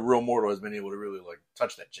 No other real mortal has been able to really like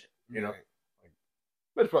touch that shit. You know. Right.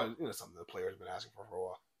 But it's probably something the player's been asking for a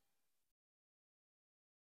while.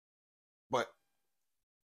 But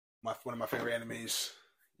one of my favorite animes,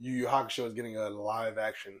 Yu Yu Hakusho, is getting a live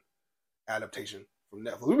action adaptation from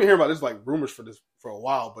Netflix. We've been hearing about this like rumors for a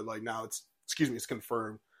while, but like now it's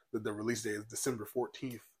confirmed that the release date is December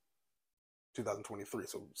 14th, 2023.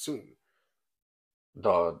 So soon.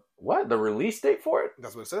 The release date for it?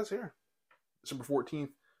 That's what it says here. December 14th.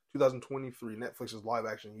 2023, Netflix's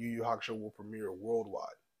live-action Yu Yu Hakusho will premiere worldwide.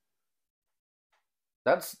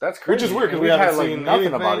 That's crazy. Which is weird because we haven't seen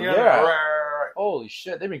nothing about it. Yeah. Right. Holy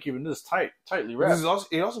shit, they've been keeping this tightly wrapped.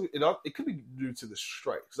 It could be due to the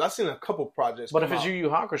strike because I've seen a couple projects. But if it's Yu Yu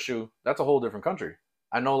Hakusho, that's a whole different country.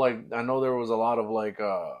 I know there was a lot of like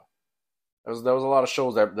there was a lot of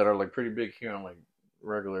shows that are like pretty big here on like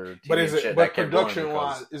regular TV. But is it? But production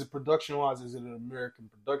wise, is it an American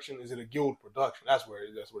production? Is it a guild production? That's where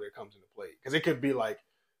it comes into play because it could be like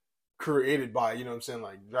created by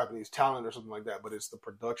like Japanese talent or something like that. But it's the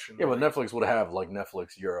production. Yeah, but Netflix would have like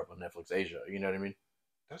Netflix Europe and Netflix Asia. You know what I mean?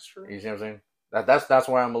 That's true. You see what I'm saying? That's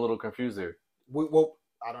why I'm a little confused there. Well,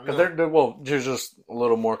 I don't know. Because there's just a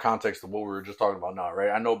little more context to what we were just talking about now, right?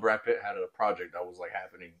 I know Brad Pitt had a project that was like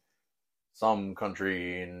happening. Some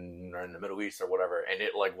country in the Middle East or whatever, and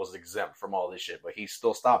it like was exempt from all this shit, but he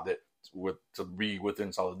still stopped it to be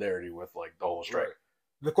within solidarity with like the whole strike. Right.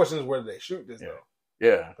 The question is, where did they shoot this though?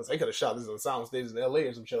 Yeah, because they could have shot this on sound stages in LA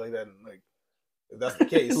or some shit like that, and like if that's the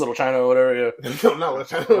case, Little China or whatever. Yeah, no, not Little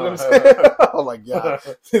China. What I'm saying? Oh my god,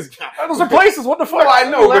 this guy. Those are places. What the fuck? No, I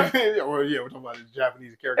know, but we're talking about the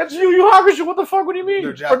Japanese characters. It's Yu Yu Hakusho. What the fuck? What do you mean?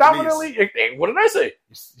 They're Japanese. Predominantly. What did I say?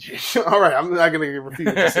 All right, I'm not gonna repeat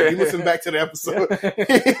what you said. You listen back to the episode.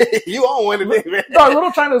 You own one today, man. No,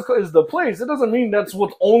 Little China is the place. It doesn't mean that's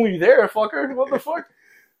what's only there, fucker. What the fuck?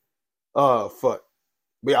 Fuck.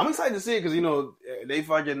 But yeah, I'm excited to see it because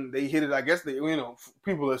they hit it. I guess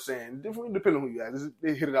people are saying different depending on who you ask.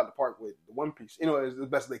 They hit it out the park with the One Piece. As the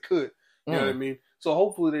best they could. You know what I mean? So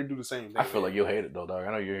hopefully they do the same thing. I feel like you'll hate it though, dog.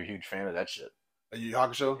 I know you're a huge fan of that shit. A Yu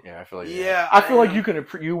Hakusho? Yeah, I feel like I feel like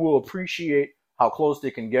you will appreciate how close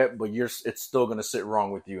they can get, but it's still gonna sit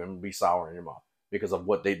wrong with you and be sour in your mouth because of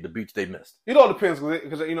the beats they missed. It all depends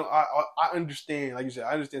because I understand, like you said,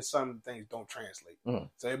 I understand some things don't translate,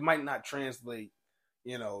 so it might not translate,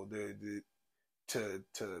 to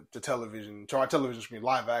television, to our television screen,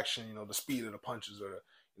 live action, the speed of the punches or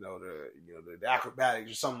the acrobatics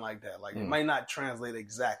or something like that. Like it might not translate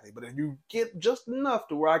exactly, but if you get just enough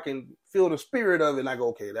to where I can feel the spirit of it, and I go,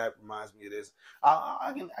 okay, that reminds me of this.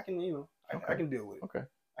 I can deal with it. Okay,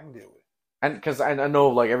 I can deal with it. And because I know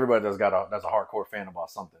like everybody that's a hardcore fan about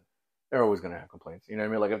something, they're always gonna have complaints. You know what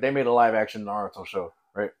I mean? Like if they made a live action Naruto show,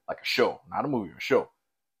 right? Like a show, not a movie, a show,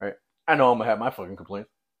 right? I know I'm gonna have my fucking complaints.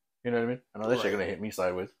 You know what I mean? I know that shit gonna hit me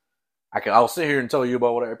sideways. I'll sit here and tell you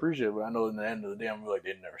about what I appreciate, but I know in the end of the day, I'm like,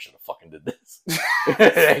 they never should have fucking did this.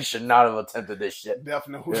 They should not have attempted this shit.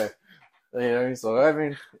 Definitely. Yeah. You know what I mean? So, I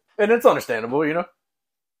mean, and it's understandable, you know?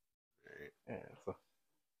 Yeah. So.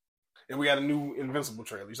 And we got a new Invincible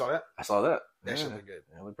trailer. You saw that? I saw that. That shit looked good.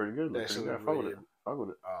 It looked pretty good. I fuck with it. Fuck with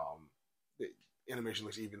it. The animation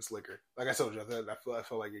looks even slicker. Like I told you, I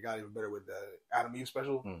feel like it got even better with the Adam Eve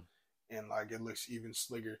special. And like it looks even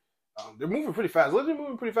slicker. They're moving pretty fast. They're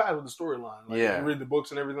moving pretty fast with the storyline. Like, you read the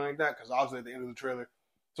books and everything like that, because obviously at the end of the trailer.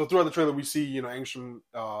 So throughout the trailer, we see Angstrom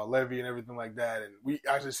Levy and everything like that, and we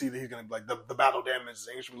actually see that he's gonna be like the battle damage is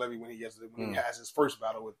Angstrom Levy when he has his first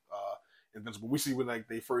battle with Invincible. We see when like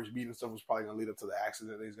they first meet and stuff was probably gonna lead up to the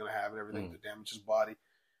accident that he's gonna have and everything to damage his body.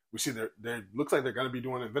 We see they looks like they're going to be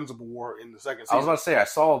doing Invincible War in the second season. I was about to say, I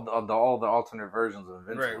saw all the alternate versions of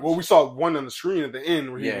Invincible. Right. Well, we saw one on the screen at the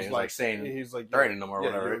end where he was like saying, he's like threatening them or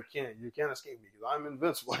whatever. You can't escape me because I'm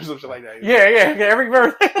invincible or something like that. Yeah. Every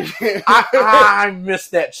birthday. I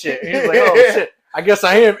missed that shit. He's like, oh shit. I guess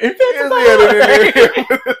I am invincible.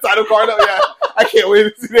 Title card up. Yeah. I can't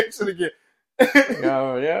wait to see that shit again.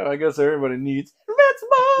 Yeah. I guess everybody needs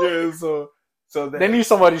invincible. Yeah. So they need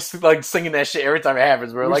somebody like singing that shit every time it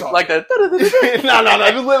happens, bro. Like that. No. Just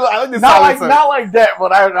I like the not like that,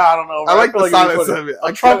 but I don't know. Bro. I like the silence of it.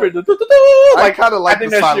 A trumpet. I kind of like. I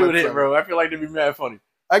think that shit would hit, bro. I feel like it'd be mad funny.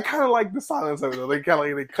 I kind of like the silence of it though. They kind of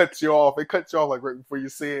like they cut you off. They cut you off like right before you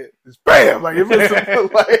say it. It's bam, like it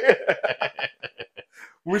like.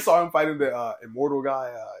 We saw him fighting the immortal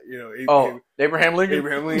guy. Abraham Lincoln.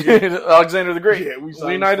 Abraham Lincoln. Alexander the Great. Yeah, we saw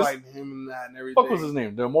him fighting him and that and everything. What was his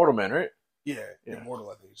name? The Immortal Man, right? Yeah, Immortal,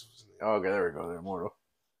 I think. Oh, okay, there we go. The Immortal.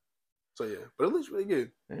 So, yeah. But it looks really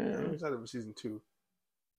good. Yeah. I'm excited for season 2.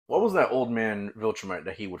 What was that old man Viltrumite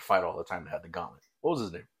that he would fight all the time that had the gauntlet? What was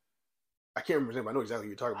his name? I can't remember his name, but I know exactly what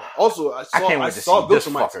you're talking about. Also, I saw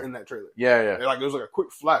Viltrumites in that trailer. Yeah. Like, there was like a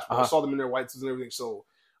quick flash, but I saw them in their white suits and everything. So,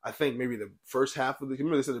 I think maybe the first half of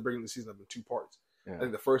remember they said they're breaking the season up in 2 parts. Yeah. I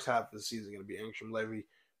think the first half of the season is going to be Angstrom Levy.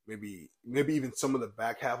 Maybe even some of the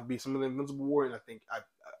back half will be some of the Invincible War. And I think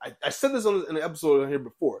I said this in an episode here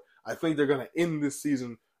before. I think they're going to end this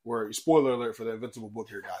season where, spoiler alert for the Invincible book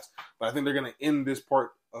here, guys. But I think they're going to end this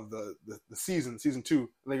part of the season 2. And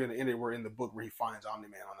they're going to end it where in the book where he finds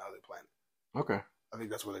Omni-Man on another planet. Okay. I think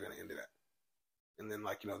that's where they're going to end it at. And then, then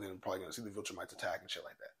we're probably going to see the Viltrumites attack and shit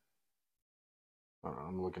like that.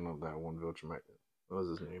 I'm looking up that one Viltrumite. What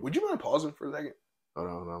was his name? Would you mind pausing for a second? Hold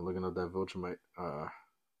on. I'm looking up that Viltrumite.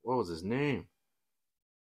 What was his name?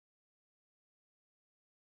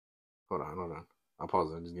 Hold on. I'll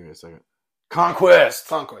pause it. Just give me a second. Conquest,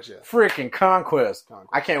 yeah. Freaking Conquest.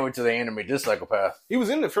 I can't wait till they animate this psychopath. He was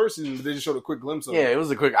in the first season, but they just showed a quick glimpse of him. Yeah, it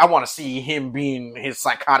was a quick. I want to see him being his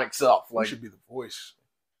psychotic self. Like, he should be the voice.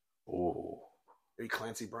 Oh. Maybe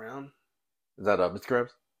Clancy Brown. Is that Mr. Krabs?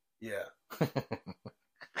 Yeah. I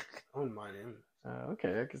wouldn't mind him.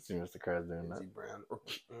 Okay, I can see Mr. Krabs doing Clancy that. Brown. Or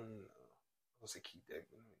I'll say Keith David.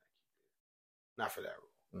 Not for that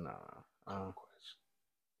role. No.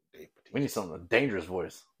 We need something, a dangerous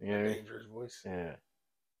voice. You know what I mean? Dangerous voice? Yeah.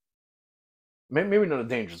 Maybe not a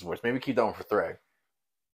dangerous voice. Maybe keep that one for Thrag.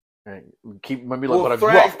 Right. Keep maybe like but a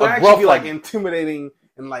Thrag gruff be like intimidating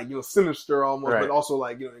and like sinister almost, right. But also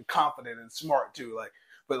like and confident and smart too. Like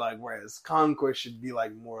but like whereas Conquest should be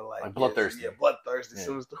like more like bloodthirsty. Yeah, bloodthirsty,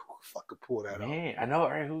 sinister. Who the fuck could pull that off? Yeah, I know,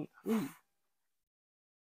 right? Who?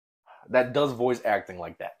 That does voice acting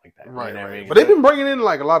like that. Right, you know right. I mean? But they've been bringing in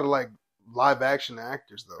like a lot of like live action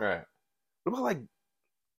actors though. Right. What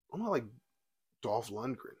about like Dolph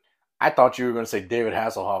Lundgren? I thought you were going to say David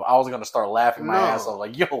Hasselhoff. I was going to start laughing my ass off.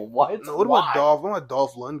 Like, yo, what? No, what about Dolph? What about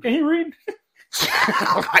Dolph Lundgren? Can he read?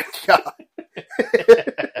 Oh my god.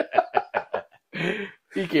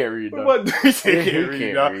 He can't read. What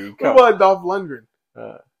about Dolph Lundgren?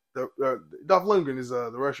 Dolph Lundgren is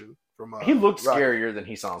the Russian from he looks Rocky. scarier than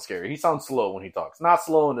he sounds scary. He sounds slow when he talks. Not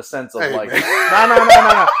slow in the sense of Hey, like man.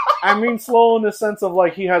 no. I mean slow in the sense of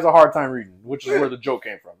like he has a hard time reading, which is where the joke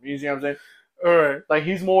came from. You see what I'm saying? All right. Like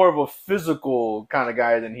he's more of a physical kind of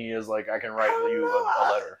guy than he is like I can write you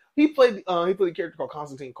a letter. He played a character called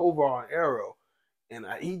Constantine Kovar on Arrow, and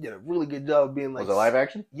he did a really good job of being like. Was it live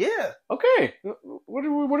action? Yeah. Okay. What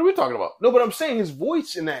are we talking about? No, but I'm saying his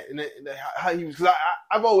voice in that how he was. Cause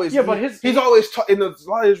I've always but he's always in a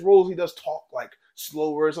lot of his roles he does talk like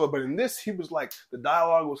slower and stuff. But in this, he was like the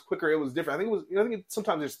dialogue was quicker. It was different. I think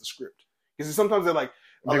sometimes it's the script because sometimes they're like.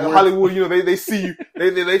 Hollywood, they see you,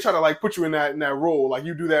 they try to like put you in that role. Like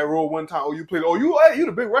you do that role one time, you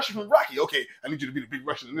the big Russian from Rocky. Okay, I need you to be the big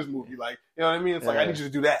Russian in this movie. Like, you know what I mean? It's like I need you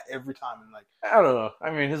to do that every time. And like, I don't know.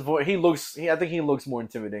 I mean, his voice, I think he looks more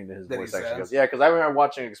intimidating than his voice actually does. Says. Yeah, because I remember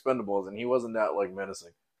watching Expendables and he wasn't that like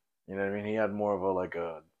menacing. You know what I mean? He had more of a like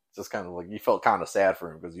just kind of like you felt kind of sad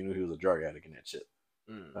for him because you knew he was a drug addict and that shit.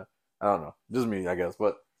 I don't know, just me, I guess,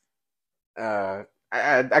 but I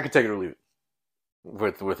could take it or leave it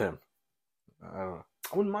with him. I don't know.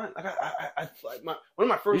 I wouldn't mind. Like one of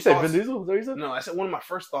my first. You said thoughts, Vin Diesel? Is that what you said? No, I said one of my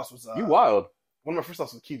first thoughts was. You wild. One of my first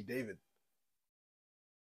thoughts was Keith David,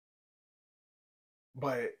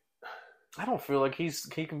 but I don't feel like he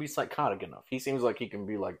can be psychotic enough. He seems like he can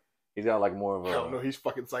be like he's got like more of a. I don't know. He's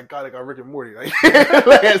fucking psychotic on Rick and Morty. Like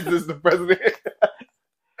as this the president.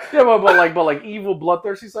 Yeah, but like evil,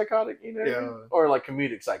 bloodthirsty psychotic, you know, what I mean? Or like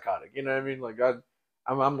comedic psychotic, you know what I mean? Like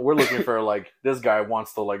we're looking for like this guy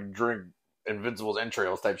wants to like drink Invincible's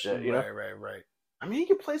entrails type shit, you know? Right. I mean, he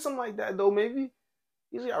could play something like that though. Maybe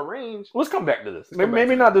he's got range. Let's come back to this.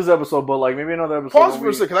 Maybe not this episode, but like maybe another episode. Pause for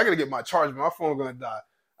a second, because I gotta get my charge. My phone's gonna die.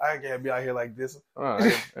 I can't be out here like this.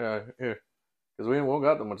 Yeah, here, because we won't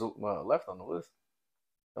got that much left on the list.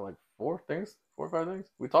 Got like 4 or 5 things.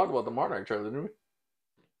 We talked about the Monarch trailer, didn't we?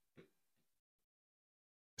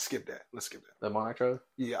 Skip that. Let's skip that. The Monarch trailer?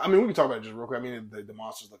 Yeah, I mean, we can talk about it just real quick. I mean, the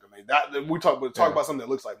monsters look amazing. We talk about something that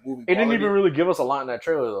looks like movie quality. It didn't even really give us a lot in that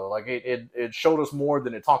trailer, though. Like, it showed us more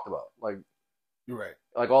than it talked about. Like, you're right.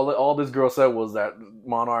 Like, all this girl said was that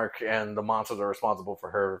Monarch and the monsters are responsible for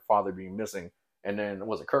her father being missing. And then,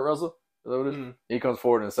 was it Kurt Russell? Is that what it is? Mm-hmm. He comes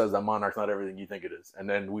forward and says that Monarch's not everything you think it is. And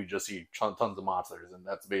then we just see tons of monsters, and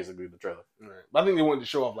that's basically the trailer. Right. But I think they wanted to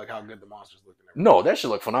show off like how good the monsters look. And everything. No, that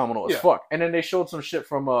shit looked phenomenal as fuck. And then they showed some shit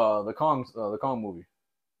from the Kong movie.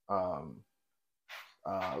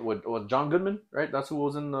 With John Goodman, right? That's who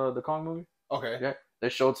was in the Kong movie. Okay. Yeah, they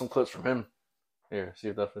showed some clips from him. Here, see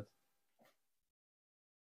if that fits.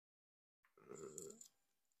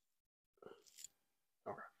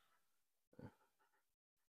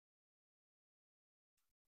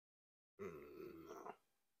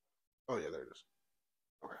 Oh yeah, there it is.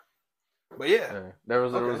 Okay, but yeah, there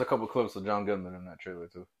was a couple clips of John Goodman in that trailer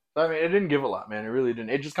too. So, I mean, it didn't give a lot, man. It really didn't.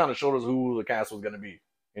 It just kind of showed us who the cast was gonna be.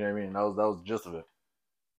 You know what I mean? That was the gist of it.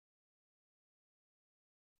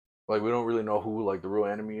 Like, we don't really know who like the real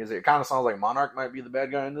enemy is. It kind of sounds like Monarch might be the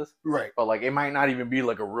bad guy in this, right? But like, it might not even be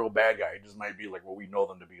like a real bad guy. It just might be like what we know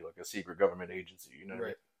them to be, like a secret government agency. You know,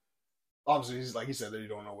 right? Obviously, he's like he said that you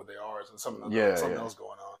don't know what they are, so something else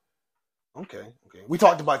going on. Okay. We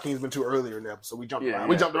talked about Kingsman 2 earlier in the episode. We jumped around.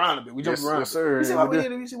 We jumped around a bit. Yes, sir. You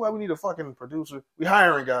see why we need a fucking producer? We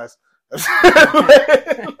hiring guys.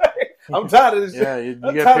 I'm tired of this shit. Yeah, you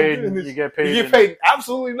get paid. You get paid. You get paid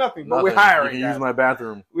absolutely nothing, but we're hiring. You can use my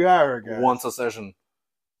bathroom. We hiring guys once a session.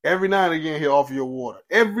 Every now and again, he'll offer you water.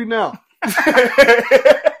 Every now.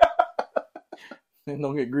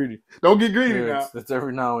 Don't get greedy. Don't get greedy now. It's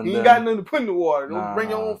every now and then. You ain't got nothing to put in the water. Don't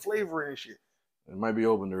bring your own flavor and shit. It might be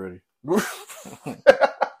opened already.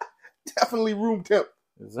 Definitely room temp.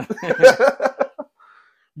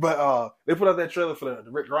 But they put out that trailer for the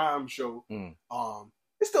Rick Grimes show.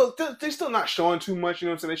 They're still not showing too much, you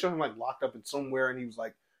know what I'm saying? They show him like locked up in somewhere and he was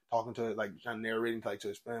like talking to like kind of narrating to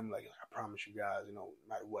his family, like, I promise you guys, you know, no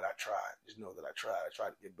matter what I tried, just know that I tried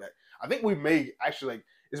to get back. I think we may actually like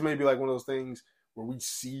this may be like one of those things where we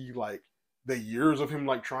see like the years of him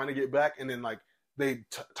like trying to get back and then like they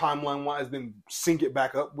timeline wise then sync it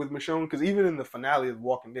back up with Michonne, because even in the finale of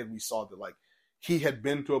Walking Dead we saw that like he had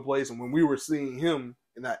been to a place, and when we were seeing him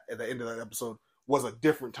in that at the end of that episode was a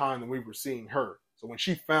different time than we were seeing her. So when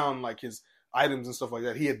she found like his items and stuff like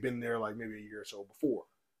that, he had been there like maybe a year or so before.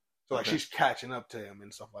 So like she's catching up to him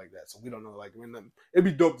and stuff like that. So we don't know. Like, I mean, it'd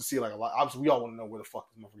be dope to see like a lot. Obviously, we all want to know where the fuck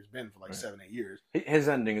this motherfucker's been for like 7-8 years. His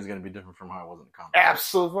ending is going to be different from how it was in the comics.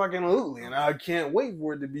 Absolutely, and I can't wait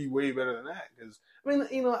for it to be way better than that. Because I mean,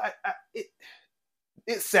 you know,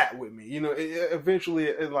 it sat with me. You know, eventually,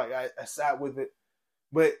 I sat with it.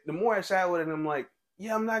 But the more I sat with it, I'm like,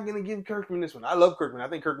 yeah, I'm not gonna give Kirkman this one. I love Kirkman. I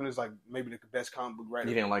think Kirkman is like maybe the best comic book writer.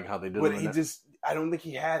 You didn't like how they did but it. I don't think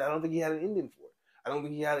he had an ending for it. I don't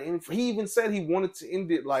think he had an ending for it. He even said he wanted to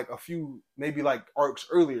end it like a few, maybe like arcs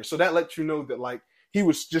earlier. So that lets you know that like he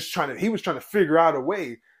was trying to figure out a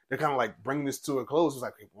way to kind of like bring this to a close. It's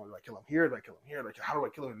like, hey, do I kill him here? Do I kill him here? Like, how do I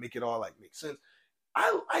kill him and make it all like make sense?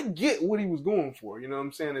 I get what he was going for. You know what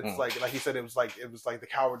I'm saying? It's like he said, it was like the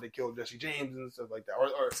coward that killed Jesse James and stuff like that,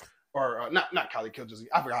 or not coward that killed Jesse.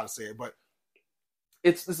 I forgot how to say it, but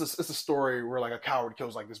it's a story where like a coward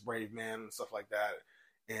kills like this brave man and stuff like that,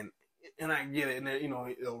 and I get it. And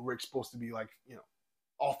then, Rick's supposed to be like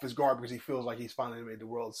off his guard because he feels like he's finally made the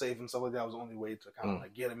world safe and stuff like that. That was the only way to kind of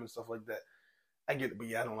like get him and stuff like that. I get it, but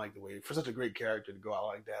yeah, I don't like the way for such a great character to go out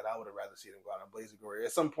like that. I would have rather seen him go out in blaze of glory.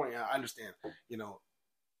 At some point, I understand, you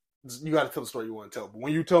got to tell the story you want to tell. But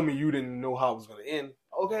when you tell me you didn't know how it was going to end,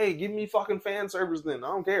 okay, give me fucking fan service then. I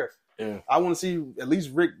don't care. Yeah. I want to see at least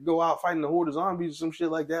Rick go out fighting the horde of zombies or some shit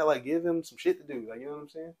like that. Like, give him some shit to do. Like, you know what I'm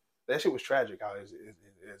saying? That shit was tragic how his end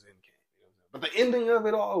came. But the ending of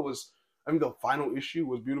it all was, the final issue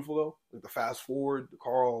was beautiful though. Like the fast forward, the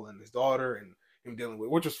Carl and his daughter and him dealing with,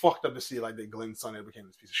 which was fucked up to see, like that Glenn's son became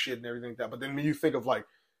this piece of shit and everything like that. But then when you think of like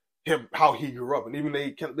him, how he grew up, and even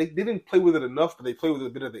they didn't play with it enough, but they played with it a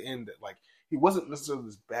bit at the end that like he wasn't necessarily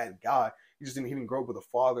this bad guy. He didn't grow up with a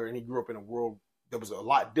father, and he grew up in a world that was a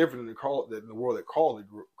lot different than the world that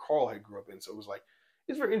Carl had grew up in. So it was like,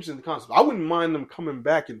 it's very interesting the concept. I wouldn't mind them coming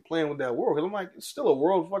back and playing with that world because I'm like, it's still a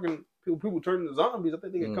world fucking people turning into zombies. I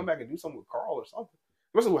think they could come back and do something with Carl or something.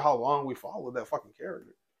 Especially with how long we followed that fucking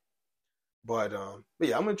character. But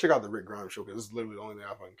yeah, I'm gonna check out the Rick Grimes show because this is literally the only thing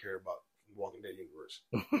I fucking care about from the Walking Dead universe.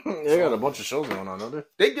 They got a bunch of shows going on, don't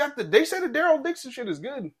they? They say the Daryl Dixon shit is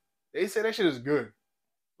good. They say that shit is good.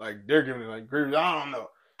 Like they're giving it like great. I don't know.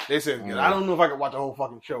 They say it's good. I don't know if I can watch a whole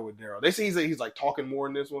fucking show with Daryl. They say he's like talking more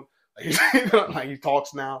in this one. Like he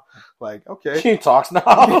talks now. Like okay, he talks now.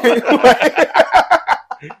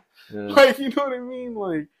 Like you know what I mean?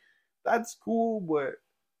 Like that's cool, but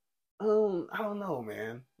I don't know,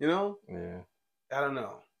 man. Yeah. I don't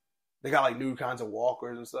know. They got like new kinds of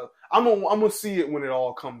walkers and stuff. I'm gonna see it when it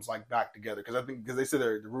all comes like back together because they said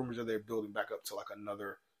the rumors are they're building back up to like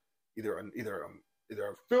another either a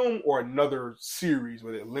film or another series,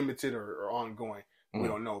 whether it's limited or ongoing. We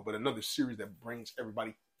don't know, but another series that brings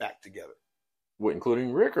everybody back together. What,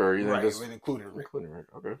 including Rick, or you right? Just... Including Rick. Including Rick.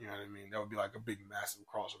 Okay. You know what I mean? That would be like a big, massive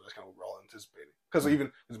crossover. That's kind of what we're all anticipating. Because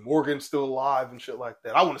even is Morgan still alive and shit like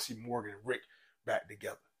that? I want to see Morgan and Rick back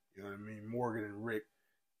together. You know what I mean? Morgan and Rick,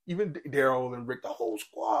 even Daryl and Rick, the whole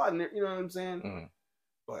squad. And you know what I'm saying? Mm-hmm.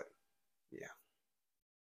 But yeah,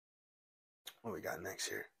 what we got next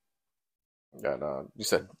here? Got you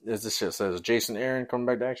said this shit says Jason Aaron coming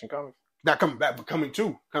back to Action Comics. Not coming back, but coming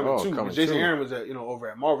too. Jason Aaron was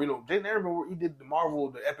over at Marvel. Jason Aaron, he did the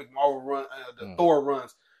epic Marvel run, the Thor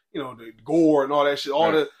runs. The gore and all that shit,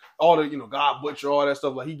 all the God Butcher, all that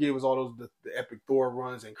stuff. Like he gave us all those the epic Thor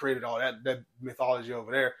runs and created all that mythology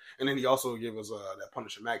over there. And then he also gave us that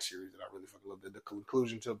Punisher Max series that I really fucking loved. The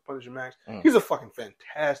conclusion to Punisher Max. He's a fucking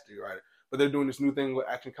fantastic writer. But they're doing this new thing with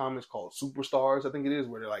Action Comics called Superstars, I think it is,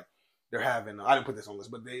 where they're having. I didn't put this on this,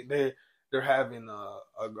 but they're having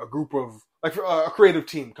a group of like a creative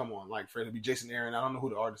team come on, like for it to be Jason Aaron. I don't know who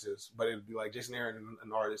the artist is, but it'd be like Jason Aaron and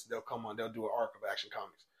an artist. They'll come on. They'll do an arc of Action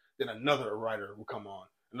Comics. Then another writer will come on.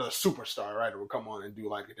 Another superstar writer will come on and do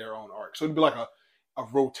like their own arc. So it'd be like a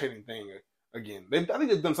rotating thing again. I think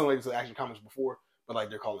they've done something like this with Action Comics before, but like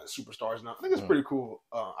they're calling it Superstars now. I think it's a pretty cool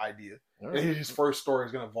idea. Right. And his first story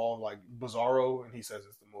is gonna involve like Bizarro, and he says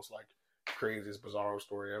it's the most like craziest Bizarro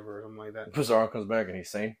story ever, or something like that. Bizarro comes back and he's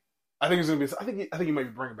sane. I think it's gonna be. I think he might be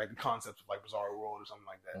bringing back the concepts of like Bizarro World or something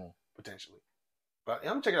like that potentially. But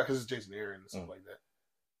yeah, I'm checking it out because it's Jason Aaron and stuff like that.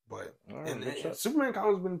 But and Superman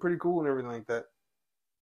comics have been pretty cool and everything like that.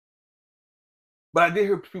 But I did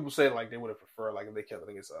hear people say like they would have preferred like if they kept. I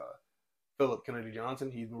think it's Philip Kennedy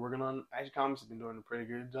Johnson. He's been working on Action Comics. He's been doing a pretty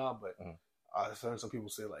good job. But I've heard some people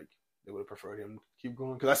say like they would have preferred him to keep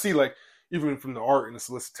going because I see like even from the art and the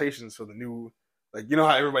solicitations for the new. Like, you know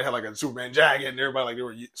how everybody had like a Superman jacket and everybody like they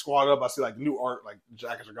were squatted up. I see like the new art, like the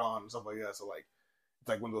jackets are gone and stuff like that. So like, it's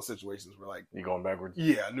like one of those situations where like you going backwards.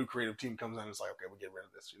 Yeah, a new creative team comes in and it's like, okay, we'll get rid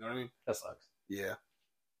of this. You know what I mean? That sucks. Yeah.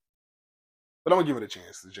 But I'm gonna give it a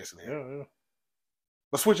chance to Jason Aaron. Yeah.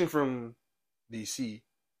 But switching from DC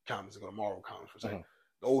comics and go to Marvel comics for a second,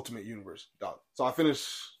 the Ultimate Universe. So I finished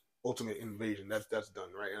Ultimate Invasion. That's done,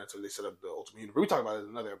 right? And so they set up the Ultimate Universe. We talked about it in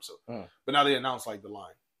another episode. But now they announced like the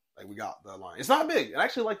line. Like we got the line. It's not big. I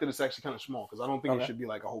actually like that it's actually kind of small because I don't think it should be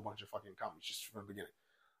like a whole bunch of fucking comics just from the beginning.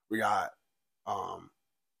 We got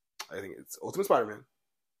I think it's Ultimate Spider-Man,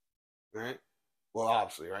 right? Well,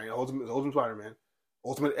 obviously, right? Ultimate Spider-Man,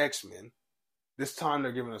 Ultimate X-Men. This time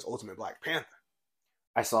they're giving us Ultimate Black Panther.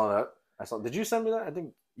 I saw that. Did you send me that? I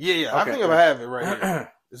think. Yeah. Okay. I think I have it right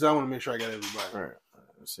here. So I want to make sure I got everybody. All right.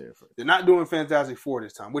 Let's see it first. They're not doing Fantastic Four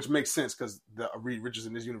this time, which makes sense because the Reed Richards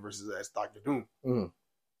in this universe is as Doctor Doom. Mm.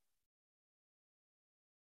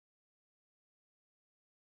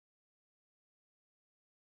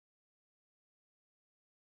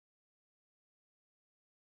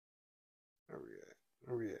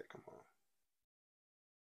 Where we at? Come on.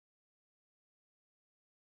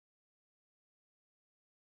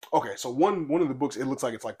 Okay, so one of the books, it looks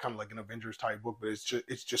like it's like kind of like an Avengers type book, but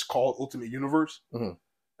it's just called Ultimate Universe. Mm-hmm.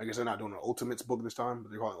 I guess they're not doing an Ultimates book this time, but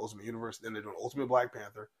they're calling it Ultimate Universe. Then they're doing Ultimate Black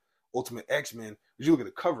Panther, Ultimate X-Men. If you look at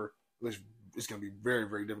the cover, it's going to be very,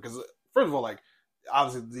 very different. Because first of all, like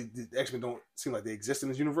obviously the X-Men don't seem like they exist in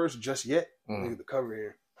this universe just yet. Look at the cover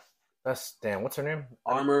here. That's damn. What's her name?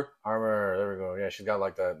 Armor. There we go. Yeah, she's got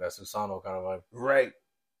like that Susano kind of vibe. Right.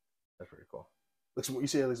 That's pretty cool. You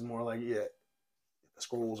say it looks more like the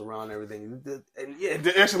scrolls around and everything, and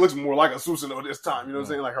it actually looks more like a Susano this time. You know what I'm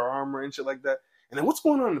saying? Like her armor and shit like that. And then what's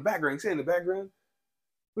going on in the background? You say in the background?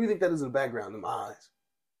 What do you think that is in the background? Them eyes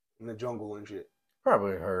in the jungle and shit.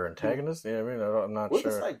 Probably her antagonist. Yeah, I mean, I'm not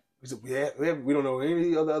sure. It's like, we don't know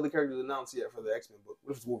any other characters announced yet for the X-Men book.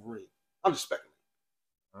 What if it's Wolverine? I'm just speculating.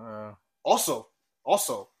 Also,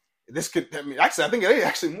 this could. I mean, actually, I think it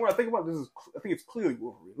actually more. I think about this. I think it's clearly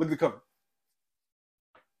Wolverine. Look at the cover.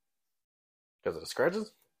 Because of the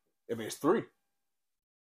scratches? I mean, it's 3.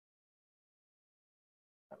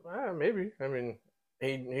 Maybe. I mean,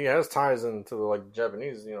 he has ties into the like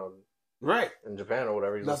Japanese, right in Japan or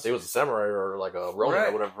whatever. He was a samurai or like a Ronin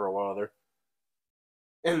or whatever for a while there.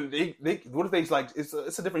 And they what if they like it's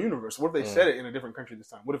a different universe? What if they set it in a different country this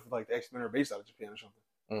time? What if like the X-Men are based out of Japan or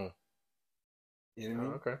something? You know what I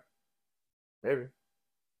mean? Okay,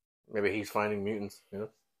 maybe he's finding mutants.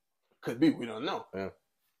 Could be. We don't know. Yeah.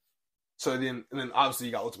 So then obviously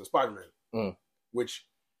you got Ultimate Spider-Man, which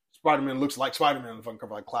Spider-Man looks like Spider-Man on the front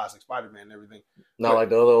cover, like classic Spider-Man and everything. Not like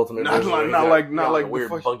the other Ultimate. Not like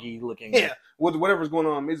weird buggy looking. Yeah, with whatever's going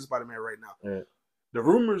on in Amazing Spider-Man right now. Yeah. The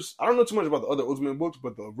rumors, I don't know too much about the other Ultimate books,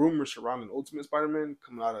 but the rumors surrounding Ultimate Spider-Man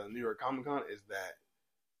coming out of New York Comic Con is that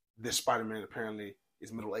this Spider-Man apparently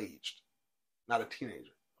is middle-aged, not a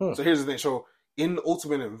teenager. So here's the thing. So in the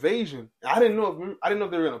Ultimate Invasion, I didn't know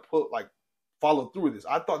if they were gonna follow through with this.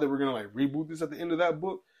 I thought they were gonna like reboot this at the end of that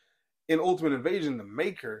book. In Ultimate Invasion, the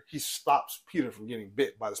Maker, he stops Peter from getting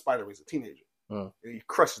bit by the spider when he's a teenager. And he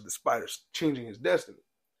crushes the spider, changing his destiny.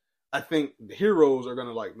 I think the heroes are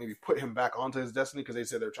gonna like maybe put him back onto his destiny because they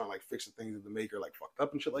said they're trying to like fix the things that the Maker like fucked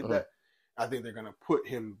up and shit like that. I think they're gonna put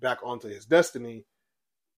him back onto his destiny,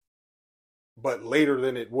 but later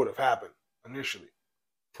than it would have happened initially.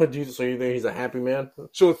 So you think he's a happy man?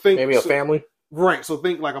 So think maybe a family, right? So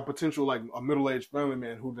think like a potential like a middle-aged family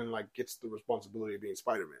man who then like gets the responsibility of being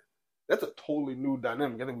Spider-Man. That's a totally new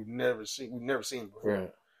dynamic. I think we've never seen before.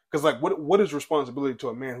 Right. Because like, what is responsibility to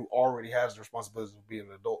a man who already has the responsibility of being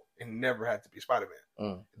an adult and never had to be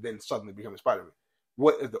Spider-Man, then suddenly becoming Spider-Man?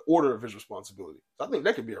 What is the order of his responsibility? So I think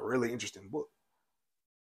that could be a really interesting book.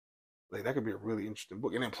 Like that could be a really interesting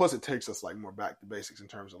book, and then plus it takes us like more back to basics in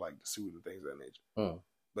terms of like the suit and things of that nature.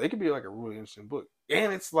 But it could be like a really interesting book,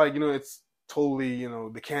 and it's like it's totally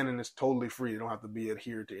the canon is totally free. You don't have to be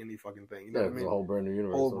adhered to any fucking thing. You know what I mean? It's a whole brand new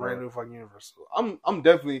universe. Whole brand new fucking universe. So I'm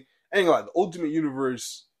definitely I ain't gonna lie, the Ultimate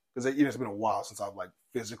Universe, because it's been a while since I've like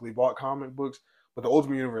physically bought comic books. But the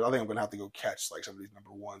Ultimate Universe, I think I'm gonna have to go catch like some of these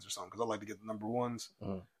number ones or something because I like to get the number ones.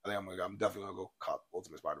 I think I'm definitely gonna go cop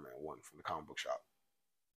Ultimate Spider-Man 1 from the comic book shop.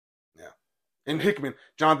 Yeah. And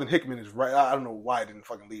Jonathan Hickman is right. I don't know why I didn't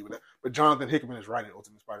fucking leave with that, but Jonathan Hickman is writing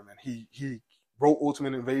Ultimate Spider-Man. He wrote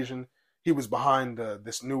Ultimate Invasion. He was behind the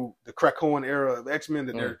Krakoan era of X-Men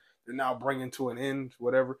that they're now bringing to an end,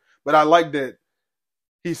 whatever. But I like that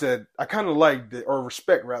he said, I kind of like that, or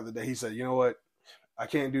respect rather, that he said, you know what, I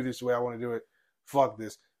can't do this the way I want to do it. Fuck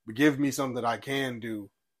this. But give me something that I can do,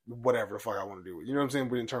 whatever the fuck I want to do. You know what I'm saying?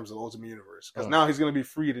 But in terms of the Ultimate Universe. Because now he's going to be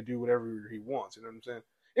free to do whatever he wants. You know what I'm saying?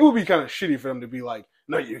 It would be kind of shitty for him to be like,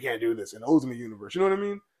 no, you can't do this in the Ultimate Universe. You know what I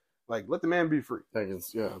mean? Like, let the man be free.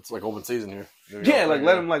 It's like open season here. Yeah, like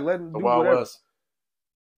let him do Wild whatever. West.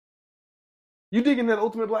 You digging that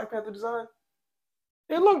Ultimate Black Panther design?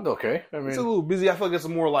 It looked okay. I mean, it's a little busy. I feel like it's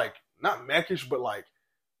more like not mechish, but like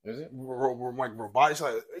is it like robotics?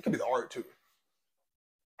 Like it could be the art too.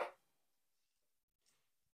 I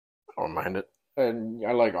don't mind it. And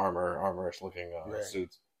I like armorish looking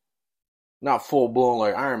suits. Not full blown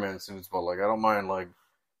like Iron Man suits, but like I don't mind like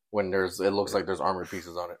when it looks like there's armor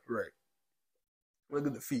pieces on it. Right. Look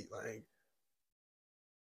at the feet. Like,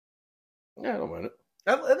 yeah, I don't mind it.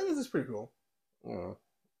 I think it's pretty cool. Yeah.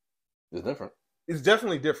 It's different. It's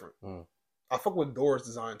definitely different. Mm. I fuck with Dora's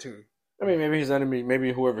design too. I mean, maybe his enemy,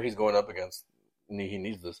 maybe whoever he's going up against, he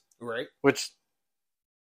needs this. Right. Which,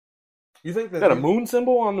 you think that a moon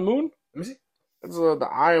symbol on the moon? Let me see. It's the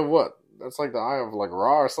eye of what? That's like the eye of like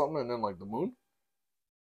Ra or something, and then like the moon.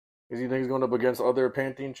 Is he think he's going up against other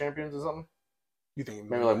Pantheon champions or something? You think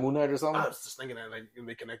maybe like Moon Knight or something? I was just thinking that like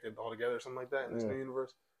they connected all together or something like that in this new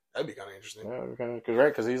universe. That'd be kind of interesting. Yeah,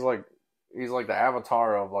 because he's like the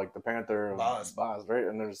avatar of like the Panther Boss, right?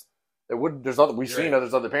 And there's other we've seen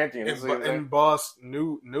there's other Pantheons. And Boss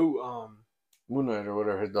knew Moon Knight or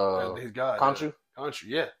whatever his god Khonshu. Khonshu,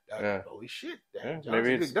 yeah. Holy shit!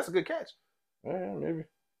 Maybe that's a good catch. Yeah, maybe.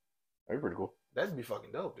 That'd be pretty cool. That'd be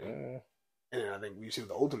fucking dope, dude. Yeah. And then I think we see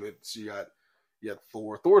the Ultimates. You got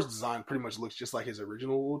Thor. Thor's design pretty much looks just like his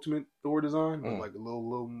original Ultimate Thor design, with like a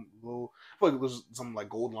little. I feel like there's some like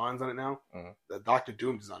gold lines on it now. The Doctor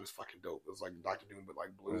Doom design is fucking dope. It's like Doctor Doom, but like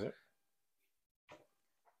blue. Is it?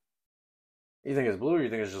 You think it's blue, or you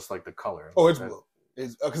think it's just like the color? Oh, it's blue.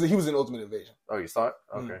 It's because he was in Ultimate Invasion. Oh, you saw it?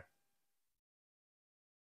 Okay.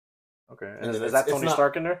 Okay. And is that Tony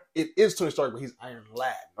Stark in there? It is Tony Stark, but he's Iron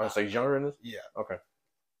Lad. Oh, so he's younger in this? Yeah. Okay.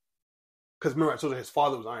 Because remember, I told you his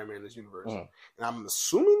father was Iron Man in this universe. And I'm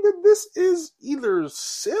assuming that this is either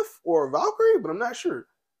Sif or Valkyrie, but I'm not sure.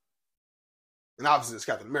 And obviously it's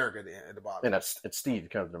Captain America at the bottom. And it's Steve,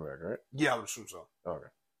 Captain America, right? Yeah, I would assume so. Okay.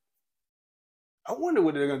 I wonder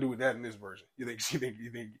what they're going to do with that in this version. You think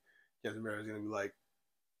Captain America is going to be like,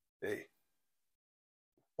 hey,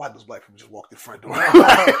 why those black people just walk through the front door?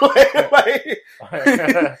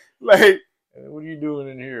 like, what are you doing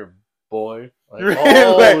in here, boy? Like,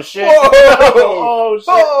 like, shit! Oh shit!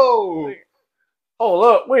 Oh, hold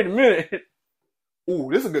up! Wait a minute. Ooh,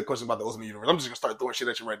 this is a good question about the Ultimate Universe. I'm just gonna start throwing shit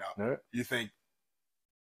at you right now. Right. You think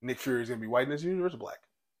Nick Fury is gonna be white in this universe or black?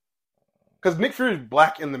 Because Nick Fury is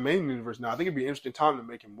black in the main universe now. I think it'd be an interesting time to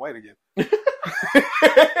make him white again.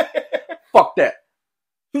 Fuck that.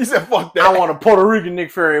 He said, "Fuck that." I want a Puerto Rican Nick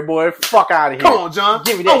Fury, boy. Fuck out of here. Come on, John.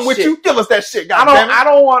 Give me that I'm with shit. you. Give us that shit. I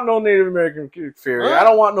don't want no Native American Nick Fury. Huh? I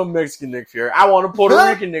don't want no Mexican Nick Fury. I want a Puerto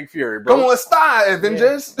Rican Nick Fury, bro. Come on, let's start,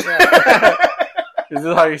 Avengers. Yeah. Is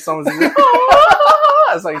this how he summons the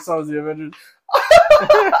That's how he summons the Avengers.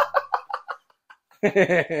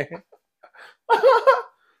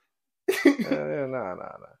 Nah.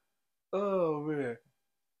 Oh man.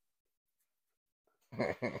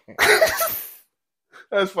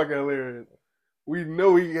 That's fucking hilarious. We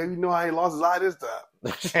know how he lost his eye this time.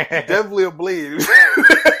 Definitely a bleed.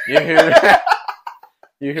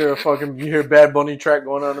 You hear Bad Bunny track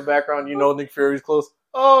going on in the background. You know Nick Fury's close.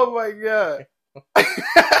 Oh my god.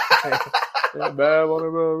 Yeah, Bad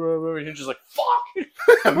Bunny. You're just like fuck.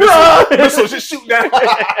 Missiles just shoot down.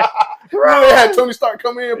 They had Tony Stark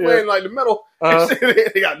come in playing like the metal.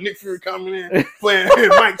 They got Nick Fury coming in playing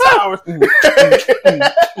Mike Towers.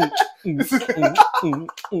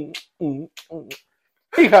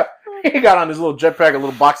 He got on his little jetpack, a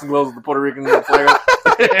little boxing gloves with the Puerto Rican little flag.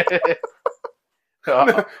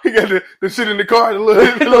 He got the shit in the car, the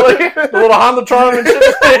little Honda Charm and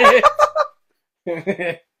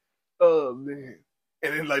shit. Oh man!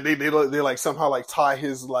 And then like they like somehow like tie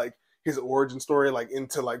his origin story like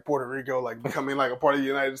into like Puerto Rico, like becoming like a part of the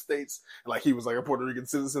United States. And, like he was like a Puerto Rican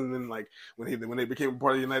citizen, and then like when they became a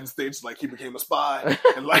part of the United States, like he became a spy.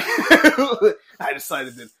 And like I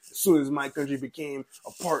decided that as soon as my country became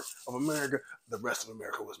a part of America, the rest of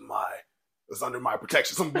America was under my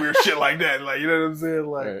protection. Some weird shit like that. Like, you know what I'm saying?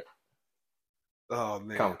 Like, right. Oh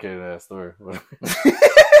man, complicated ass story.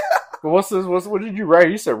 But what's this? What did you write?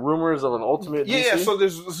 You said rumors of an Ultimate. Yeah, DC? So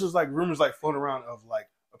this is like rumors like floating around of like.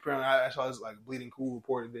 Apparently, I saw this like Bleeding Cool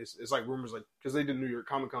reported this. It's like rumors like because they did New York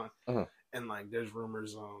Comic Con, and like there's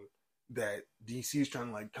rumors that DC is trying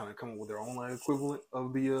to like kind of come up with their own like equivalent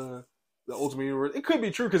of the Ultimate Universe. It could be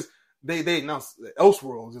true because they announced that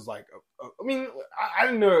Elseworlds is like I mean I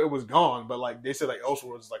didn't know it was gone, but like they said like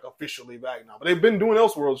Elseworlds is like officially back now. But they've been doing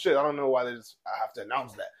Elseworlds shit. I don't know why I have to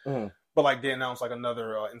announce that. But like they announced like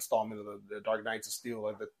another installment of the Dark Knights of Steel,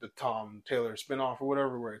 like the Tom Taylor spinoff or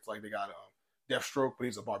whatever, where it's like they got Deathstroke, but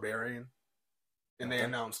he's a barbarian. And they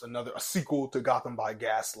announced a sequel to Gotham by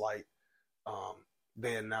Gaslight.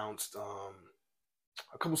 They announced a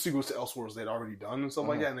couple sequels to Elseworlds they'd already done and stuff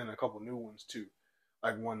like that, and then a couple new ones too.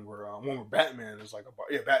 Like one where Batman is like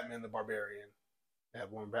Batman the Barbarian. They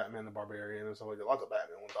have one Batman the Barbarian and stuff like that. Lots of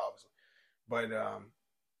Batman ones, obviously. But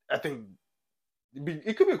I think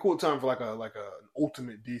it could be a cool time for like an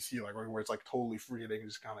ultimate DC, like where it's like totally free. They can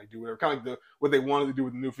just kind of like do whatever, kind of like what they wanted to do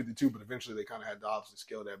with the New 52, but eventually they kind of had to obviously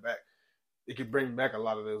scale that back. It could bring back a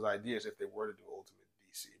lot of those ideas if they were to do Ultimate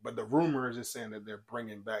DC. But the rumor is just saying that they're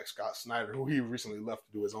bringing back Scott Snyder, who he recently left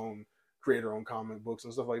to do his own creator-owned comic books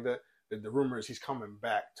and stuff like that. That the rumor is he's coming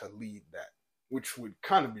back to lead that, which would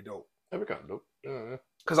kind of be dope. That'd be kind of dope. Yeah.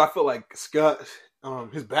 Because I feel like Scott,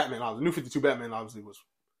 his Batman, the New 52 Batman, obviously was.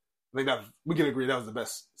 I think we can agree that was the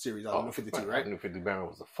best series out of New 52, right? New 52 Batman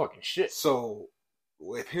was the fucking shit. So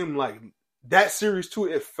with him, like that series too,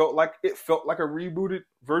 it felt like a rebooted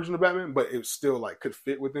version of Batman, but it still like could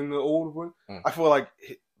fit within the old one. I feel like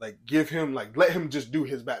give him let him just do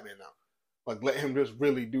his Batman now, like let him just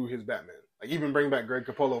really do his Batman. Like even bring back Greg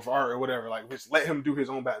Capullo for art or whatever. Like just let him do his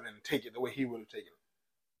own Batman and take it the way he would have taken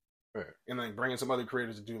it. Right. And then bring in some other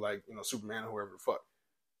creators to do like Superman or whoever the fuck.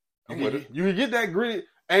 You can get that gritty.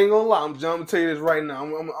 I ain't gonna lie, I'm gonna tell you this right now.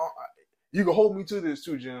 You can hold me to this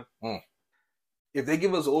too, Jim. If they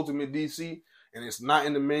give us Ultimate DC and it's not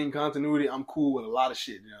in the main continuity, I'm cool with a lot of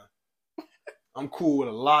shit, Jim. I'm cool with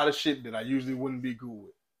a lot of shit that I usually wouldn't be cool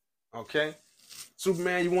with. Okay?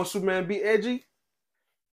 Superman, you want Superman to be edgy?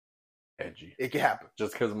 Edgy. It can happen.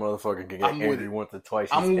 Just because a motherfucker can get angry once or twice.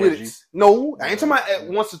 I'm with it. No, I ain't talking about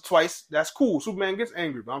once or twice. That's cool. Superman gets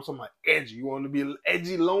angry, but I'm talking about edgy. You want to be an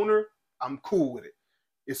edgy loner? I'm cool with it.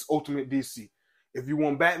 It's Ultimate DC. If you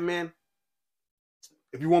want Batman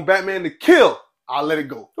to kill, I'll let it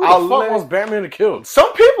go. Who the fuck wants Batman to kill?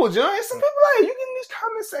 Some people, John. Some people like, you get in these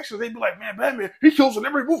comment sections, they be like, man, Batman, he kills in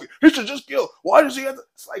every movie. He should just kill. Why does he have to?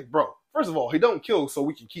 It's like, bro, first of all, he don't kill so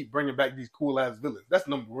we can keep bringing back these cool ass villains. That's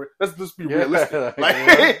number one. Let's just be realistic.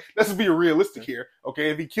 Let's just be realistic here.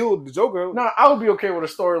 Okay, if he killed the Joker. No, I would be okay with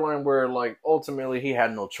a storyline where like ultimately he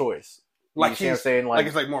had no choice. Like he's saying, like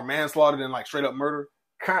it's like more manslaughter than like straight up murder.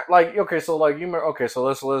 Like so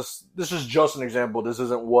let's this is just an example. This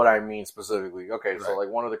isn't what I mean specifically. Okay, right. So like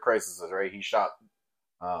one of the crises, right? He shot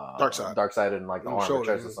Darkseid in like the arm or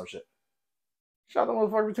chest or some shit. Shot the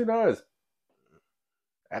motherfucker with 2 eyes.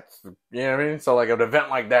 That's you know what I mean. So like an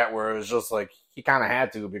event like that where it's just like he kind of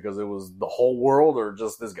had to because it was the whole world or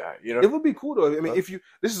just this guy. You know, it would be cool though. I mean, if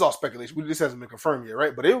this is all speculation. This hasn't been confirmed yet,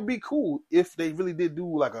 right? But it would be cool if they really did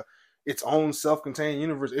do like its own self-contained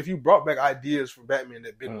universe. If you brought back ideas for Batman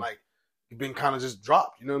that been kind of just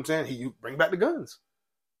dropped, you know what I'm saying? You bring back the guns.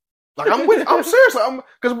 Like I'm serious.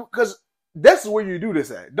 Because that's where you do this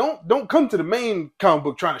at. Don't come to the main comic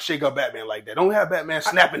book trying to shake up Batman like that. Don't have Batman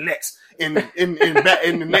snapping necks in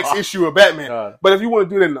the next issue of Batman. But if you want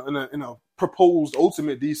to do that in a proposed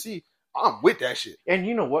Ultimate DC, I'm with that shit. And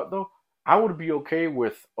you know what though? I would be okay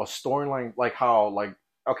with a storyline like how like.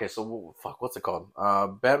 Okay, so what's it called?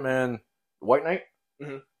 Batman White Knight?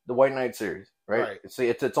 Mm-hmm. The White Knight series, right? It's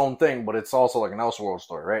its own thing, but it's also like an Elseworld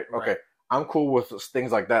story, right? Okay, I'm cool with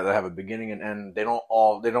things like that have a beginning and end.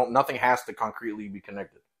 Nothing has to concretely be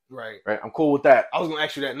connected. Right. I'm cool with that. I was going to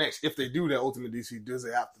ask you that next. If they do that Ultimate DC, does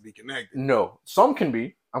it have to be connected? No. Some can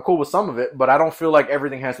be. I'm cool with some of it, but I don't feel like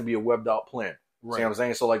everything has to be a webbed out plan. Right. See what I'm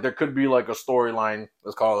saying? So, like, there could be, like, a storyline,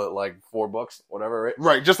 let's call it, like, 4 books, whatever, right?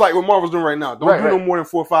 Right, just like what Marvel's doing right now. Don't do no more than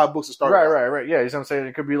 4 or 5 books to start. Right. Yeah, you see what I'm saying?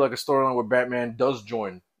 It could be, like, a storyline where Batman does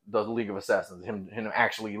join the League of Assassins, him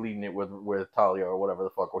actually leading it with Talia or whatever the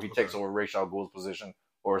fuck, or he takes over Ra's al Ghul's position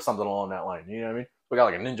or something along that line. You know what I mean? We got,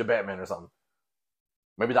 like, a Ninja Batman or something.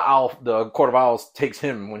 Maybe the Court of Owls takes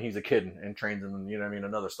him when he's a kid and trains him, you know what I mean?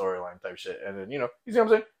 Another storyline type shit. And then, you see what I'm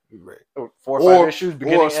saying? Right. 4 or 5 issues,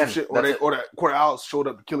 beginning or some end. Shit, or that Court of Owls showed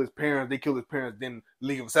up to kill his parents. They killed his parents. Then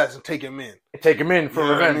League of Assassins take him in. Take him in for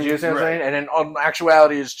revenge. You know what I'm saying? And then, in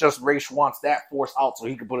actuality, it's just Ra's wants that force out so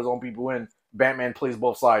he can put his own people in. Batman plays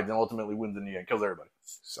both sides and ultimately wins in the end, kills everybody.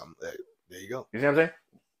 There you go. You see what I'm saying?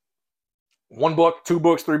 1 book, 2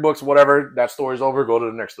 books, 3 books, whatever. That story's over. Go to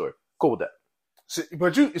the next story. Cool with that.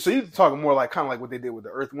 So you're talking more like kind of like what they did with the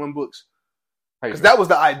Earth 1 books. Because that was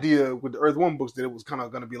the idea with the Earth 1 books, that it was kind of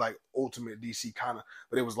going to be like Ultimate DC kind of,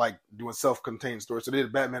 but it was like doing self-contained stories. So they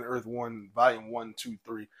did Batman Earth 1, Volume 1, 2,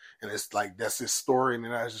 3, and it's like that's his story, and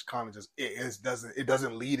then that's just kind of just it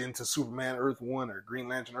doesn't lead into Superman Earth 1 or Green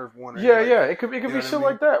Lantern Earth 1. Or it could be shit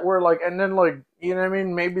like that where like, and then like, you know what I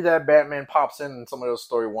mean? Maybe that Batman pops in some of those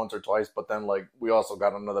story once or twice, but then like we also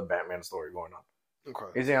got another Batman story going on.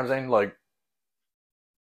 Okay, you see what I'm saying? Like,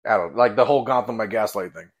 I don't like the whole Gotham by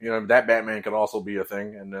Gaslight thing. That Batman could also be a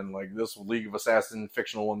thing, and then like this League of Assassins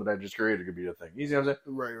fictional one that I just created could be a thing. You see what I'm saying?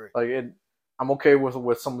 Right. Like I'm okay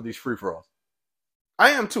with some of these free for alls. I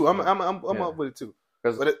am too. I'm up with it too.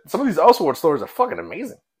 Because some of these Elseworld stories are fucking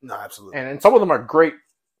amazing. No, absolutely. And some of them are great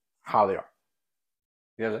how they are.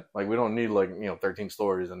 Yeah, like we don't need like 13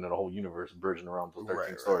 stories and then a whole universe bridging around those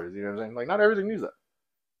 13 stories. You know what I'm saying? Like not everything needs that.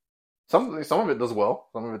 Some of it does well.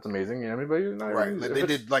 Some of it's amazing. You know what I mean? But not right. Like they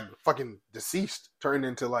did like fucking Deceased turned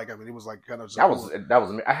into like it was like kind of that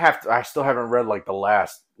was I still haven't read like the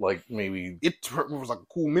last like maybe it was like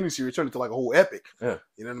a cool miniseries turned into like a whole epic. Yeah,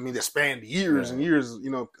 you know what I mean? That spanned years and years.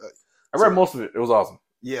 I read most of it. It was awesome.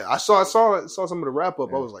 Yeah, I saw some of the wrap up.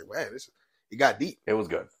 Yeah. I was like, man, it got deep. It was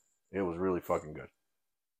good. It was really fucking good.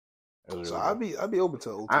 So I'd be open to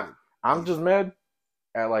Ultimate. I'm just mad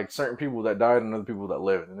at like certain people that died and other people that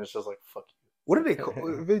lived, and it's just like fuck you. What do they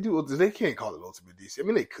call if they do? They can't call it Ultimate DC. I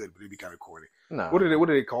mean, they could, but it'd be kind of corny. No. What do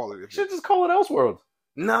they call it? Should just call it Elseworlds.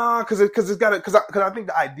 Nah, because I think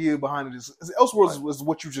the idea behind it is Elseworlds was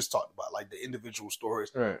what you just talked about, like the individual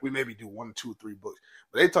stories. Right. We maybe do 1, 2, 3 books,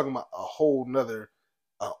 but they're talking about a whole nother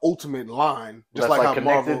Ultimate line, just like how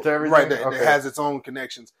Marvel, to everything? Right? That has its own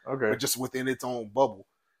connections, okay, but just within its own bubble.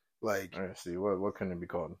 Like, I see what can it be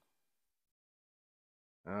called?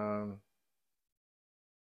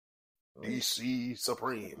 DC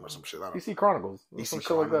Supreme or some shit. I don't DC Chronicles, DC some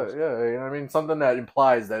Chronicles. shit like that. Yeah, you know what I mean, something that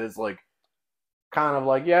implies that it's like kind of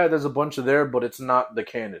like there's a bunch of there, but it's not the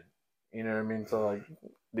canon. You know what I mean? So like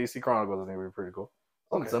DC Chronicles, I think would be pretty cool.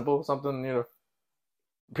 Something simple, something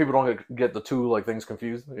people don't get the two like things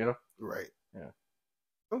confused. Right. Yeah.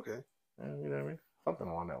 Okay. Yeah, you know what I mean? Something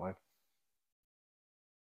along that line.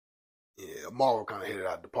 Yeah, Marvel kind of hit it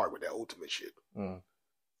out of the park with that Ultimate shit. Mm.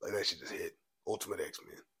 Like that shit just hit. Ultimate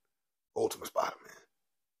X-Men, Ultimate Spider-Man,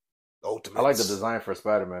 Ultimate. I like the design for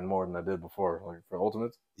Spider-Man more than I did before. Like for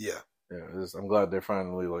Ultimates. Yeah. I'm glad they're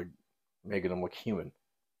finally like making him look human.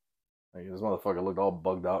 Like this motherfucker looked all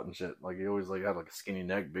bugged out and shit. Like he always like had like a skinny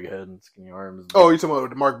neck, big head, and skinny arms. Oh, you talking about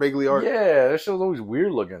the Mark Bagley art? Yeah, that shit was always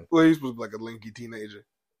weird looking. Well, he's supposed to be like a lanky teenager.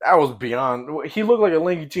 That was beyond. He looked like a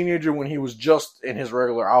lanky teenager when he was just in his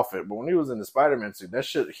regular outfit, but when he was in the Spider-Man suit, that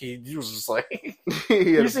shit, he was just like.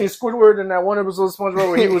 You seen Squidward in that one episode of SpongeBob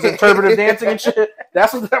where he was interpretive dancing and shit?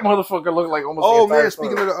 That's what that motherfucker looked like. Almost. Oh man,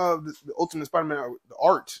 speaking of the Ultimate Spider-Man, the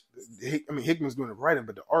art. Hickman's doing the writing,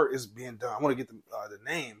 but the art is being done. I want to get the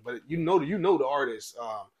name, but you know the artist.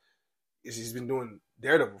 He's been doing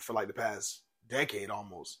Daredevil for like the past decade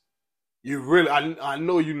almost. You really, I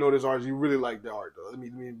know you know this art. You really like the art, though. Let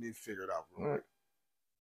me figure it out. Real quick.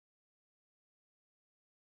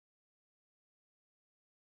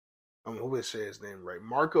 I'm going to say his name right.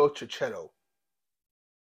 Marco Cicchetto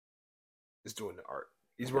is doing the art.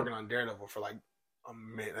 He's working on Daredevil for like a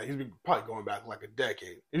minute. Like, he's been probably going back like a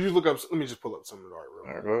decade. If you look up, let me just pull up some of the art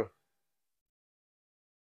real quick.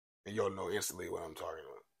 And you'll know instantly what I'm talking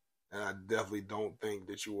about. And I definitely don't think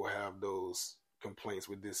that you will have those complaints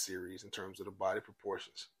with this series in terms of the body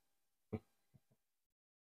proportions.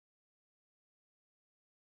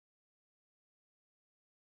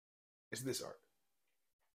 It's this art.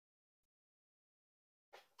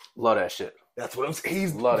 Love that shit. That's what I'm saying.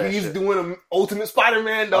 He's doing an Ultimate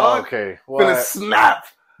Spider-Man, dog. Okay. Well, gonna snap.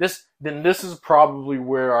 This is probably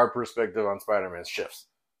where our perspective on Spider-Man shifts.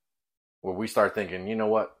 Where we start thinking, you know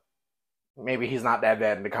what? Maybe he's not that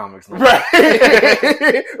bad in the comics. No. Right.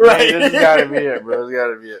 Right. This has got to be it, bro. This got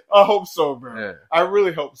to be it. I hope so, bro. Yeah. I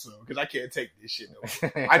really hope so, because I can't take this shit no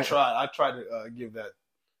more. I tried to give that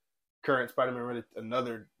current Spider-Man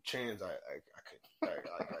another chance. I couldn't do it.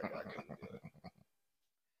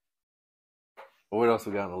 What else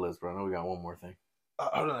we got on the list, bro? I know we got one more thing.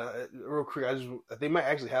 Hold on, real quick. They might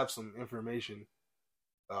actually have some information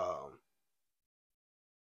about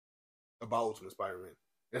Ultimate Spider-Man.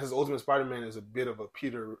 It says Ultimate Spider-Man is a bit of a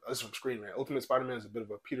Peter. This is from Screen Rant. Ultimate Spider-Man is a bit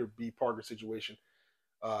of a Peter B. Parker situation.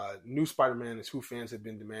 New Spider-Man is who fans have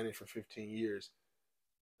been demanding for 15 years.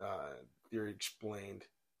 Theory explained.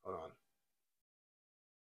 Hold on.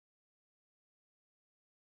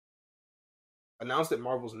 Announced at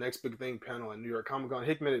Marvel's Next Big Thing panel at New York Comic Con,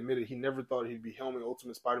 Hickman admitted he never thought he'd be helming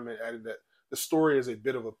Ultimate Spider-Man, added that the story is a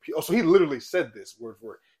bit of a... Oh, so he literally said this word for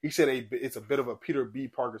word. He said it's a bit of a Peter B.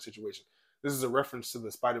 Parker situation. This is a reference to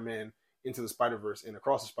the Spider-Man Into the Spider-Verse and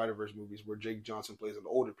Across the Spider-Verse movies where Jake Johnson plays an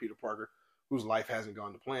older Peter Parker whose life hasn't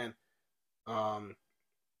gone to plan.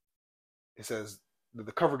 It says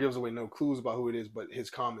the cover gives away no clues about who it is, but his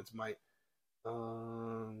comments might.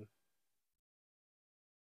 Let's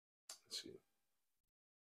see.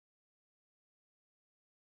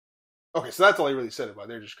 Okay, so that's all he really said about it.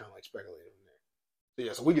 They're just kind of like speculating there. So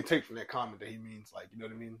yeah, so we could take from that comment that he means like, you know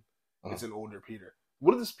what I mean? Uh-huh. It's an older Peter.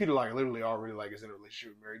 What if this Peter like literally already like is in a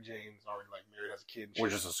relationship with Mary Jane, is already like married, has a kid? We're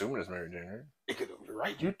just assuming it's Mary Jane, right? It could be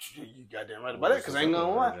right. You goddamn right about that, because I ain't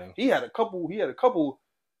gonna lie. He had a couple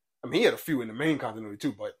I mean, he had a few in the main continuity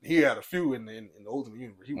too, but he had a few in the Ultimate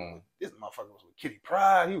Universe. He was with, this motherfucker was with Kitty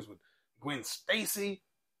Pryde. He was with Gwen Stacy.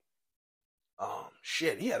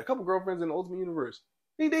 Shit, he had a couple girlfriends in the Ultimate Universe.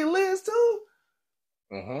 Think they Liz too?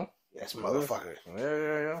 Mm-hmm. Yes, motherfucker.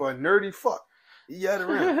 Yeah. For a nerdy fuck. He had it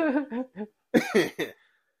around.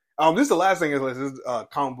 This is the last thing. This is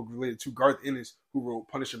comic book related to Garth Ennis, who wrote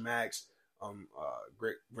Punisher Max,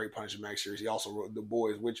 great Punisher Max series. He also wrote The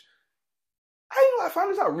Boys, which I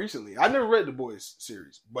found this out recently. I never read The Boys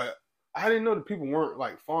series, but I didn't know that people weren't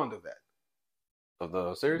like fond of that. Of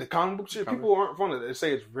the series, the comic book shit, people aren't fond of it. They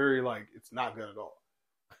say it's very like it's not good at all.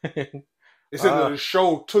 They said that the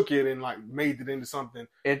show took it and like made it into something.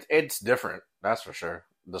 It's different, that's for sure.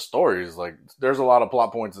 The stories, like, there's a lot of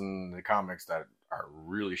plot points in the comics that are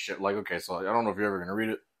really shit. Like, okay, so I don't know if you're ever gonna read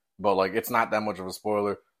it, but like, it's not that much of a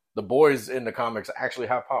spoiler. The boys in the comics actually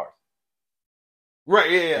have powers.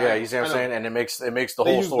 Right? Yeah. You see what I'm saying? And it makes the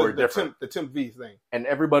whole story different. The Tim V thing, and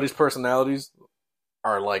everybody's personalities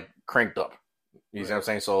are like cranked up. You see what I'm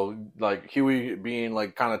saying? So like Huey being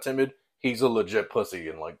like kind of timid, he's a legit pussy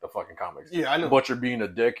in like the fucking comics. Yeah, I know. Butcher being a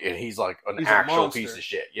dick, and he's like an actual piece of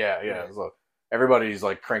shit. Yeah. So everybody's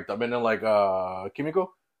like cranked up, and then like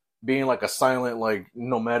Kimiko being like a silent, like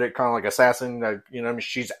nomadic kind of like assassin. That, you know what I mean?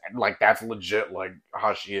 She's like, that's legit like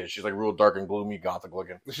how she is. She's like real dark and gloomy, gothic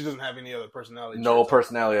looking. She doesn't have any other personality. No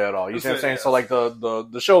personality at all. You see what I'm saying? So like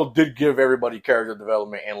the show did give everybody character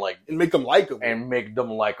development and make them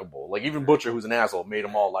likable. Like even Butcher, who's an asshole, made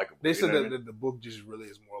them all likable. They said that the book just really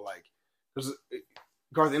is more like, because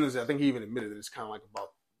Garth Ennis, I think he even admitted that it's kind of like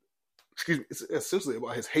about, it's essentially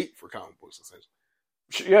about his hate for comic books, essentially.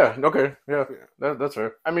 Yeah. Okay. Yeah. That's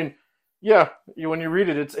fair. I mean, yeah. When you read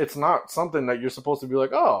it, it's not something that you're supposed to be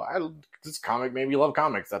like, oh, this comic made me love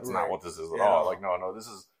comics. That's not what this is at all. Like, no.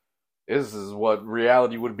 This is what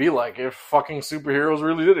reality would be like if fucking superheroes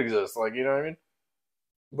really did exist. Like, you know what I mean?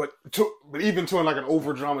 But even to like an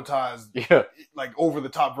over dramatized, like over the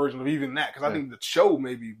top version of even that, because I think the show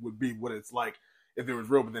maybe would be what it's like if it was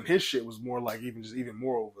real. But then his shit was more like even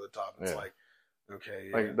more over the top. It's like, okay,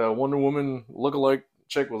 like the Wonder Woman lookalike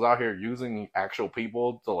chick was out here using actual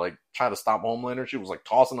people to like try to stop Homelander. She was like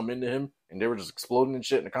tossing them into him, and they were just exploding and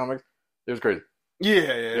shit in the comics. It was crazy.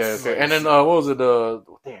 Yeah. Like, and then what was it?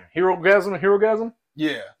 Herogasm.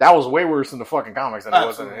 Yeah, that was way worse in the fucking comics than it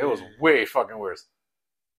was. It was way fucking worse.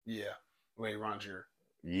 Yeah, way raunchier.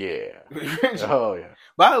 Yeah. Oh yeah.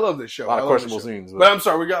 But I love this show. A lot of questionable scenes. But I'm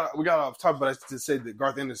sorry, we got off topic. But I to say that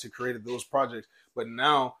Garth Ennis had created those projects, but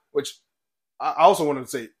now, which I also wanted to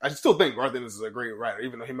say, I still think Garth Ennis is a great writer,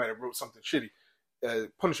 even though he might have wrote something shitty.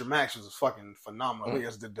 Punisher Max was fucking phenomenal. I think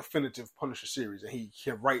it's the definitive Punisher series, and he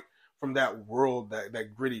can write from that world,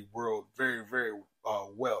 that gritty world, very, very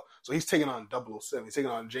well. So he's taking on 007, he's taking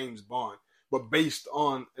on James Bond, but based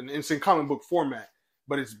on, and it's in comic book format,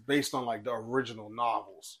 but it's based on like the original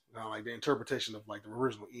novels, like the interpretation of like the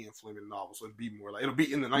original Ian Fleming novels. So it'd be more like, it'll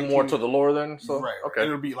be in the more to the lore then. So right. Okay. And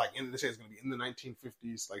it'll be like, they say it's going to be in the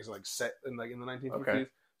 1950s, like it's like set in like in the 1950s. Okay.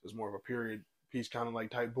 It's more of a period piece kind of like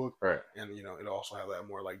type book, right? And it'll also have that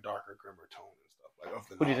more like darker, grimmer tone and stuff like of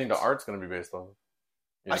the. Who do you think the art's going to be based on?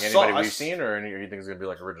 You think anybody we've seen, or you think it's going to be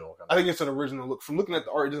like original? I think it's an original look. From looking at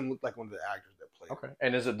the art, it doesn't look like one of the actors that played. Okay.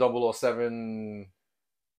 And is it 007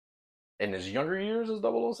 in his younger years as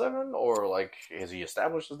 007, or like is he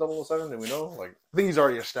established as 007? Do we know? Like, I think he's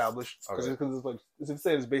already established because Okay. it's like, as it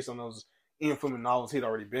said, it's based on those Ian Fleming novels. He'd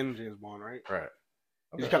already been James Bond, right? Right.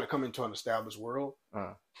 He's kind of come into an established world.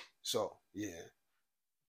 Uh-huh. So yeah.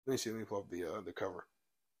 Let me see. Let me pull up the cover.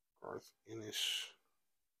 Garth Ennis.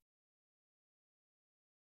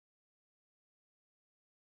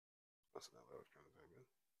 That's not what I was trying to type in.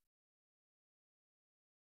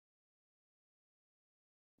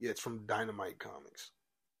 Yeah, it's from Dynamite Comics.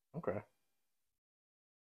 Okay.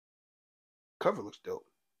 Cover looks dope.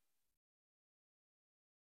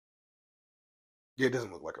 Yeah, it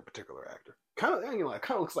doesn't look like a particular actor. Kind of, it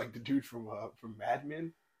kind of looks like the dude from Mad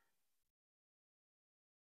Men.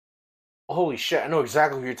 Holy shit! I know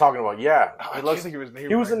exactly who you're talking about. Yeah, I can't think of his name.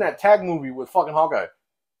 He was in that tag movie with fucking Hawkeye.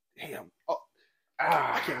 Damn.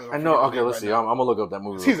 I know. Okay, let's see. I'm gonna look up that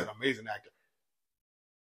movie. He's an amazing actor.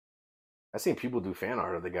 I've seen people do fan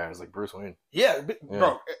art of the guys like Bruce Wayne. Yeah,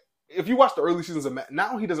 bro. If you watch the early seasons of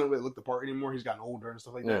now, he doesn't really look the part anymore. He's gotten older and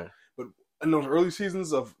stuff like that. But in those early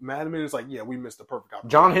seasons of Mad Men, it's like, yeah, we missed the perfect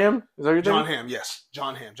opportunity. John Hamm? Is that your John Hamm? Yes,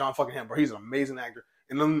 John Hamm. John fucking Hamm, bro. He's an amazing actor.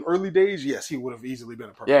 In the early days, yes, he would have easily been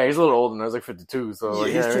a perfect. Yeah, he's a little older now. He's like 52. So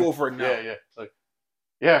yeah, he's too old for it now.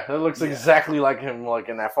 Yeah, that looks exactly like him, like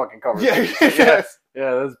in that fucking cover.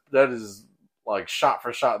 Yeah, that is like shot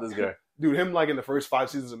for shot. This guy, dude, him like in the first 5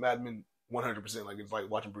 seasons of Mad Men, 100%. Like it's like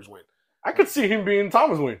watching Bruce Wayne. I could see him being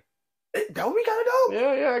Thomas Wayne. That would be kind of dope.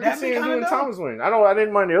 Yeah, I could see him being Thomas Wayne. I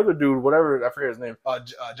didn't mind the other dude, whatever, I forget his name.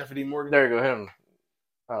 Jeffrey Dean Morgan. There you go, him.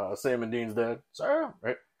 Sam and Dean's dad. Sir,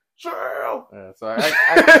 right? Sir. Yeah, so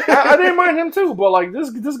I didn't mind him too, but like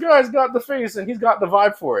this guy's got the face and he's got the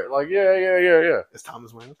vibe for it. Like, yeah. It's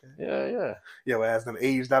Thomas Wayne, okay. Yeah. Yeah, well, as them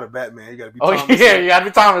aged out of Batman, you gotta be Thomas. Oh, yeah, you gotta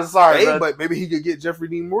be Thomas, sorry. Hey, but maybe he could get Jeffrey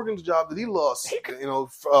Dean Morgan's job that he lost.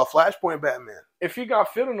 Flashpoint Batman. If he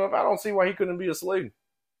got fit enough, I don't see why he couldn't be a Slade.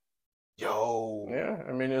 Yo. Yeah,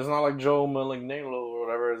 I mean, it's not like Joe Manganiello or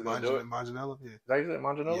whatever is going to do it. Manganiello? Yeah. Is that you said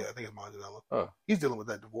Manganiello? Yeah, I think it's Manganiello. Oh. He's dealing with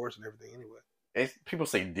that divorce and everything anyway. People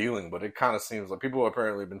say dealing, but it kind of seems like people have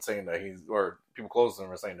apparently been saying that or people close to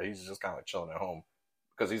him are saying that he's just kind of like chilling at home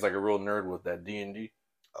because he's like a real nerd with that D&D.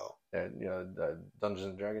 Oh. And, that Dungeons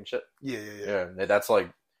and Dragons shit. Yeah. Yeah, that's like,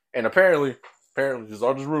 and apparently these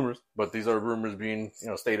are just rumors, but these are rumors being,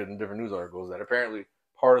 stated in different news articles that apparently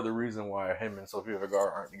part of the reason why him and Sofia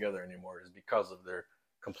Vergara aren't together anymore is because of their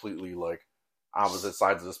completely like opposite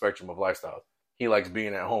sides of the spectrum of lifestyles. He likes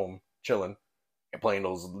being at home, chilling, and playing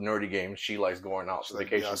those nerdy games. She likes going out to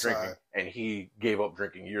vacation drinking. And he gave up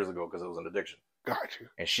drinking years ago because it was an addiction. Gotcha.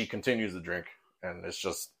 And she continues to drink, and it's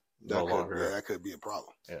just no longer. Yeah, that could be a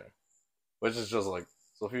problem. Yeah. Which is just like,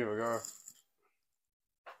 Sofia Vergara,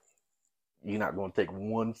 you're not going to take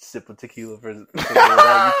one sip of tequila for you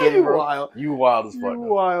kidding, bro? Wild. You wild as fuck. You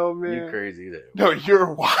wild, man. You crazy there. No,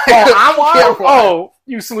 you're wild. Oh, I'm wild? Oh,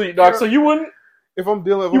 you sleep, dog. So you wouldn't? If I'm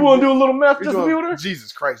dealing, you want to do a little meth just to be with her?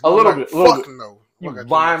 Jesus Christ, a little bit. Fuck no. You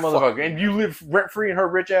lying motherfucker. And you live rent free in her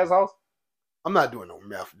rich ass house? I'm not doing no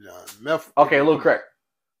meth, John. Meth. Okay, a little crack.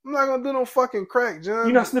 I'm not gonna do no fucking crack, John.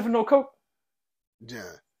 You not sniffing no coke, John?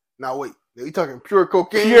 Now wait. You talking pure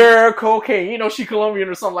cocaine? Pure cocaine. She Colombian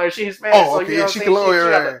or something like that. She's Spanish. Oh, okay. She Colombian.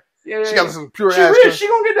 Right. Yeah. She got some pure she ass. Rich. She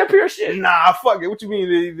gonna get that pure shit. Nah, fuck it. What you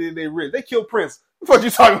mean they rich? They killed Prince. What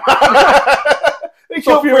the fuck you talking about? They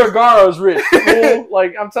killed Sofia Vergara's rich.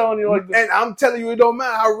 Like, I'm telling you like this. And I'm telling you, it don't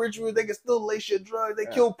matter how rich you is, they can still lace your drugs. They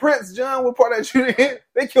killed Prince, John. What part that you in?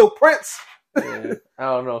 They killed Prince. Yeah, I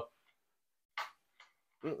don't know.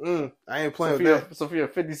 I ain't playing with that. Sofia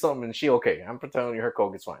 50-something and she okay. I'm telling you her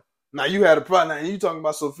coke is fine. Now, you had a problem. Now, you talking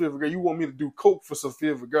about Sofia Vergara. You want me to do coke for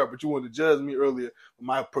Sofia Vergara, but you wanted to judge me earlier for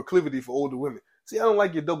my proclivity for older women. See, I don't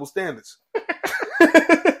like your double standards.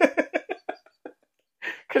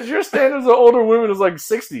 Because your standards of older women is like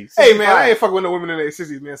 60. 65. Hey, man, I ain't fucking with no women in their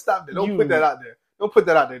 60s, man. Stop that. Don't put that out there. Don't put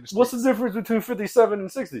that out there. What's the difference between 57 and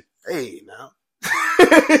 60? Hey, now.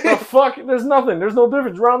 The fuck? There's nothing. There's no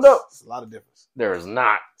difference. Round up. It's a lot of difference. There is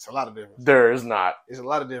not. It's a lot of difference. There is not. It's a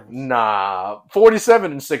lot of difference. Nah.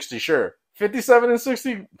 47 and 60, sure. 57 and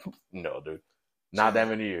 60? No, dude. Not that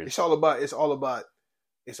many years. It's all about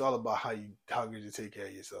how good you take care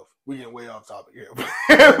of yourself. We getting way off topic here.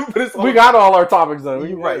 But we got all our topics done.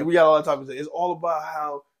 You're right. We got all our topics done. It's all about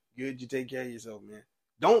how good you take care of yourself, man.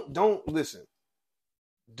 Don't listen.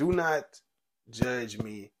 Do not judge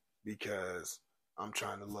me because I'm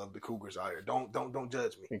trying to love the Cougars out here. Don't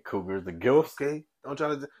judge me. The Cougars, the Gilfs. Okay? Don't try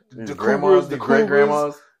to the grandmas, the great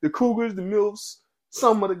grandmas, the Cougars, the MILFs,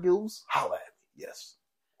 some of the Gilfs. Holla at me. Yes.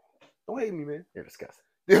 Don't hate me, man. You're disgusting.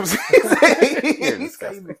 You're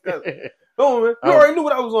disgusting. Oh, man. You already knew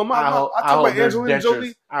what I was on. I talk about Angelina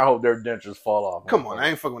Jolie. I hope their dentures fall off. Come on, I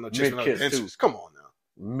ain't fucking with no chicks with no dentures. Come on now.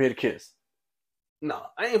 Mid-kiss. No,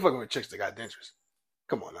 I ain't fucking with chicks that got dentures.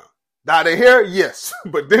 Come on now. Dye their hair? Yes.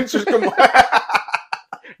 But dentures, come on.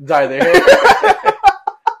 Dye their hair?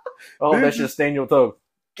 Oh, that shit stain your toe.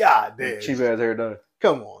 God damn. Cheap ass hair done.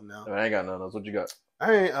 Come on now. I ain't got none else. What you got?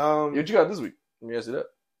 I ain't, What you got this week? Let me ask you that.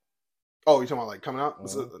 Oh, you talking about like coming out?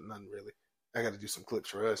 Nothing really. I got to do some clips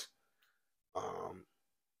for us.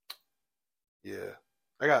 Yeah.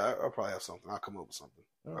 I'll probably have something. I'll come up with something.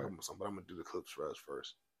 But I'm gonna do the clips for us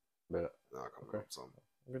first. Yeah. I'll come up with something.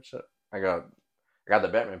 Good shit. I got the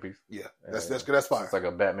Batman piece. Yeah, that's good. That's fine. It's like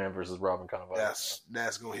a Batman versus Robin kind of vibe.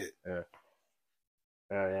 That's gonna hit.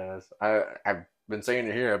 Yeah. I've been saying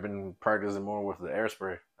it here. I've been practicing more with the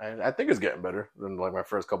airspray. I think it's getting better than like my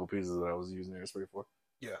first couple pieces that I was using airspray for.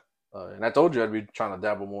 Yeah. And I told you I'd be trying to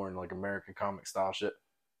dabble more in like American comic style shit.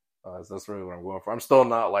 So that's really what I'm going for. I'm still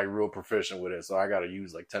not like real proficient with it, so I got to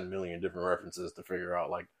use like 10 million different references to figure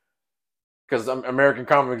out like, because American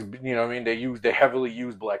comics, you know what I mean? They heavily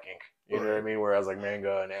use black ink. You know what I mean? Whereas like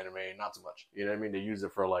manga and anime, not so much. You know what I mean? They use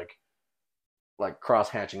it for like cross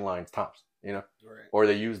hatching lines tops. You know, or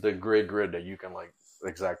they use the grid that you can like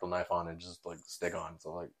exact the knife on and just like stick on.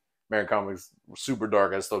 So like American comics, super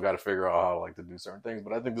dark. I still got to figure out how like to do certain things,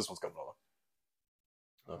 but I think this one's coming along.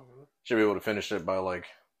 So, should be able to finish it by like,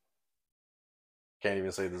 can't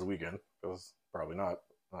even say this weekend, because probably not.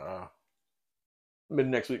 Mid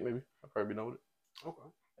next week, maybe. I'll probably be done with it. Okay.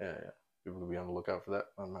 Yeah. People will be on the lookout for that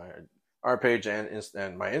on my art page and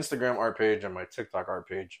my Instagram art page and my TikTok art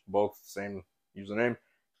page. Both same username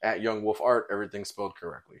at Young Wolf Art. Everything spelled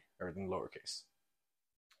correctly. Everything lowercase.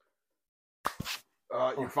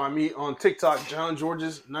 You can find me on TikTok, John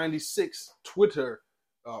Georges 96, Twitter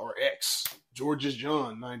or X, Georges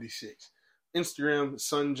John 96, Instagram,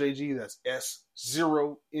 SunJG. That's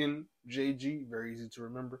S0NJG. Very easy to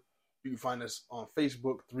remember. You can find us on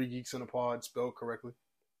Facebook, 3 Geeks in a Pod, spelled correctly.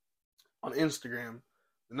 On Instagram,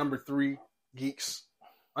 the number 3 Geeks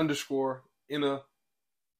 _in_a_pod.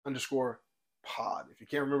 If you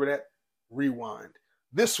can't remember that, rewind.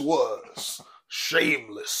 This was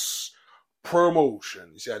shameless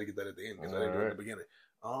promotion. You see how to get that at the end because I didn't do it at the beginning.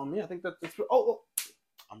 Yeah, I think that's.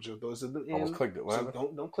 I'm just gonna throw this at the end. Almost clicked it.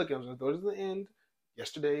 So don't click it. I'm just gonna throw this at the end.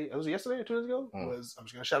 Yesterday, was it yesterday or 2 days ago? I'm just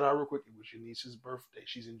gonna shout out real quick. It was your niece's birthday.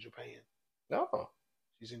 She's in Japan. Oh.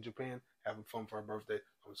 She's in Japan having fun for her birthday.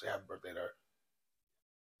 I'm gonna say happy birthday to her.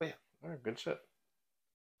 But yeah, all right, good shit.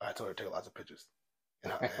 I told her to take lots of pictures,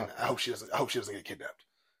 and I hope she doesn't get kidnapped.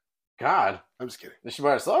 God, I'm just kidding. Is she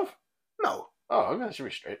by herself? No. Oh, okay, she'll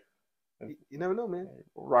be straight. You never know, man.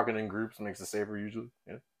 Rocking in groups makes it safer usually.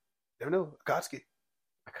 Yeah. Never know. Akatsuki.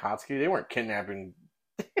 They weren't kidnapping.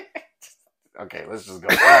 Okay, let's just go.